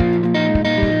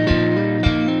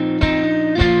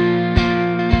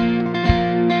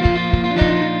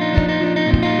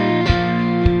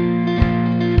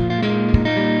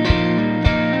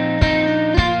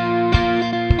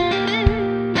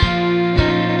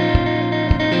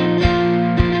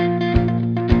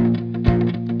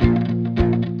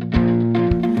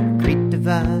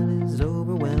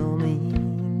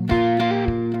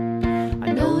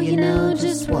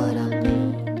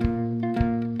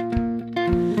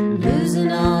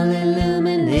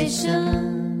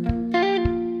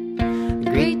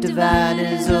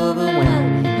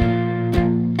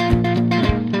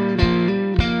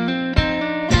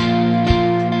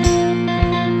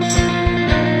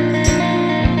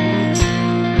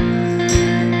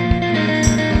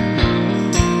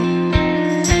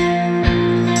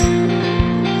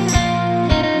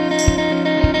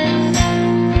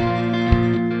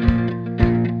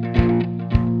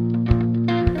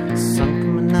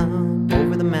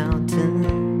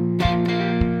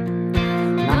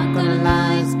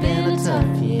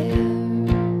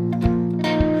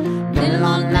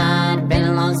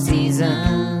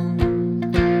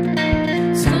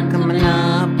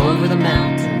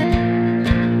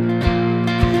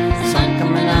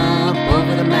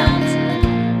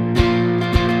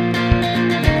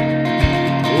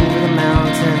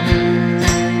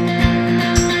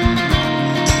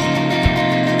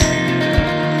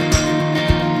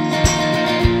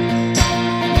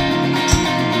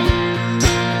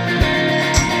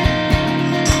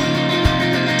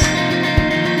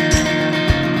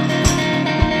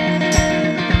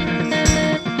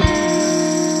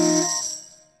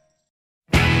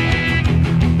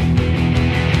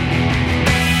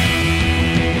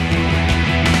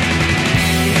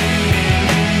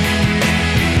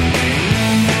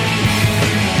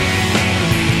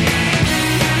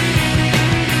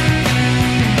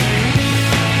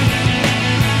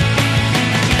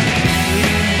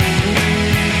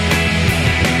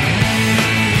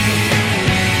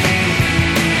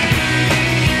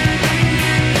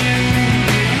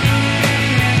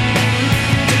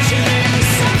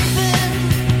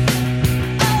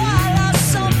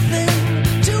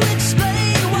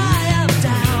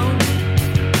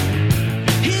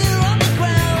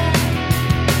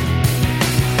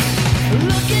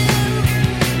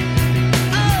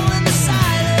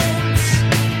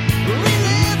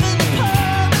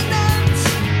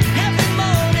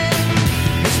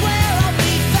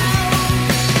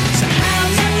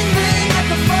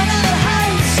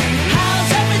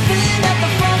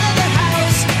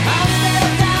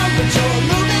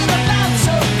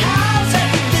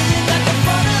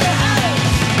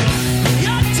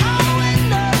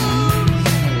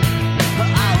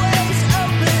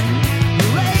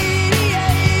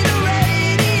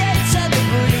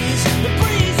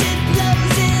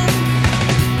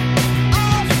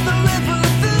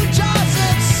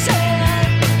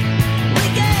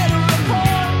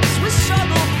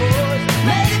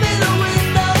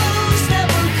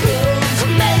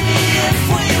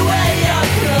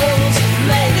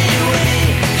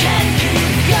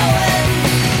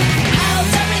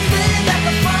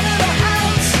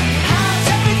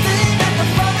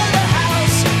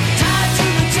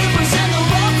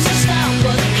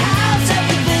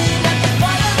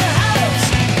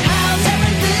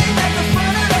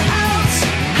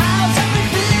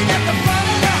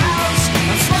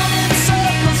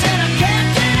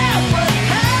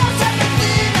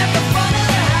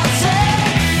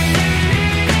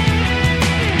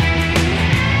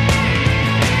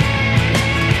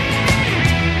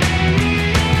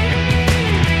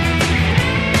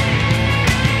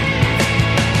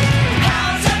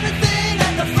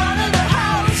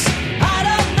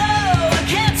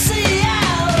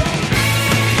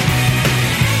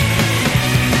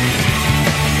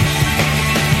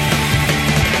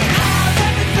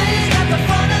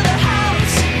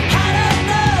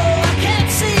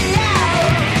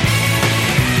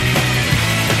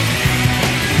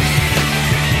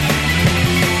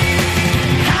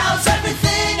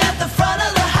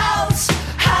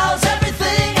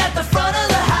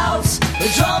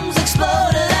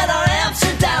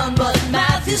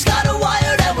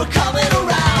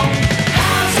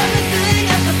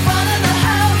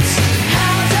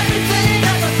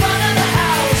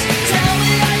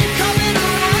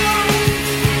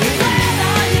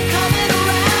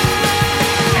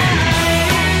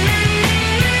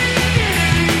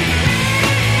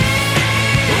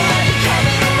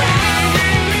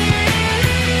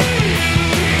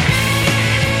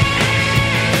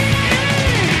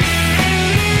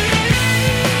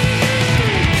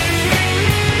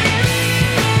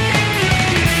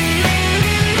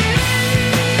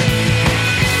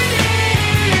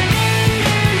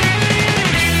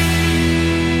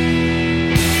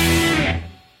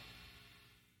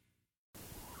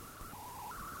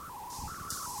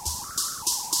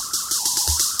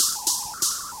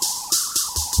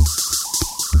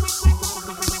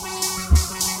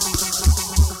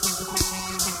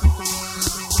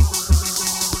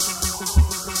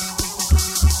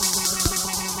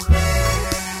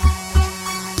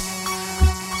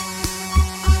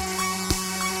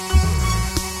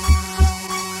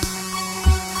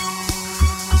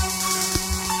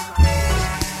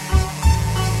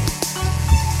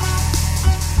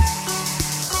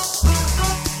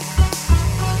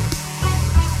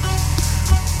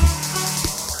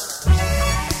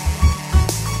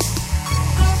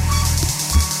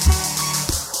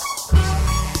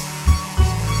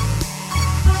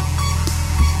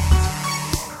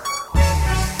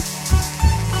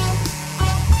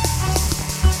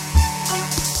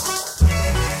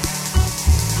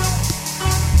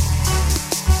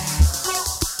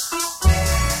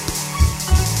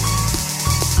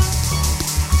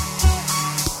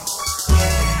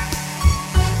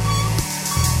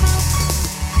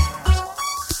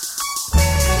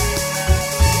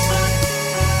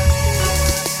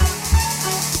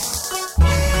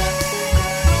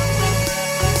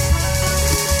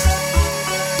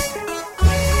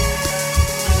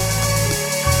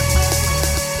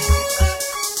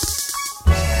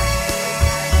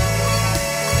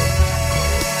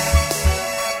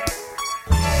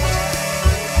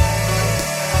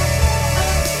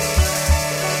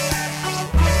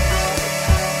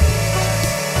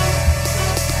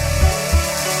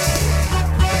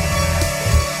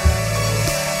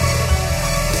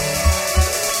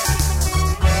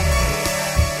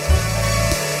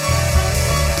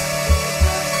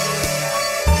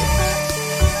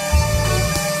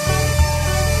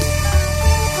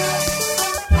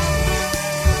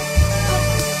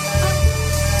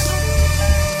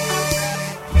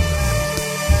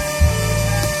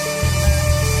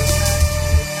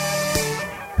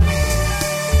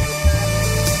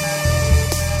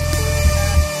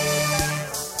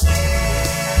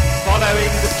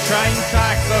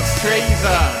 of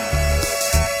treason.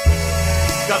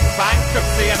 She's got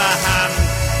bankruptcy in her hand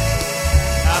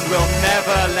and will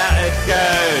never let it go.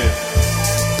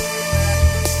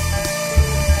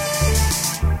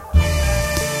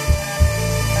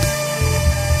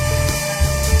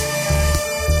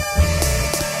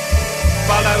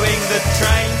 Following the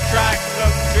train tracks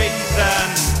of treason.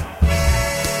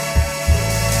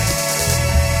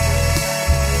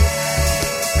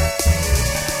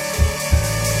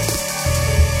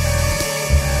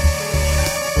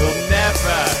 We'll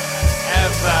never,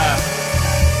 ever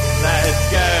let it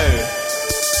go.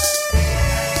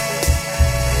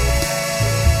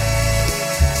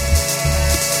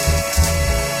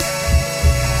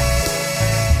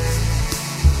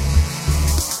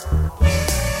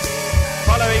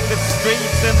 Following the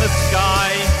streets in the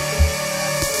sky.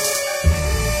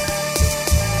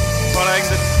 Following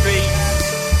the streets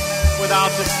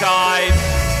without a guide.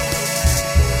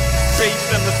 Streets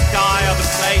in the sky are the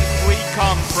place we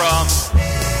come from.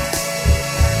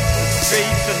 The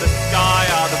streets in the sky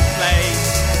are the place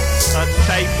that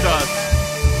shaped us.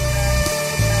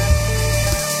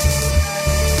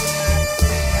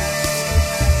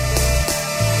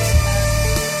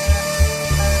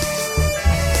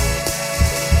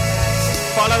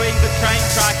 Following the train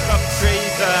tracks of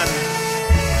treason.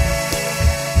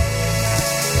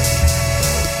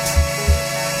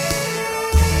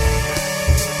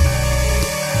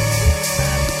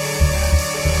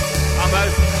 Our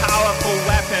most powerful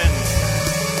weapon.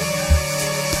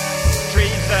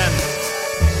 Treason.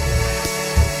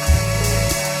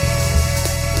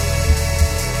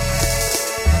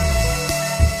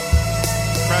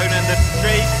 Thrown in the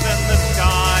streets and the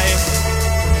sky.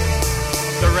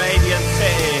 The radiant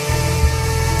city.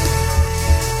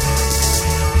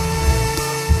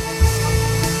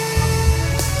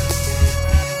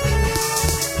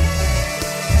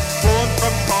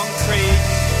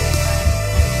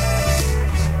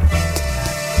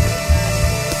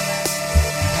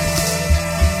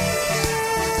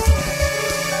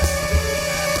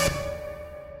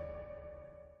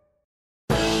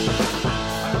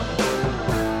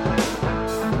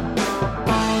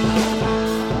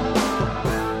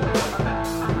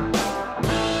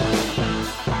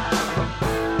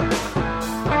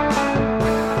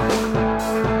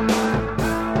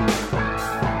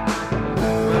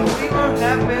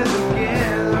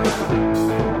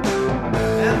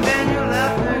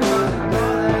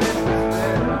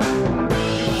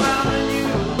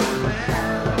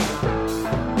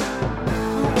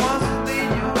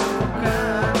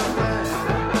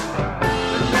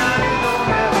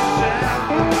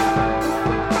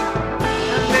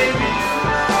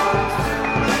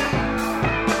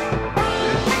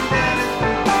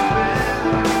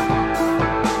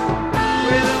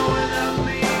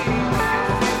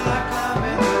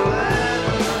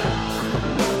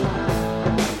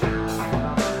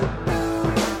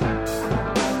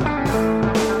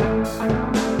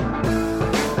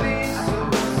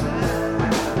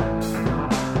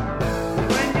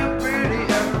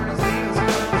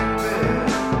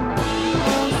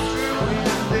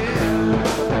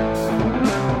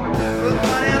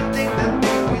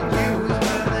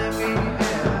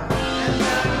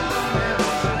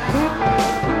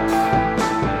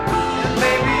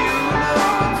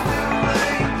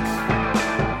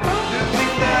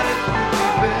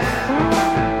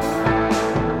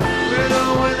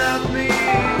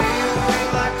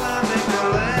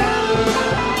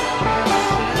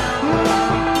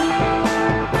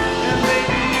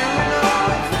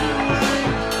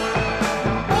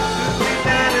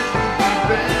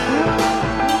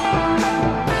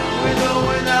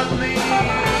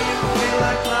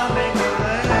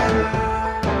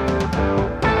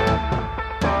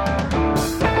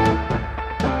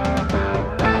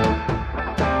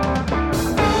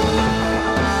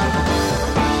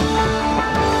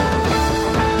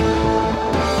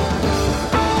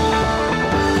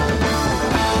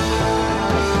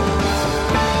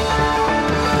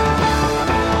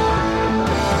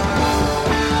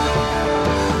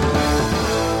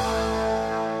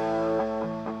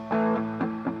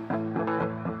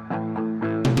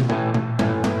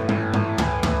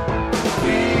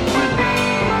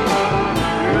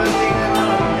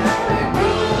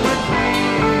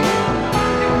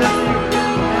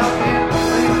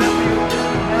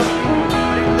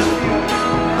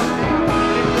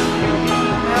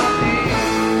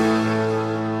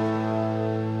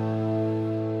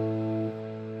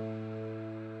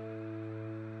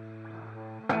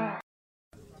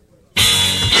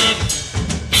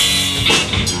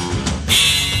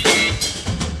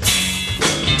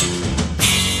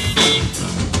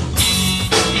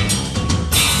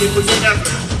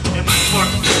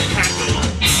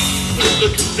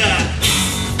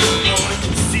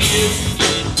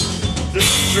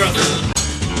 struggle.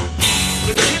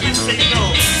 But women say no,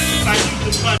 if I need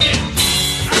the money.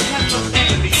 I have no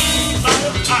enemy, lot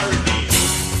of irony.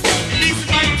 These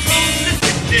are my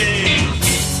prolific days,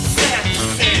 sad to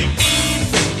say.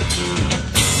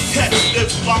 Pets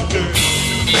live longer,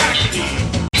 agony.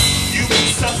 You will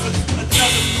suffer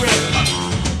another breath.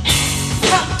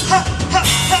 Ha, ha, ha,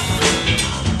 ha.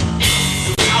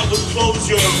 I will close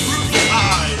your brutal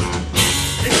eyes.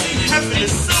 They say heaven is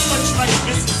so much like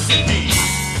Mississippi.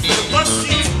 The bus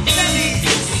seems heavy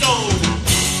and so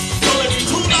let's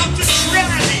pull out the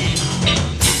tragedy.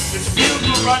 This field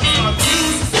will run on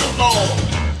music alone.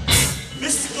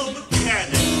 Mystical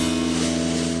mechanic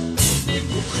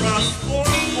will cross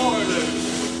foreign borders.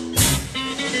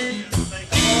 Like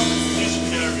all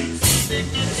missionaries.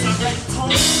 It's not like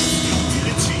total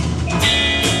stupidity.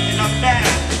 And I'm mad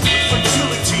with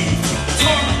fertility.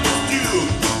 Torment with you.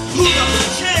 Who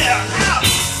doesn't care? How?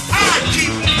 I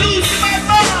keep losing my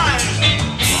mind.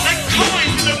 Like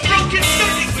coins in a broken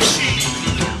vending machine.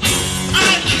 I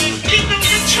can't get no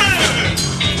return.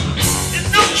 And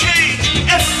no change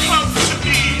ever comes to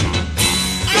me.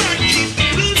 I keep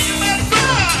losing my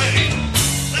mind.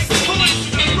 Like coins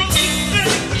in a broken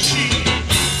vending machine.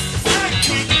 I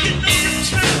can't get no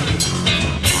return.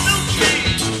 And no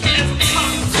change ever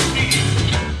comes to me.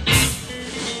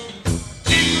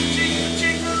 Jingle,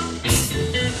 jingle,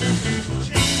 jingle.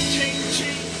 Ching, ching,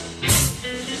 ching.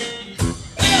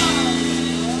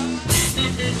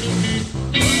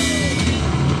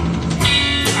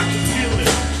 I can feel it.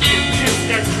 It hits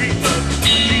that dream of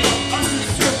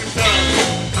uncertain dove.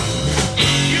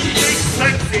 You think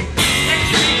sexy,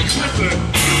 extreme clipper,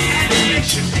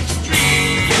 animation,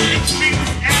 extreme is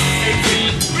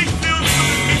animation. Refilled for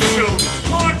the intro,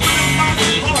 hard for the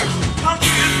modern part.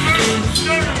 Culture is murder,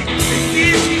 stirring, it's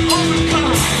easy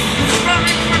overcome.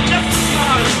 Running for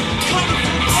justice,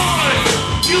 colorful noise.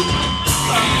 You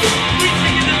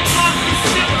reaching in the top of the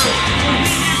silver.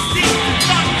 Convenience deep,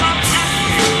 not top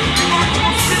asking.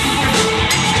 Remarkable systems,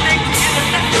 originating in a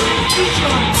necessary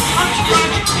future.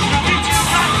 Entourage, the region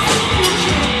back to the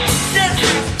future. Death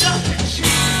has dust and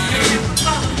shit. There is a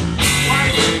lot. Why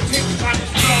do you take time to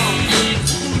strong?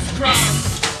 Who's crying?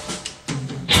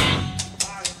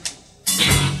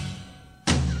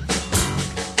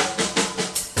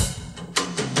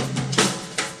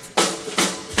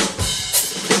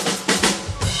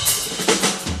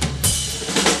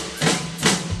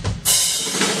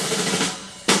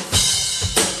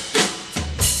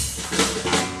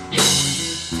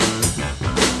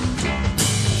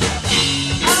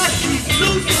 I keep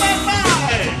losing my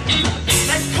mind.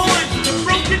 Like coins in a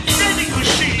broken vending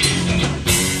machine.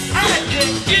 I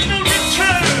can't get no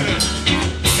return.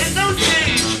 And no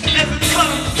change ever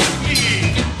comes to me.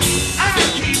 I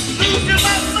keep losing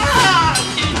my mind.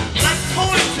 Like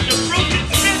coins in a broken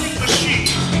vending machine.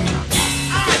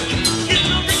 I can't get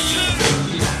no return.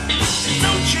 And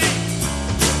no change.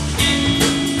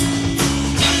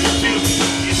 I feel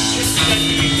it's just like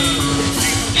me,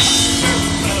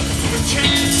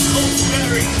 pretend so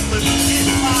very in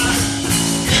my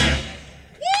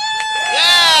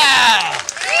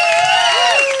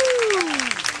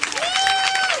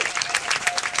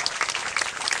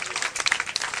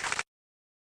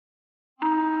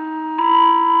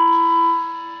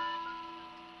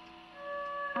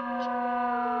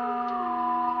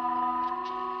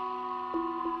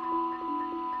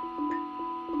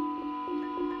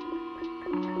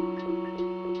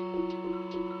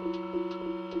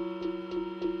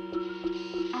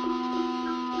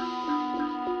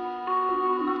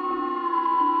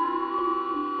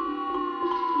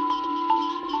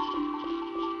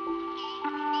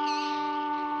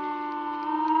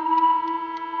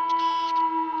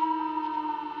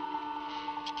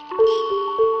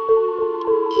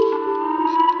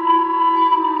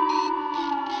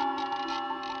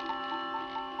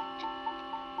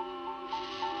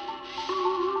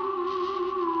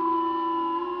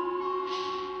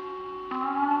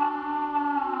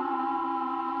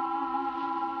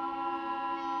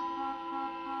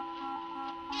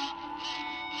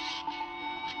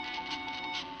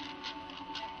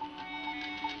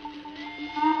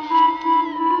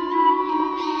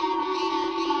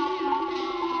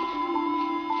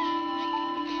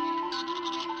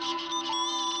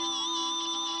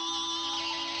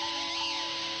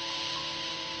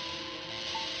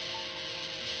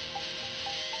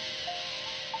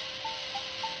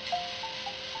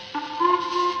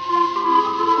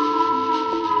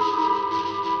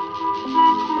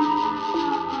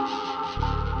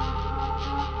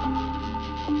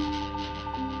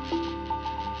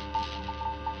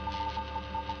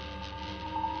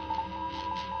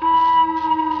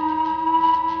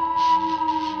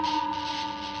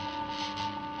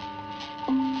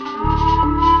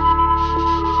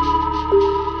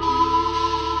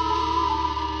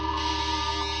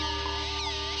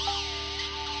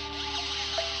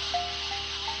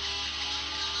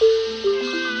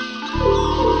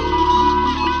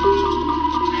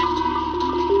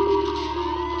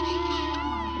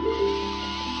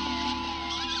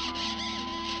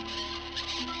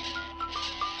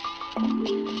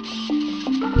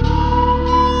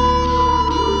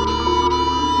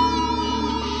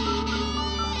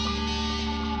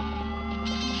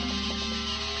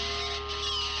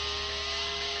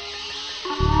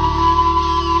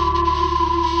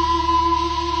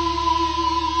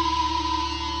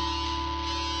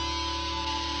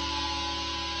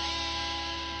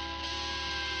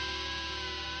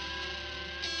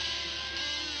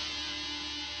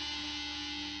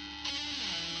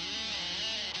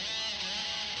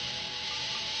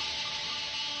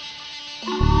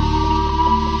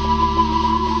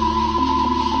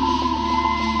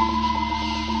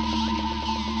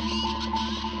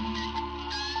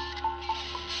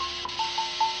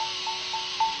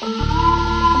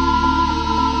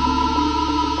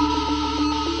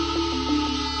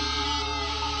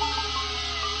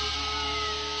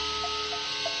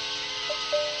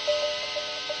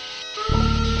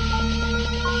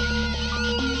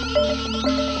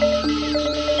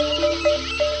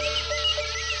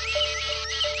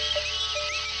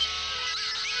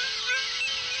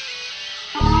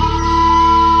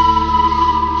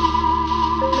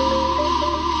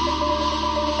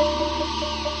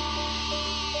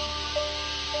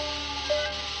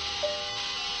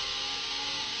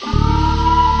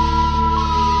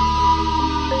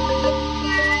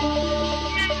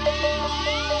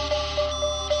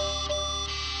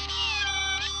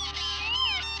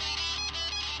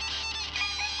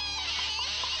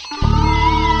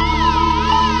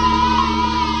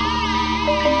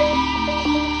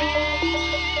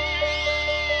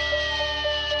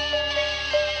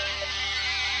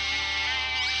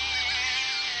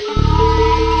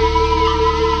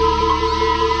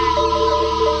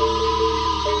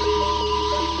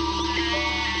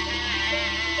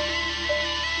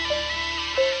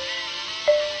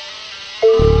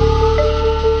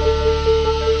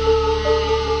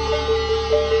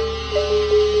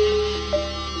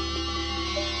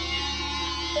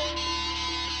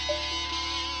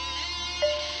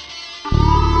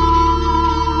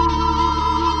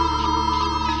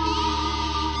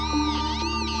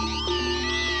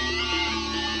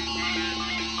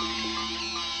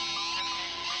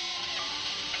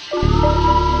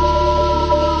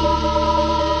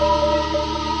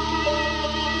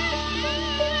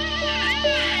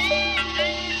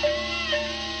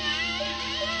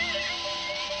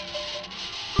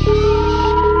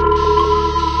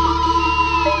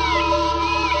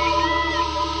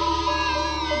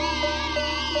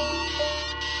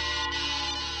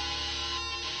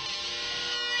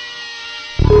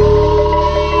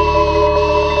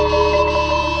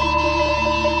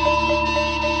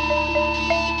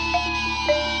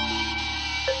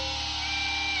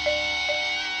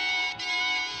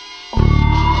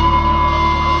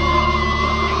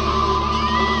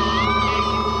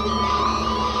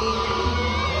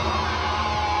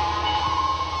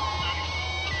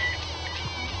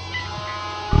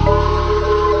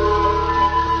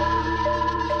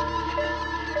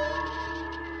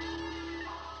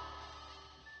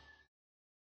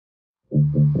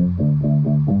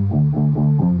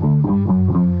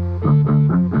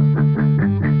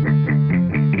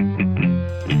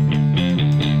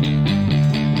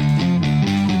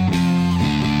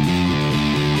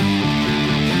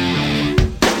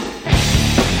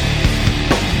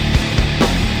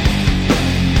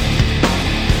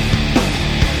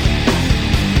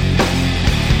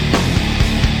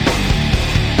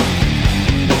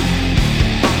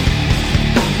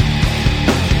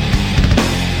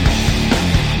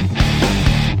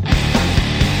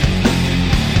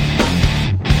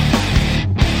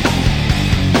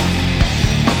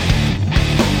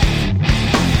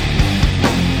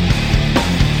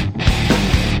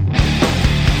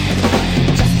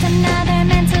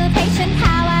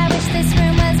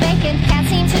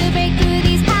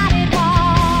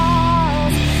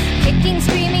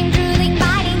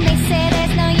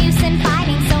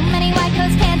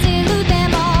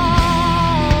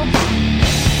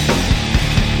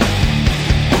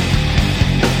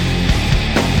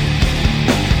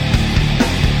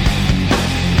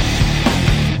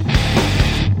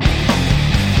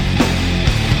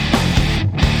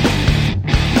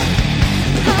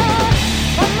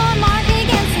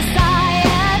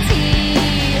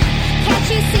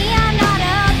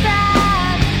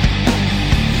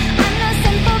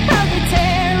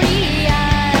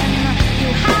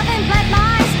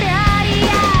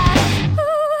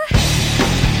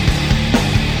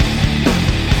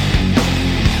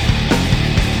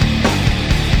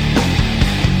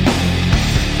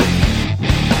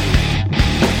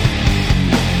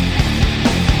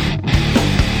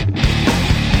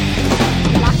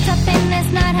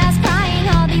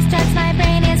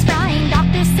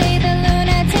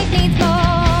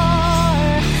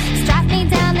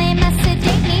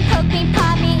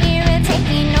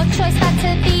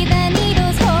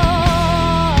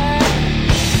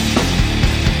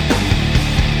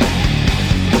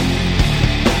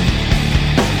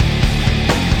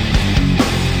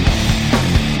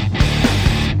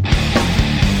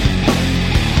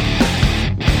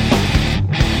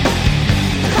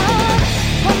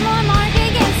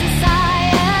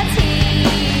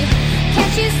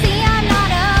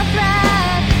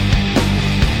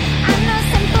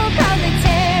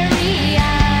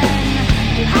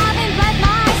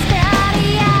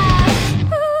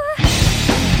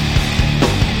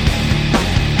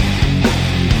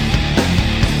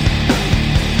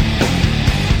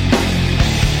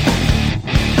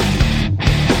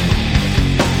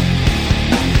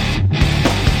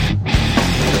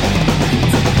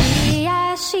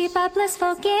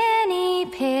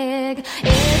big.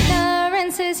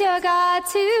 Ignorance is your god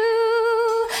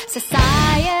too.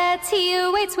 Society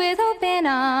awaits with open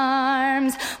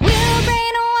arms. We'll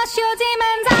brainwash your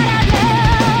demons out of hell.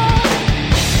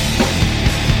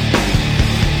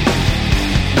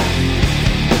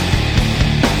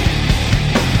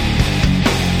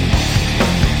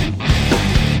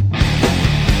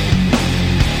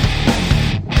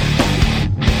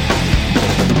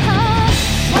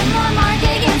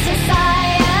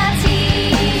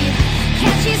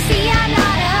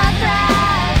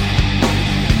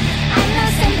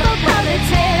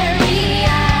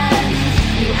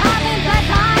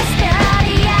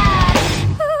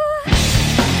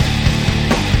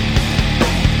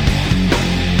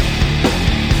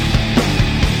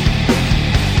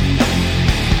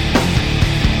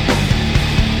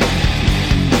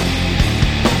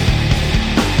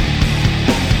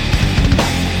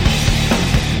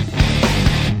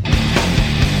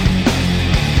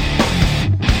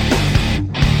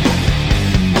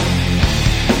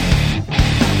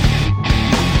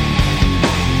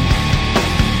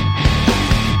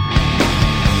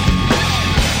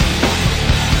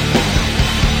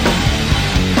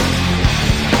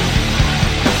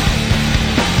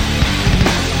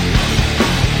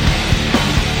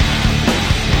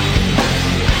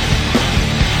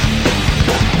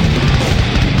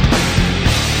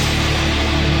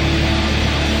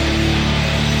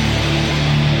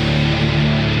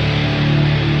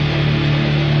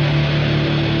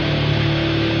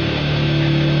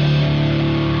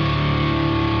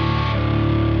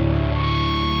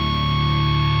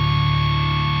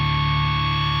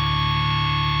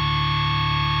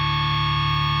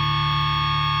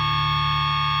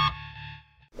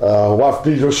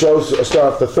 Pedro Show.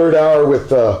 Start off the third hour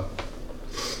with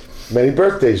many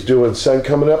birthdays, doing Sun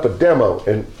Coming Up, a demo.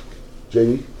 And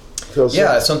JD fills in.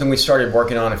 It's something we started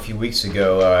working on a few weeks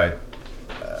ago.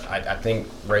 I think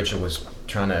Rachel was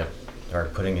trying to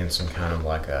start putting in some kind of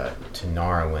like a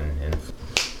tenaro and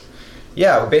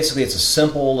basically it's a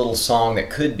simple little song that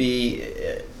could be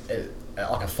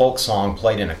like a folk song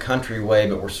played in a country way,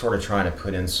 but we're sort of trying to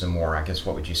put in some more, I guess,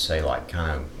 what would you say, like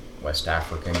kind of West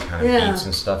African kind of beats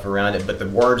and stuff around it, but the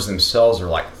words themselves are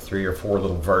like 3 or 4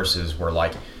 little verses where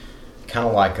like kind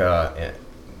of like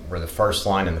where the first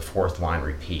line and the fourth line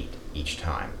repeat each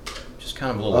time. Just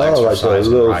kind of a little exercise. Like a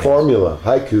little formula,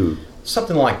 haiku.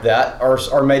 Something like that,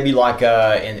 or maybe like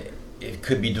it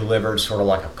could be delivered sort of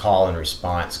like a call and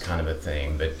response kind of a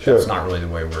thing, but that's not really the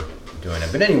way we're doing it.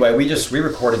 But anyway, we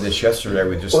recorded this yesterday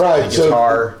with just the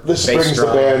guitar, so this bass brings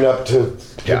drum. the band up to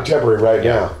contemporary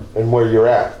now and where you're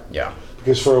at. Yeah.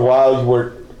 Because for a while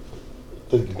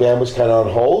the band was kind of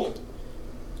on hold.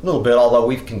 A little bit, although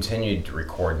we've continued to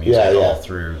record music all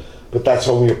through. But that's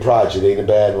only a project. Ain't a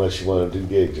band unless you want to do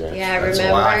gigs, right? Yeah,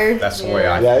 remember. That's the way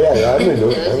I. Yeah. I'm into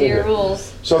it. Those are your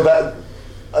rules. So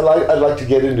I'd like to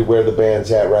get into where the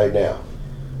band's at right now.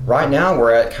 Right now,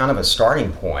 we're at kind of a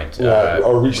starting point.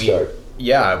 Or restart.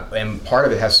 And part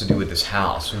of it has to do with this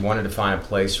house. We wanted to find a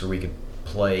place where we could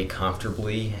play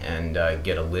comfortably and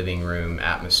get a living room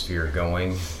atmosphere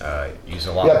going. Use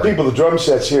a lot. The drum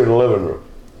set's here in the living room.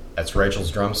 That's Rachel's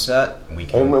drum set.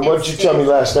 And what did you tell me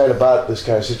last night about this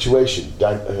kind of situation?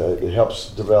 It helps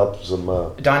develop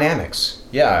some dynamics.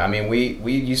 Yeah, I mean,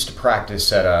 we used to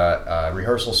practice at a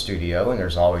rehearsal studio, and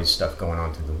there's always stuff going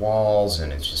on through the walls,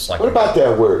 and it's just like. What about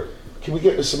that word? Can we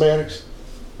get into semantics?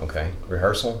 Okay,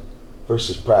 rehearsal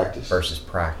versus practice.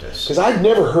 Because I've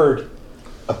never heard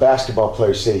a basketball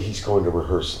player say he's going to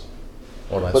rehearsal.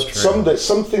 Well, that's true.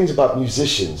 Some things about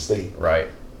musicians,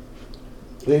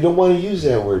 they don't want to use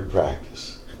that word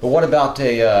practice. But what about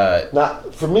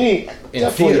not for me? In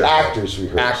definitely theater, actors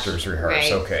rehearse. Actors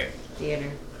rehearse. Right. Okay.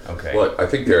 Theater. Okay. Well, I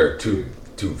think there are two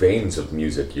veins of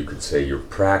music. You could say you're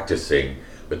practicing,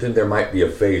 but then there might be a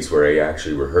phase where you're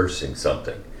actually rehearsing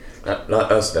something. Not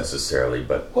us necessarily,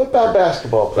 but what about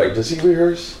basketball player? Does he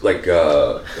rehearse?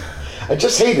 I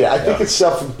just hate it. I think it's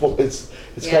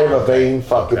it's kind of a vain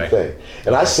fucking thing.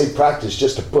 And I say practice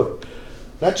just to put,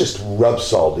 not just rub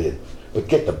salt in, but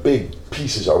get the big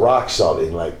pieces of rock salt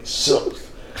in, like so.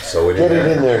 Get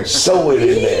it in there and sew it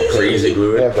in there. Crazy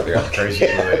glue it. Crazy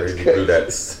glue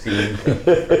that scene.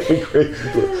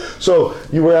 Crazy glue. So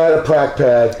you were at a prac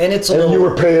pad, and you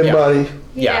were paying money.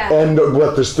 Yeah. And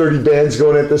there's 30 bands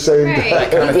going at the same time.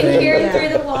 Right. You can hear it through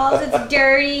the walls. It's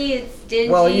dirty. It's dingy.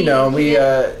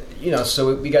 Well,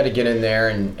 so we got to get in there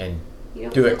and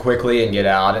do it quickly and get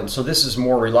out. And so this is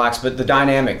more relaxed, but the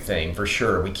dynamic thing for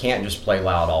sure. We can't just play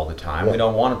loud all the time. We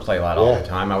don't want to play loud all the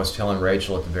time. I was telling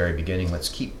Rachel at the very beginning, let's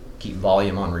keep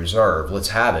volume on reserve. Let's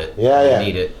have it. We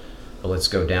need it, but let's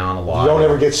go down a lot. You don't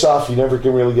ever get soft. You never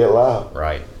can really get loud.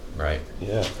 Right. Right.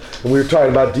 Yeah. And we were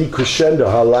talking about decrescendo,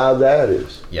 how loud that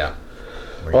is. Yeah.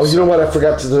 Oh, you know what? I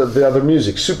forgot the other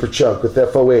music. Super Chunk with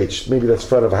FOH. Maybe that's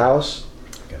front of house.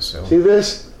 I guess so. See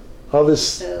this? All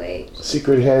this FOH.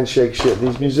 secret handshake shit.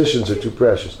 These musicians are too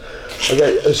precious.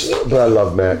 Okay, but I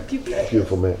love Matt.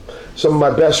 Beautiful man. Some of my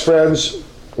best friends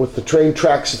with the train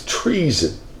tracks of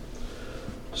treason.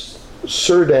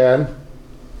 Surdan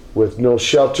with No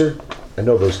Shelter. I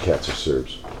know those cats are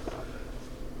Serbs.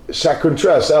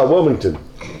 Sacrantress, Al Wilmington.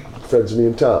 Friends of me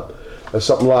and Tom. That's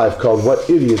something live called What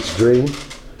Idiot's Dream.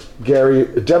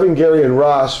 Devin, Gary, and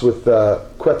Ross with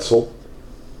Quetzal.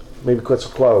 Maybe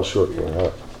Quetzalcoatl short for it,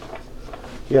 huh?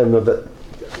 Yeah, no, that.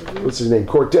 What's his name?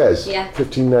 Cortez. Yeah.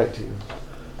 1519.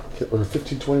 Or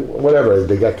 1520, whatever.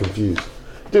 They got confused.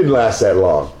 Didn't last that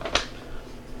long.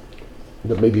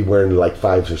 But maybe wearing like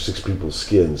 5 or 6 people's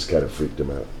skins kind of freaked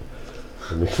him out.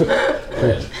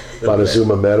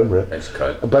 Montezuma met him, right? Nice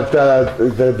cut. But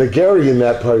the Gary in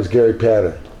that part is Gary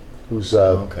Panner, who's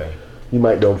Okay. you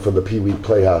might know him from the Pee Wee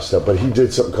Playhouse stuff, but he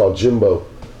did something called Jimbo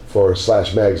for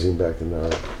Slash Magazine back in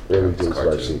the early days of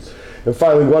our scene. And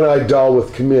finally, One Eyed Doll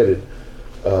with Committed.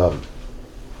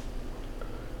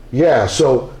 Yeah,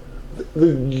 so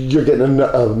you're getting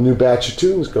a new batch of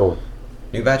tunes going.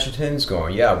 New batch of tunes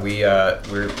going. Yeah,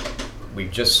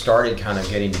 we've just started kind of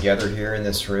getting together here in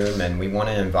this room, and we want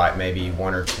to invite maybe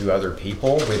 1 or 2 other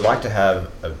people. We'd like to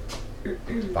have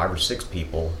 5 or 6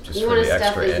 people just we for want the to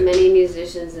stuff extra. as many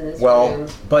musicians in this room.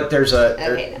 But there's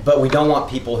Okay. but we don't want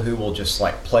people who will just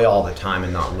like play all the time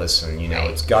and not listen. You know,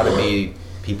 it's got to be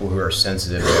people who are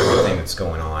sensitive to everything that's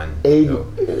going on.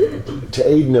 To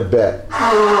aid and abet.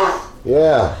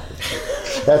 Yeah.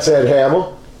 That's Ed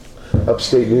Hamell,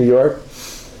 upstate New York.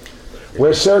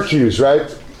 Where's Syracuse,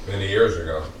 right? Many years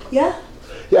ago. Yeah.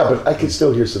 Yeah, but I can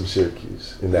still hear some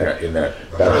Syracuse in that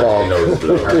hall. In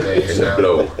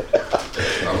blow.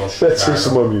 Let's hear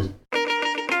some more music.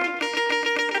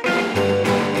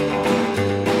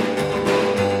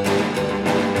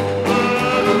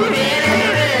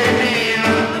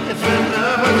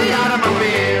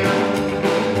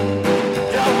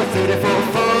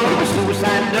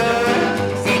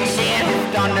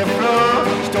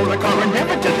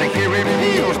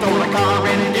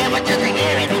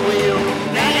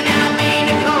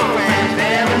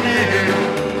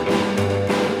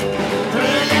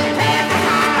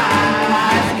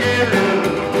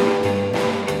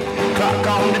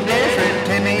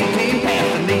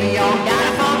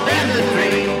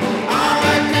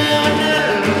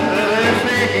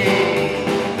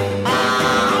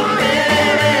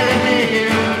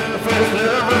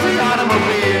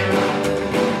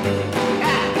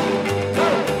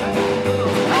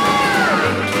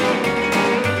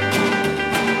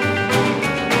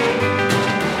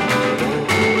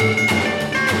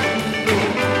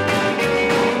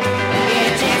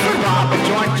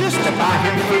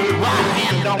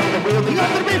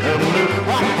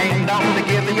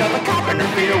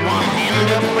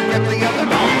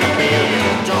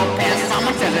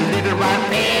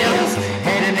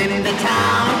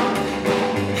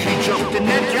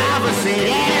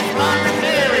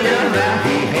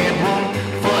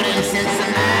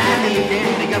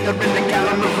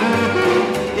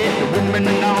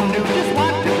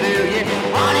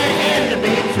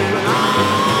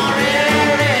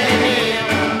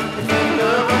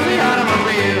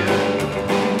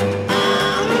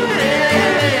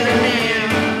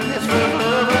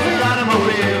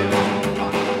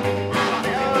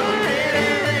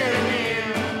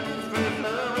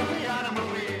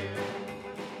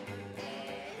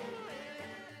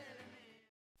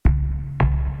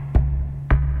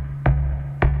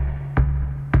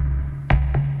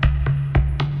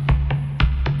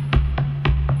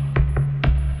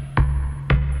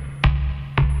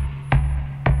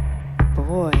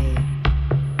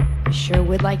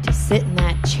 Like to sit in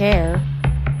that chair.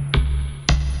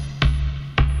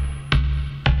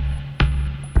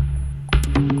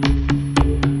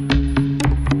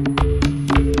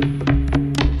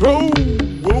 Whoa,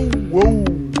 whoa, whoa.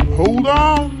 Hold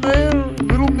on there,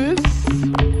 little miss.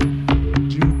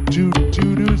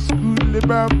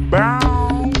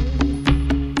 Bow.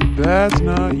 That's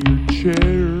not your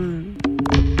chair.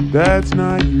 That's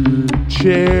not your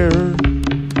chair.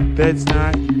 That's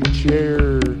not your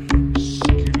chair.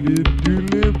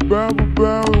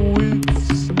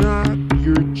 It's not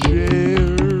your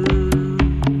chair.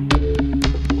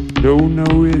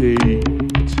 No, it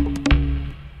ain't.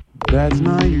 That's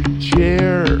not your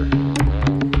chair.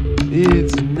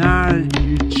 It's not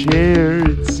your chair.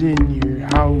 It's in your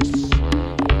house.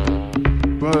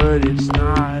 But it's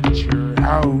not your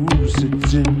house.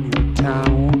 It's in your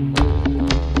town.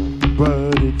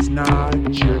 But it's not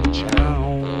your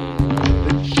town.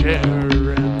 The chair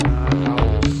in the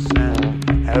house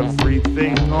and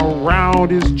everything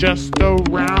around is just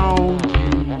around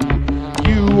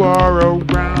you. You are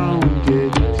around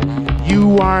it.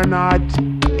 You are not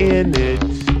in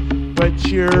it, but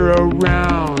you're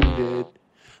around it.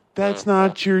 That's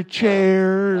not your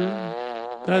chair.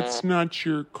 That's not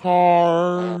your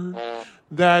car.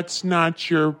 That's not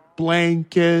your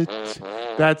blanket.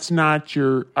 That's not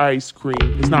your ice cream.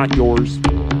 It's not yours.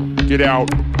 Get out.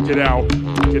 Get out.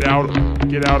 Get out.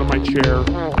 Get out of my chair.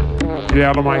 Get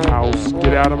out of my house.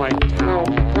 Get out of my town.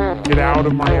 Get out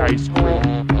of my ice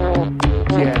cream.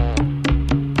 Get out.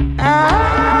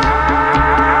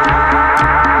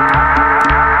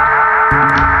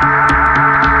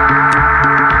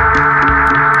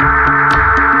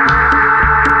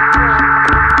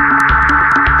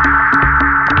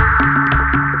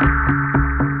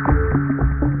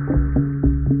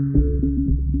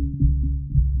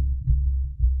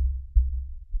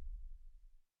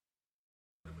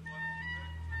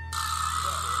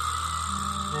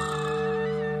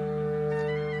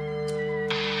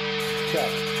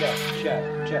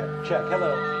 Check.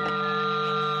 Hello.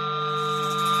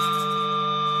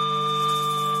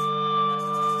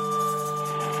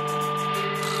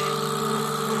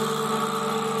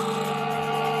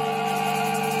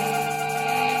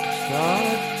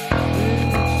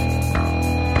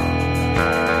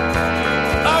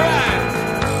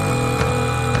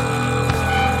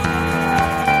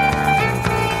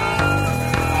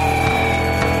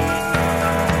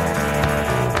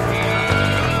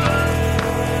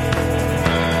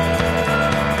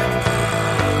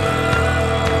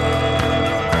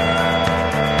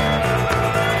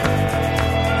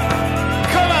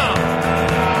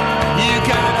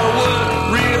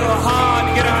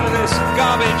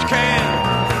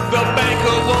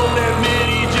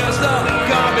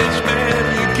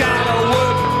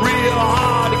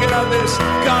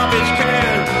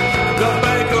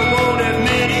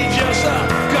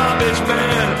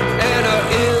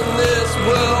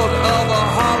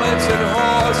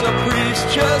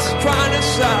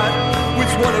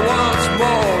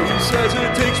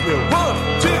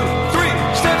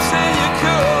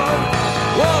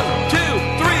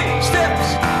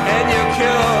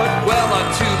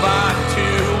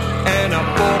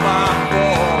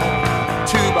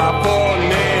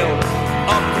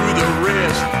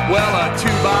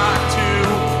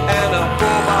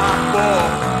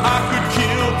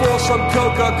 Some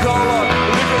coca-cola,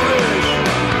 licorice,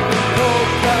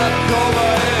 coca-cola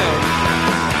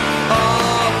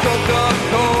and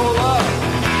coca-cola.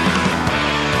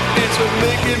 It's a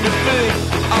making me think,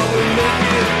 I will make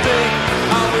it think,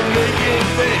 I will make it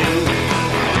think.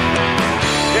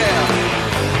 Yeah.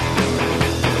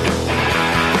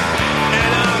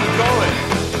 And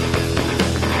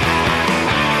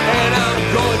I'm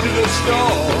going to the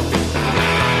store.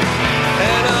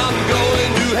 And I'm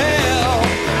going to hell.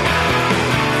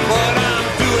 But I'm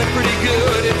doing pretty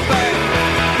good, in fact,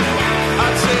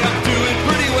 I'd say I'm doing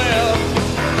pretty well.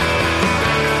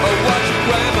 Oh, watch your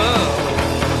grammar,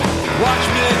 watch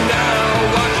me now,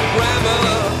 watch your grammar.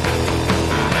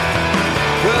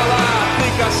 Well, I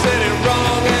think I said it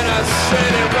wrong, and I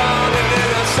said it wrong, and then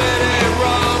I said it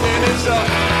wrong, and it's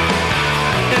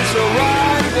the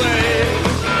right way.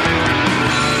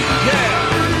 Yeah.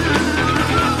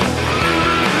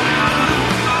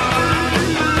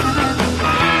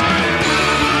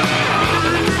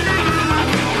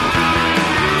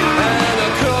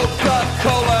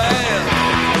 Coca-Cola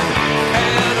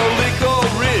and a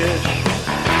licorice,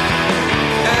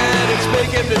 and it's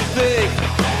making me think,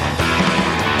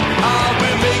 I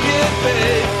will make it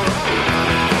big,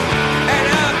 and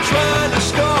I'm trying to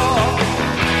score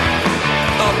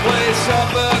a place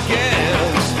up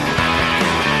against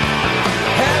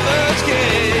Heaven's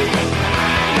Gate.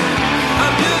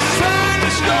 I'm just trying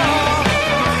to score,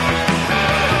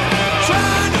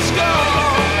 trying to score.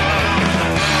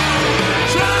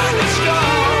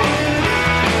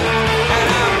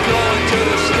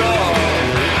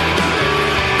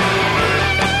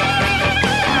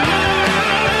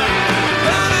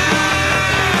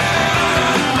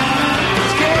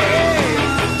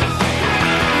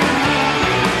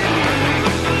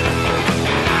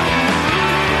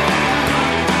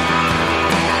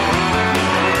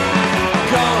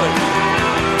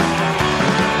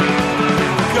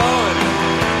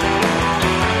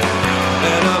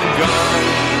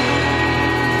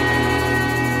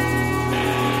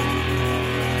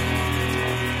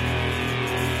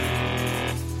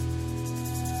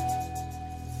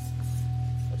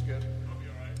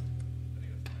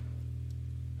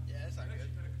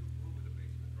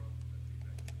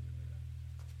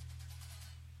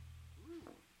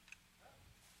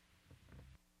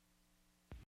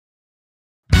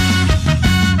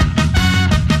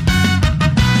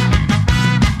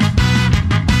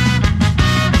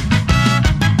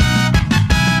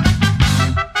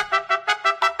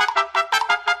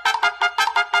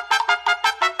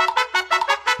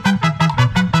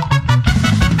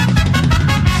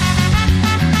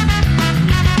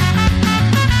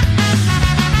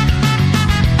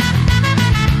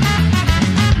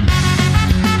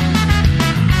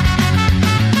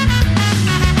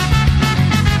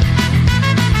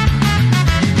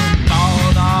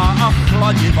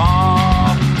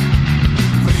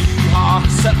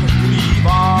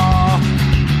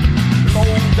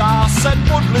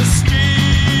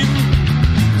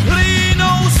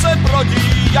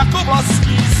 jako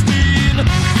vlastní stín.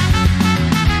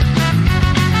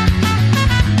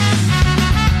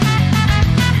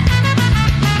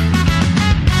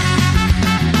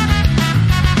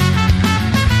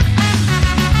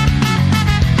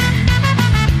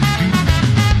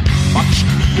 Pak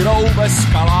škvírou ve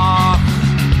skalách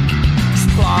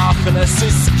spláchne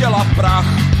si z těla prach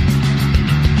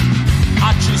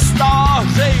a čistá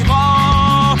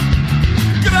hřejivá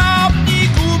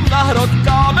krápníkům na hrot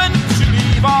kámen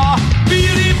přibývá.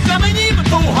 Bílým kamením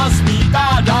touha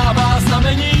zmítá, dává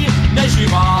znamení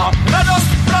neživá.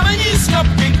 Radost pramení z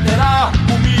kapky, která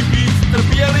umí být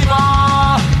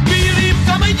trpělivá. Bílým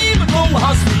kamením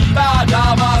touha zmítá,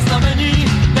 dává znamení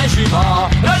neživá.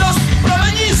 Radost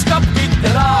pramení z kapky,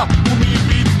 která umí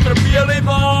být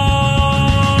trpělivá.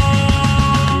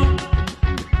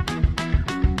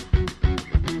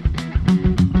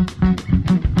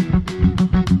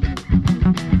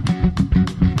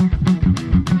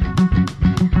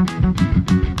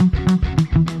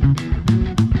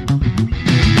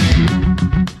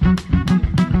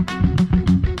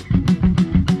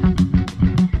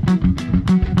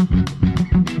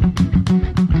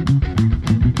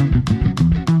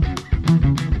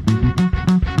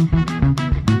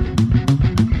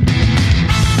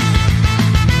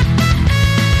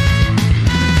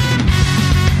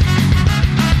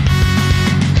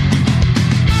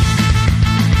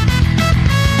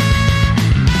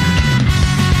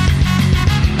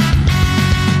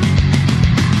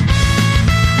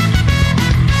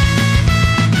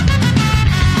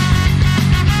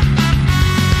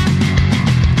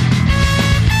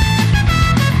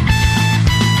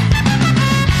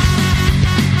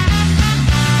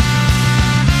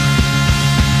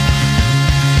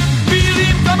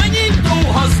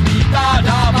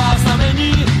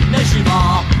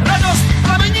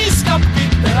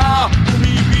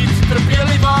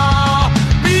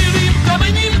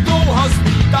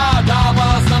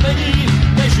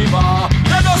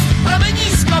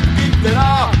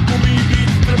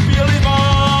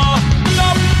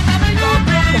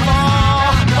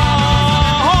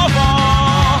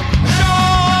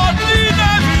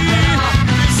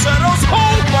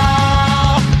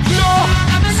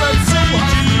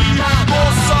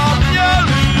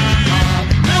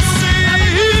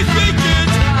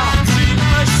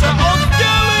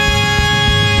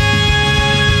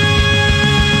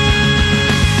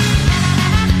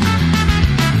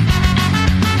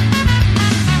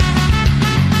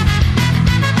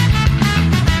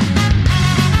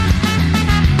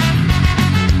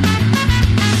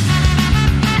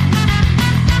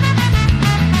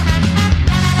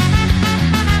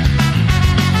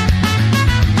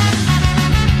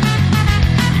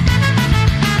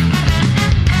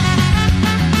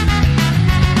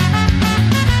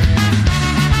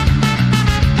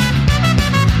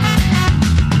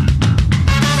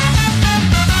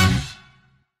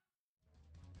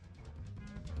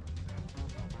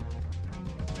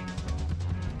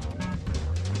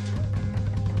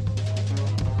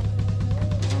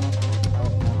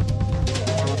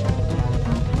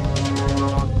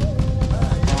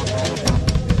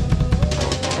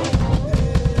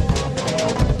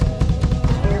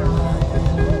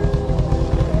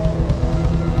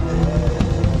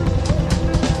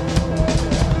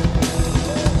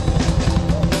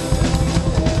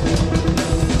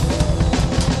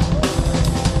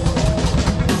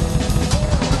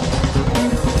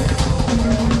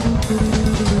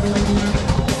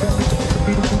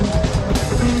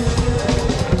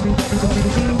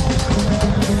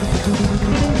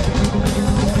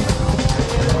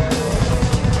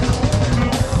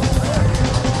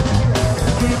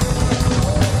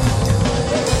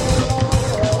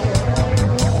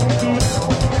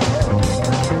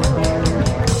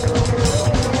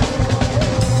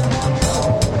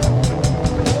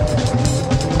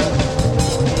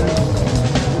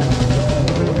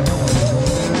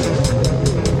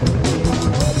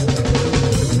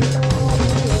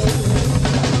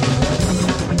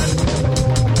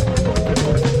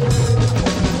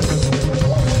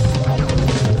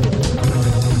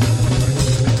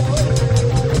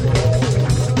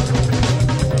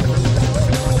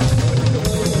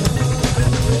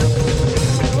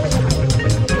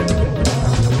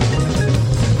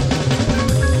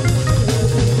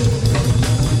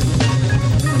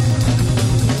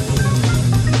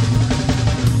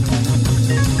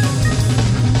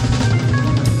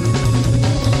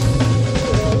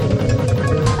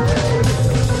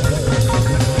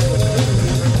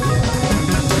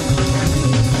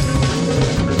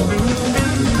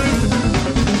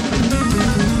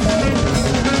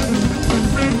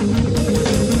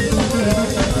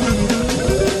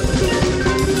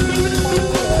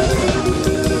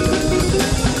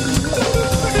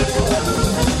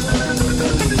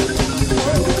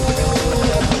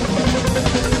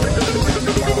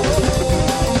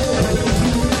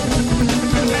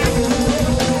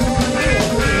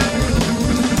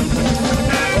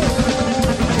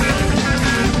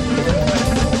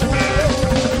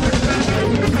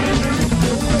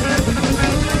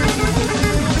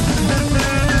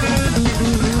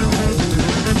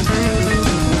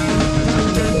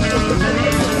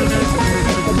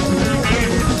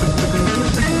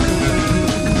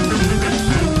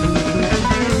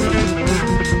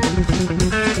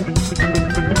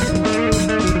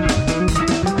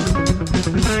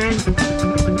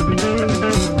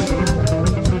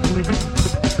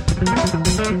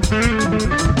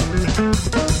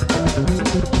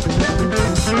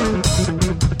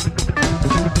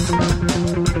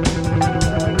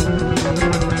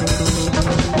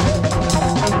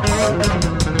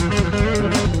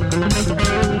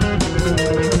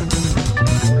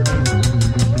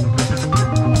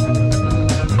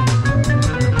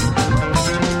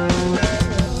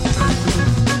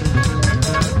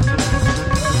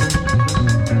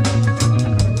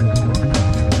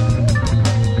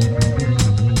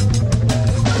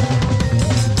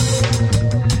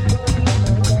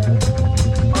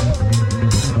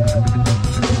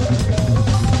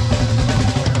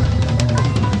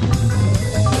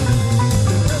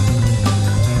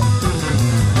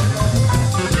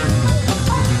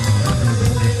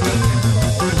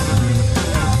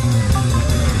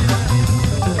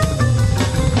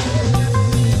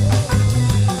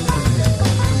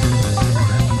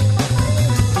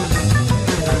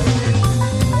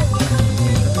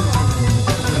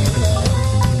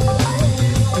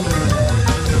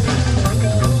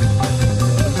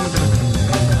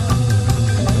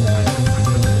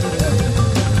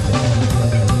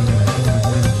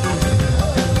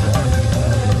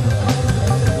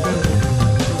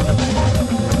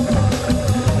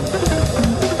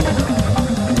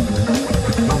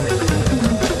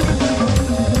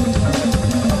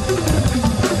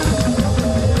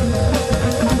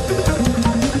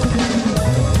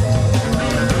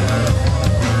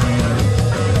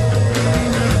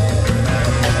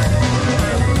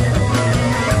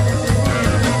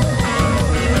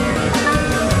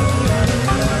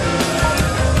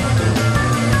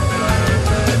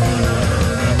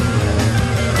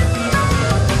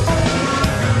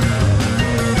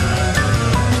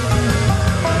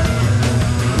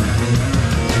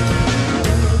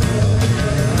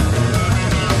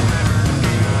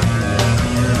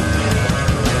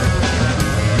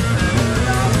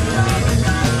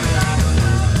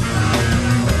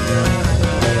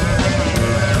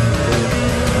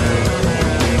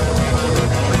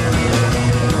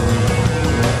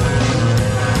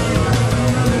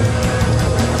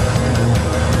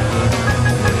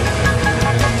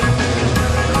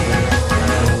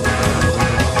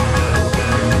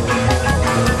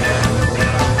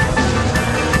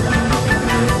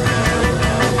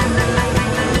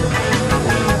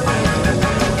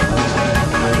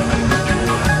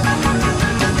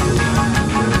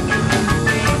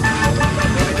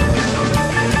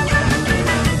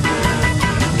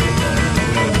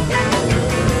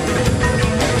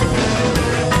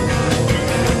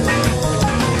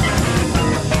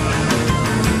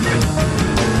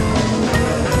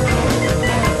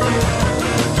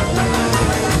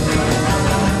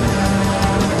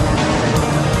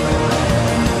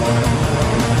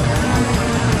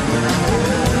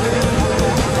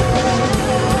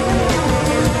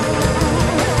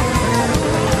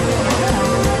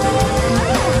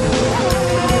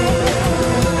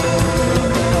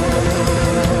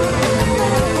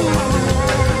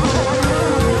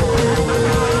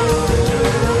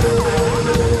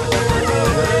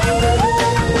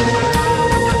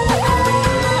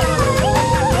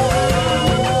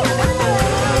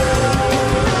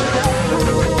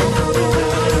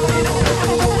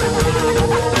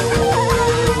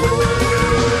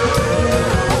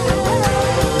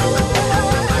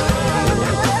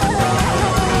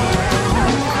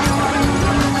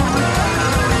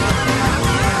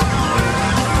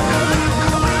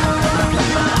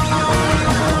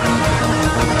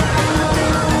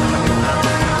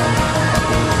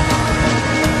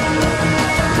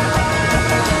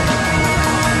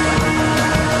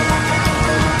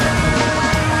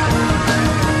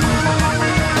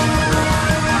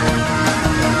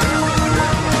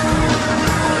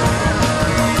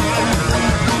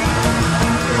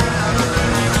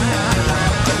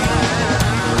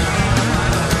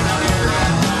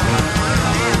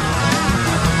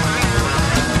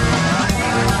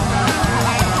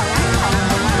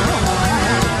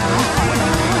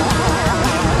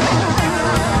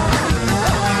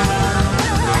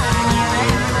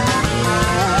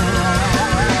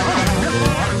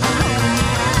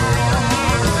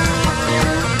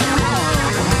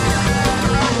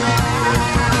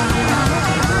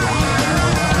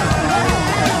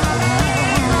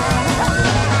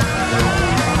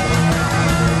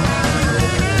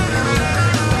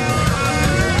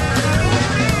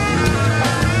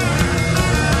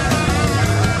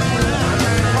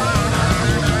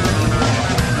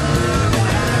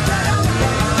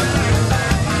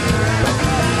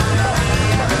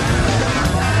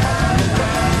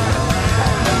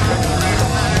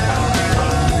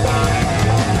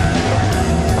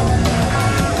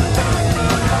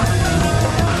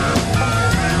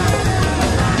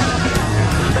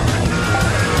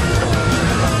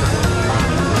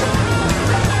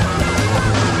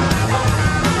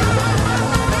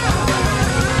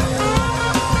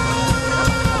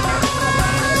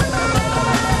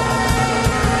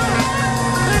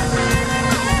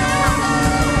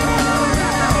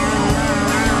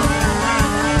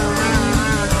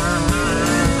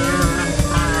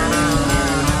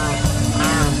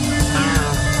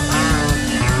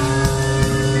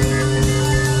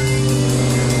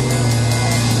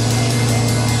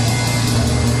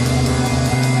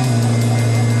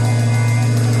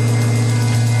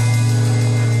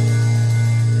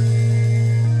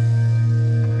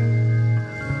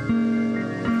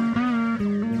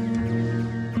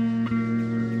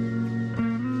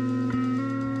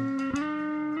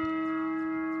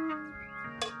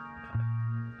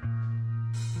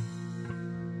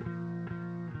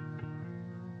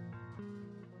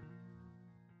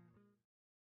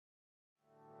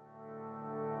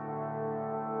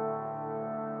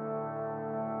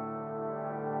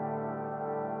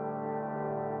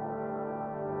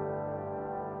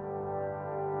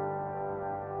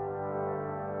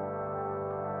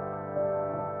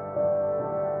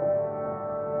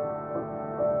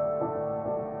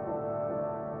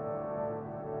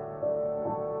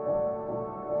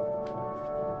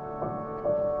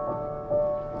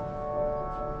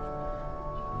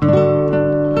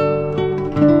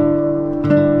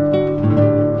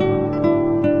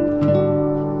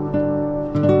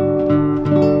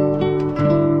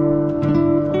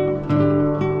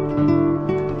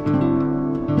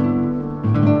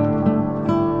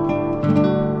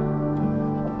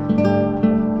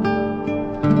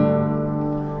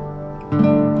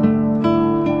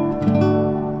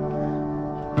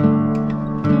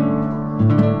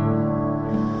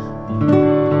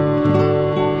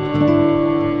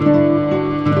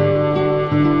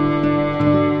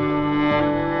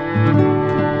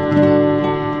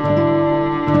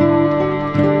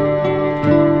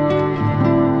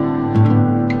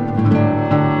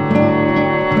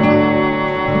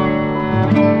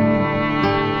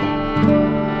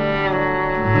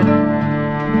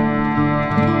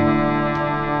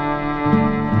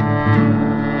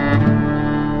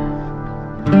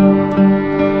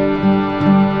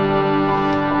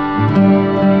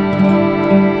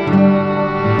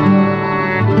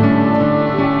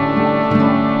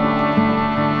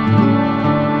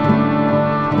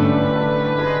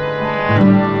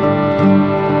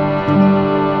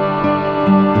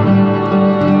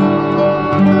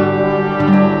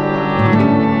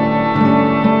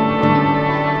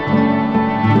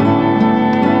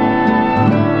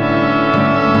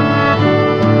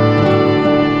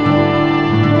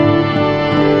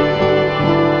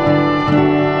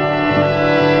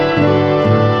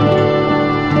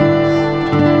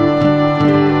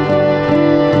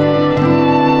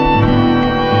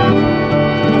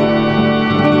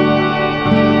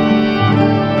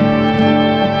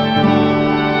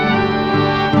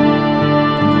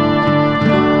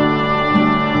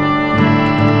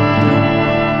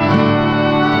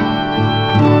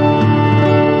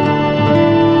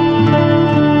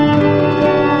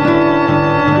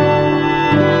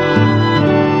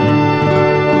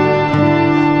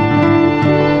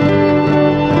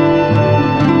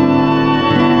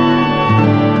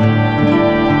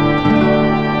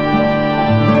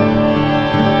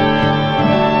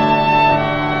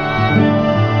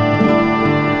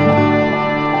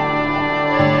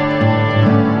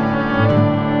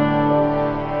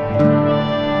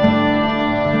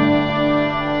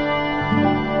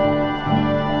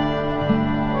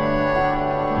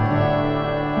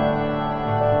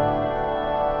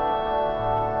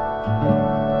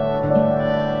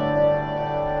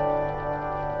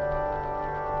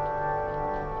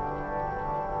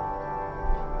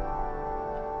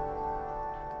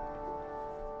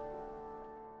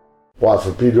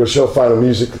 For Pedro Show, final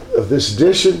music of this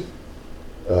edition.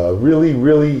 Really,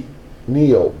 Really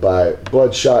Neil by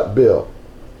Bloodshot Bill.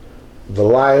 The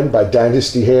Lion by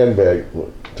Dynasty Handbag,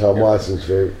 Tom Watson's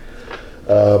favorite.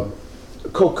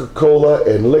 Coca-Cola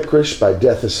and Licorice by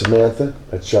Death of Samantha.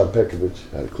 That's John Pekovich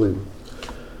out of Cleveland.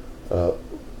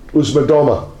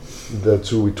 Uzmadoma, that's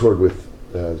who we toured with,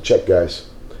 the Czech guys.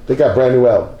 They got brand new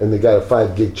album, and they got a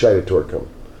 5-gig China tour coming.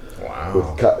 Wow. With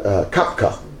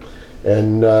Kapka.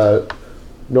 And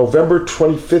November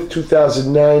 25th,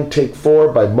 2009, Take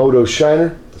 4 by Moto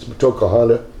Shiner. That's Motoko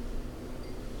Honda.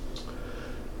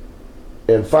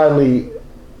 And finally,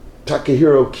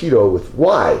 Takahiro Kido with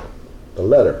Why, the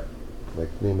letter, like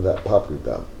the name of that pop group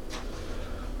album.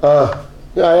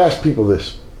 I ask people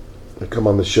this. They come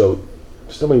on the show.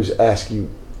 Somebody who's asking you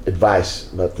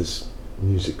advice about this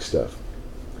music stuff.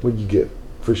 What do you get?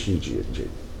 First you, J.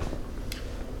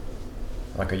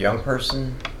 Like a young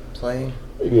person playing?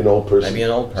 Maybe an old person. Maybe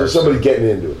an old person. So somebody getting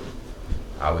into it.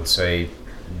 I would say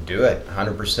do it,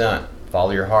 100%.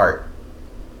 Follow your heart.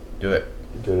 Do it.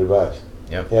 Good advice.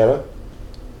 Yep. Hannah?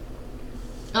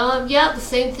 Yeah, the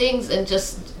same things, and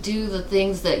just do the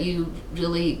things that you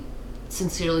really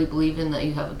sincerely believe in, that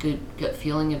you have a good gut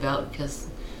feeling about, because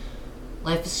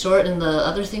life is short, and the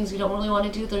other things you don't really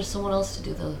want to do, there's someone else to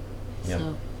do those. Yep.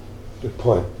 So. Good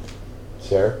point.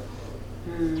 Sarah?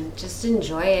 Just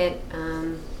enjoy it.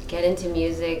 Get into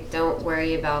music. Don't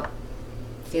worry about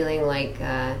feeling like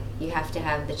you have to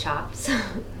have the chops.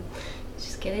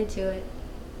 Just get into it.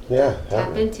 Yeah.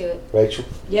 Tap into it. Rachel?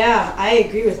 Yeah, I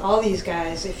agree with all these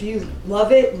guys. If you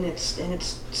love it and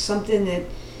it's something that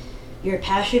you're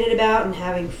passionate about and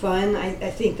having fun,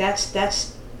 I think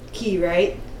that's key,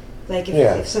 right? Like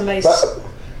if somebody's...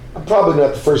 I'm probably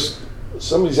not the first...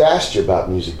 Somebody's asked you about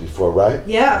music before, right?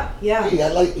 Yeah. Hey, I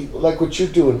like what you're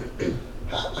doing.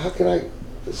 How can I...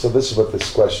 So this is what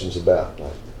this question's about.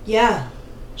 Right? Yeah.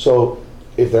 So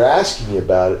if they're asking you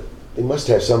about it, they must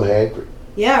have some hankering.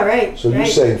 Yeah, right. So you're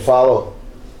saying follow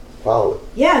it.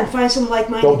 Yeah, and find some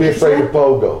like-minded Don't be afraid of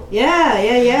pogo. Yeah.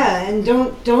 And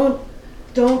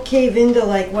don't cave into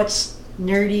like what's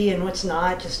nerdy and what's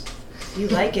not. Just you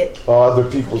like it. Other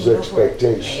people's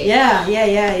expectations.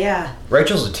 Yeah.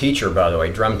 Rachel's a teacher, by the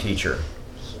way, drum teacher.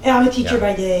 Yeah, I'm a teacher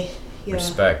by day. Yeah.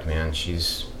 Respect, man.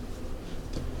 She's...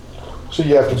 So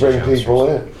you have to bring people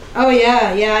in. Oh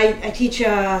yeah. I teach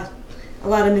a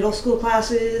lot of middle school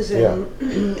classes, and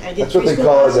I did That's what they preschool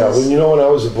call it now. classes. When I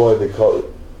was a boy, they called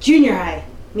it Junior high.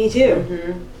 Me too.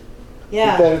 Mm-hmm.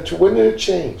 Yeah. When did it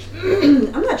change?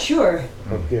 I'm not sure.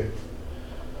 Okay.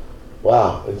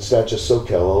 Wow, it's not just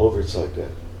SoCal. All over it's like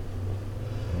that.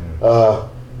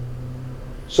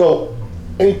 So,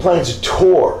 any plans to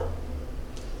tour?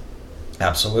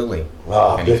 Absolutely.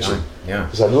 Wow, I bet you. Yeah.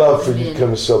 Because I'd love for you to come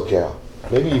to SoCal.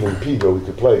 Maybe even Pedro, we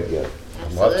could play together.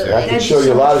 I'd love to. I can show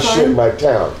you a lot of shit in my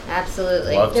town.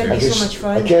 Absolutely. That'd be so much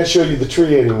fun. I can't show you the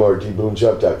tree anymore. D-Boom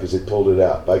jumped out because they pulled it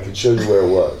out. But I can show you where it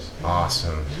was.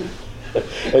 Awesome.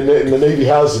 And the Navy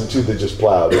housing too, they just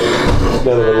plowed. There's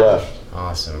none of it left.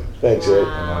 Awesome. Thanks, Ed.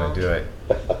 I want to do it.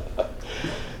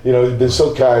 You've been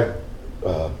so kind.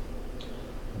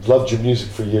 Loved your music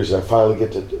for years, and I finally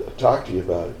get to talk to you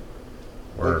about it.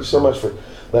 Thank you so much for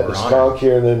letting us talk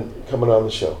here and then coming on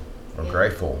the show. We're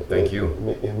grateful. Thank you.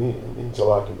 It means a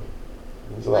lot to me.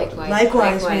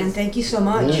 Likewise, man. Thank you so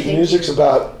much. Music's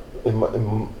about,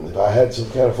 if I had some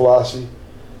kind of philosophy,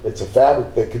 it's a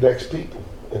fabric that connects people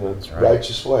in a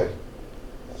righteous way.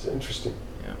 It's interesting.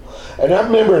 Yeah. And I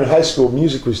remember in high school,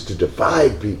 music was to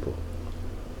divide people.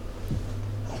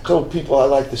 I told people I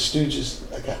like the Stooges.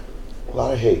 I got a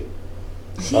lot of hate,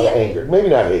 a lot of anger. Maybe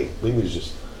not hate. Maybe it was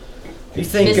just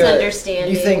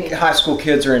misunderstanding. You think high school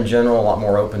kids are in general a lot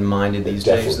more open-minded these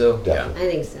days, though? Definitely.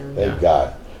 I think so. Thank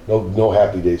God. No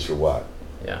happy days for what?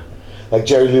 Yeah. Like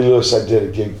Jerry Lee Lewis, I did a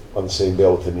gig on the same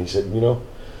bill with him. He said,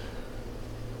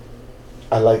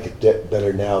 I like it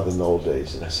better now than the old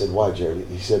days. And I said, why, Jerry?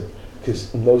 He said,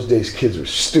 because in those days kids were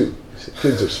stupid.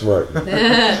 Kids are smart.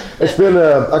 It's been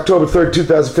October 3rd,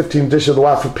 2015 edition of the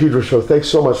Laugh for Pedro Show. Thanks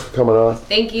so much for coming on.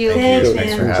 Thank you. Thanks, man.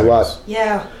 Thanks for Means having a lot. us.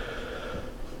 Yeah.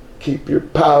 Keep your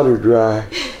powder dry.